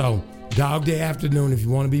 So, Dog Day Afternoon, if you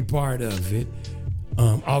want to be part of it.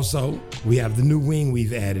 Also, we have the new wing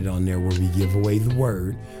we've added on there where we give away the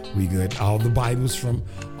word. We get all the Bibles from,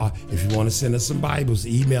 if you want to send us some Bibles,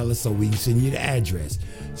 email us so we can send you the address.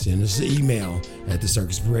 Send us an email at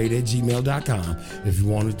thecircusparade@gmail.com. If you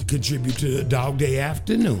wanted to contribute to the Dog Day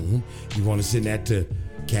Afternoon, you want to send that to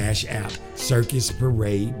Cash App, Circus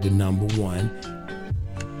Parade, the number 1.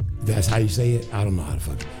 That's how you say it? I don't know how to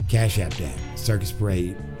fuck it. Cash App that. Circus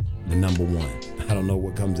Parade, the number 1. I don't know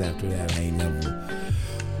what comes after that. I ain't never.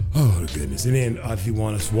 Oh, goodness. And then if you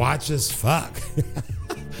want us, watch us, fuck.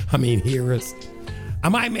 I mean, hear us. I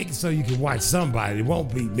might make it so you can watch somebody. It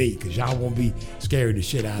won't be me, because y'all won't be scaring the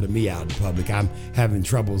shit out of me out in public. I'm having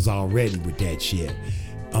troubles already with that shit.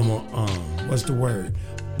 I'm what's the word?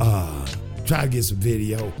 Try to get some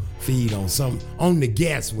video feed on the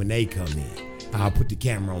guests when they come in. I'll put the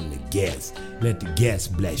camera on the guests. Let the guests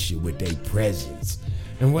bless you with their presence.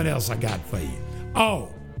 And what else I got for you? Oh,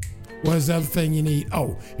 what's the other thing you need?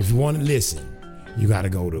 Oh, if you want to listen, you got to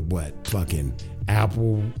go to what? Fucking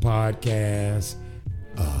Apple Podcasts,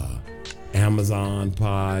 Amazon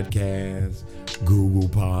Podcasts, Google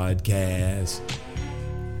Podcasts.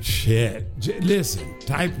 Shit. Listen,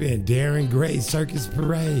 type in Darren Gray Circus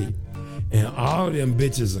Parade. And all them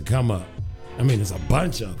bitches will come up. I mean, there's a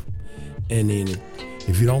bunch of them. And then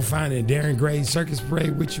if you don't find it in Darren Gray's Circus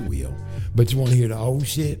Parade, which you will, but you want to hear the old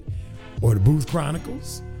shit or the Booth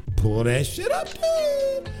Chronicles, pull that shit up,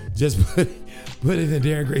 too. Just put it in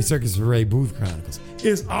Darren Gray Circus Parade Booth Chronicles.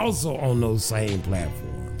 It's also on those same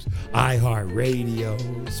platforms. iHeartRadio,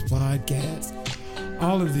 podcasts,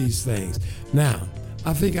 all of these things. Now,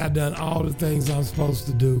 I think I've done all the things I'm supposed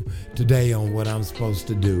to do today on what I'm supposed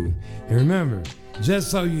to do. And remember, just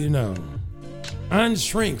so you know,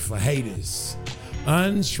 unshrink for haters.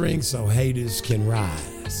 Unshrink so haters can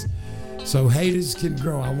rise. So haters can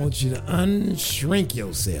grow. I want you to unshrink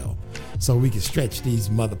yourself so we can stretch these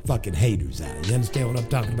motherfucking haters out. You understand what I'm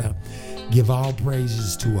talking about? Give all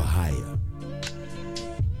praises to a higher.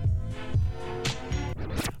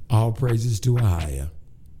 All praises to a higher.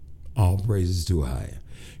 All praises to a higher.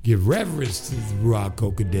 Give reverence to the Ruach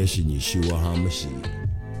Kodesh and Yeshua HaMashiach.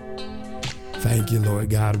 Thank you, Lord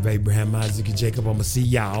God of Abraham, Isaac, and Jacob. I'm going to see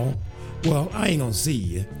y'all. Well, I ain't going to see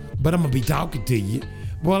you, but I'm going to be talking to you.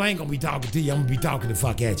 Well, I ain't going to be talking to you. I'm going to be talking the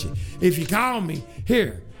fuck at you. If you call me,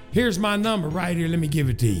 here's my number right here. Let me give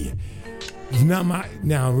it to you.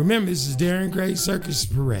 Now, remember, this is Darren Gray Circus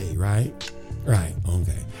Parade, right? Right,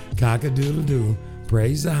 okay. Cock-a-doodle-doo.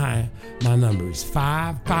 Praise the high. My number is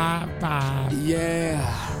 555.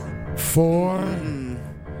 Yeah. 4.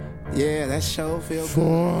 Yeah, that show feels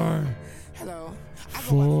 4. Hello. I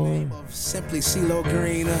go by the 4. name of Simply CeeLo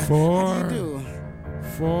Green. 4. How do you do?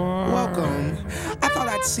 4. Welcome. I thought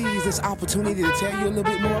I'd seize this opportunity to tell you a little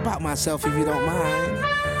bit more about myself, if you don't mind.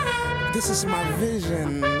 This is my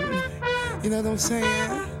vision. You know what I'm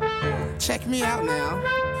saying? Check me out now.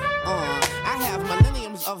 I have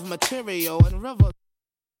millenniums millenniums of material and rivers.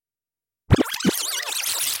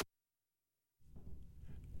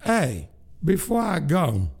 Hey, before I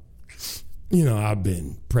go, you know, I've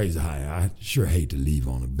been praising high. I sure hate to leave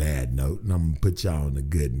on a bad note, and I'm going to put y'all on a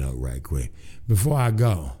good note right quick. Before I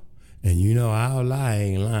go, and you know, I'll lie, I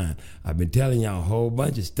ain't lying. I've been telling y'all a whole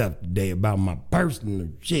bunch of stuff today about my personal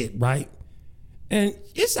shit, right? And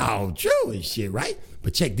it's all true and shit, right?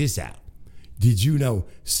 But check this out. Did you know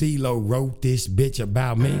CeeLo wrote this bitch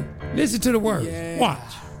about me? Listen to the words. Yeah. Watch.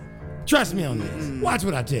 Trust me on this. Watch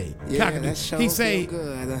what I tell you. Yeah, Cockatoo. that sure He feel say,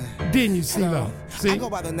 good. didn't you, Hello. CeeLo? See? I go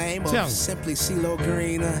by the name Tell of me. simply CeeLo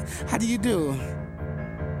Green. How do you do?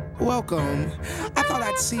 Welcome. I thought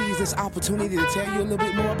I'd seize this opportunity to tell you a little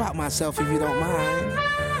bit more about myself, if you don't mind.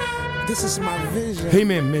 This is my vision. He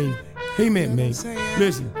meant me. He meant me. what I'm saying?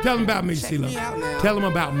 Listen, tell him about me, Check me out CeeLo. now. Tell him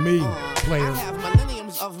about me, player. I have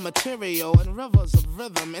millenniums of material and rivers of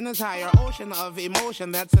rhythm, an entire ocean of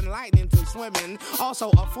emotion that's enlightening to swimming. Also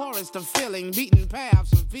a forest of feeling, beaten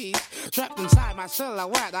paths of peace. Trapped inside my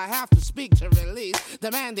silhouette, I have to speak to release.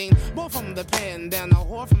 Demanding more from the pen than a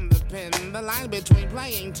whore from the pen. The line between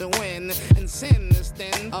playing to win and sin is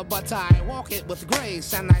thin. But I walk it with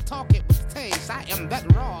grace and I talk it with taste. I am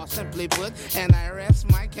that raw, simply put, and I rest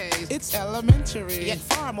my case. It's elementary, yet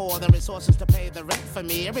far more than resources to pay the rent for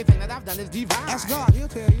me. Everything that I've done is divine. Ask God, he'll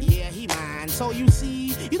tell you. Yeah, he mine. So you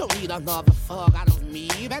see, you don't need another fuck out of me.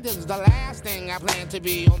 That is the last thing I plan to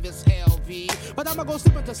be on this LP. But I'ma go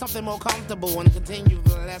slip into something more comfortable and continue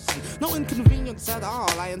the lesson. No inconvenience at all.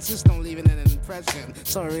 I insist on leaving an impression.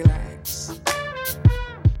 So relax.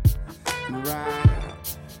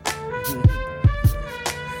 Right.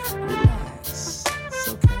 Relax. It's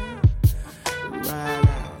okay. Right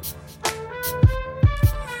out.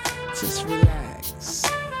 Just relax.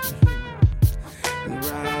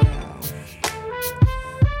 Right out.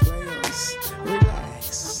 Players,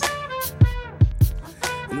 relax.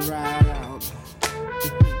 Right out.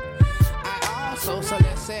 I also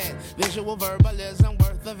solicit visual verbalism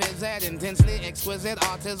worth a visit, intensely exquisite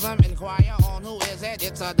autism. Inquire on who is it.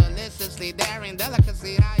 It's a deliciously daring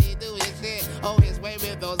delicacy. How he do his shit. Oh, his way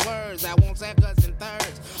with those words that won't seconds and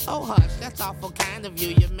thirds. Oh, hush, that's awful kind of you.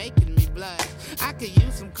 You're making me blush. I could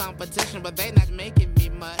use some competition, but they not making me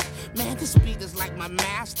much. Man, this beat is like my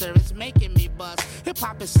master. It's making me bust. Hip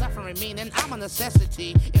hop is suffering, meaning I'm a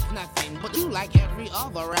necessity, if nothing. But you like every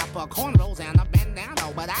other rapper, cornrows and a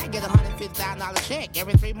bandana. But I get $150,000 check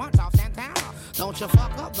every 3 months off Santana. Don't you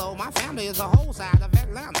fuck up though, my family is a whole side of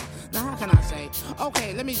Atlanta. Now how can I say?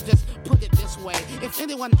 Okay, let me just put it this way. If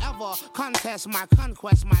anyone ever contests my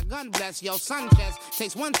conquest, my gun bless your son chest.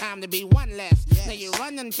 Takes one time to be one less. Yes. Now you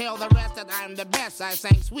run and tell the rest that I'm the best. I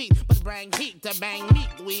sang sweet, but bring heat to bang meat.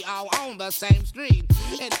 We all on the same street.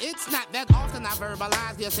 And it's not that often I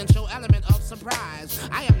verbalize the essential element of surprise.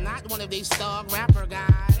 I am not one of these thug rapper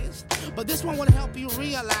guys. But this one will help you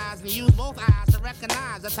realize and use both eyes to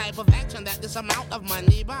recognize the type of action that this amount of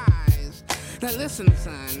money buys. Now listen,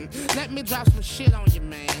 son, let me drop some shit on you,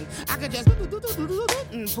 man. I could just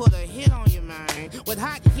and put a hit on you, man. With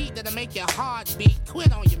hot heat that'll make your heart beat,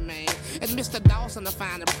 quit on you, man. And Mr. Dawson to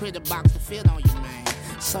find a pretty box to fit on you, man.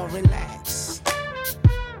 So relax.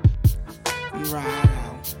 Right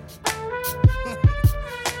out.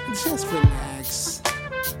 Just relax.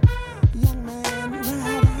 Young man,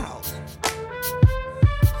 right out.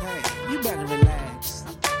 Hey, you better relax.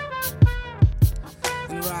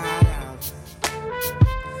 And ride out.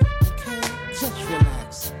 Okay, just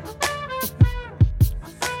relax.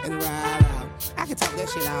 And ride out. I can talk that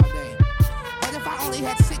shit all day. But if I only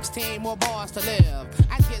had 16 more bars to live,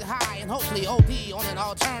 I'd get high and hopefully OD on an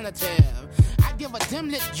alternative. I'd give a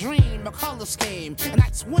dim-lit dream a color scheme, and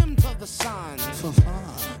I'd swim to the sun. For fun.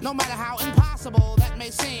 No matter how impossible that may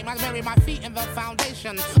seem, I'd bury my feet in the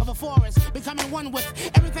foundation of a forest, becoming one with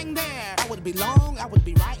everything there. I would be long, I would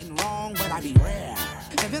be right and wrong, but I'd be rare.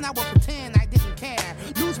 And then I would pretend I didn't care,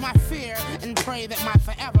 lose my fear, and pray that my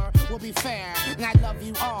forever will be fair. And I love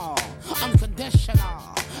you all,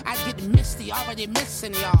 unconditional. I get misty, already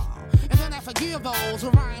missing y'all. And then I forgive those who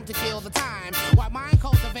rhyme to kill the time, while mine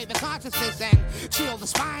cultivate the consciousness and chill the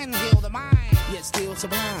spine, heal the mind, yet still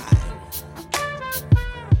sublime.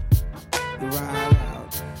 Ride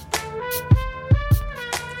out.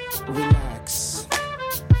 Relax.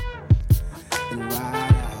 And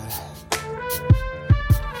ride out.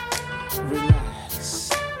 Relax.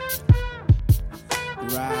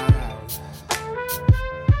 Ride out.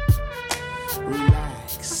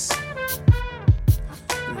 Relax.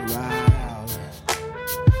 Ride out.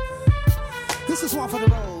 This is one for the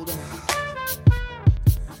road.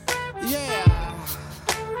 Yeah.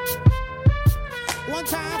 One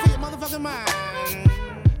time for your motherfucking mind.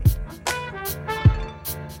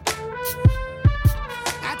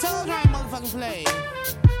 play.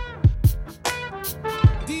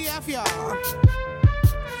 DF y'all.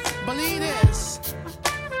 Believe this.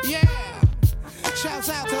 Yeah. Shouts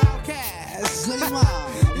out to Outkast.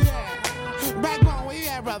 Yeah. Backbone, where you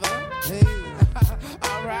at, brother? Hey.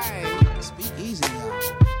 All right. Speak easy, y'all.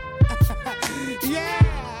 Yeah.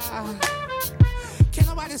 Can't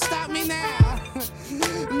nobody stop me now.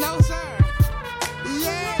 No, sir.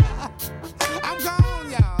 Yeah. I'm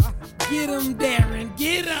gone, y'all. Get him, Darren.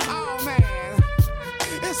 Get him. Oh, man.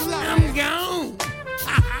 It's lovely. I'm gone.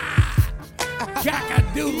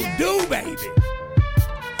 Cock-a-doodle-doo, baby.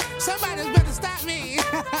 Somebody's better stop me.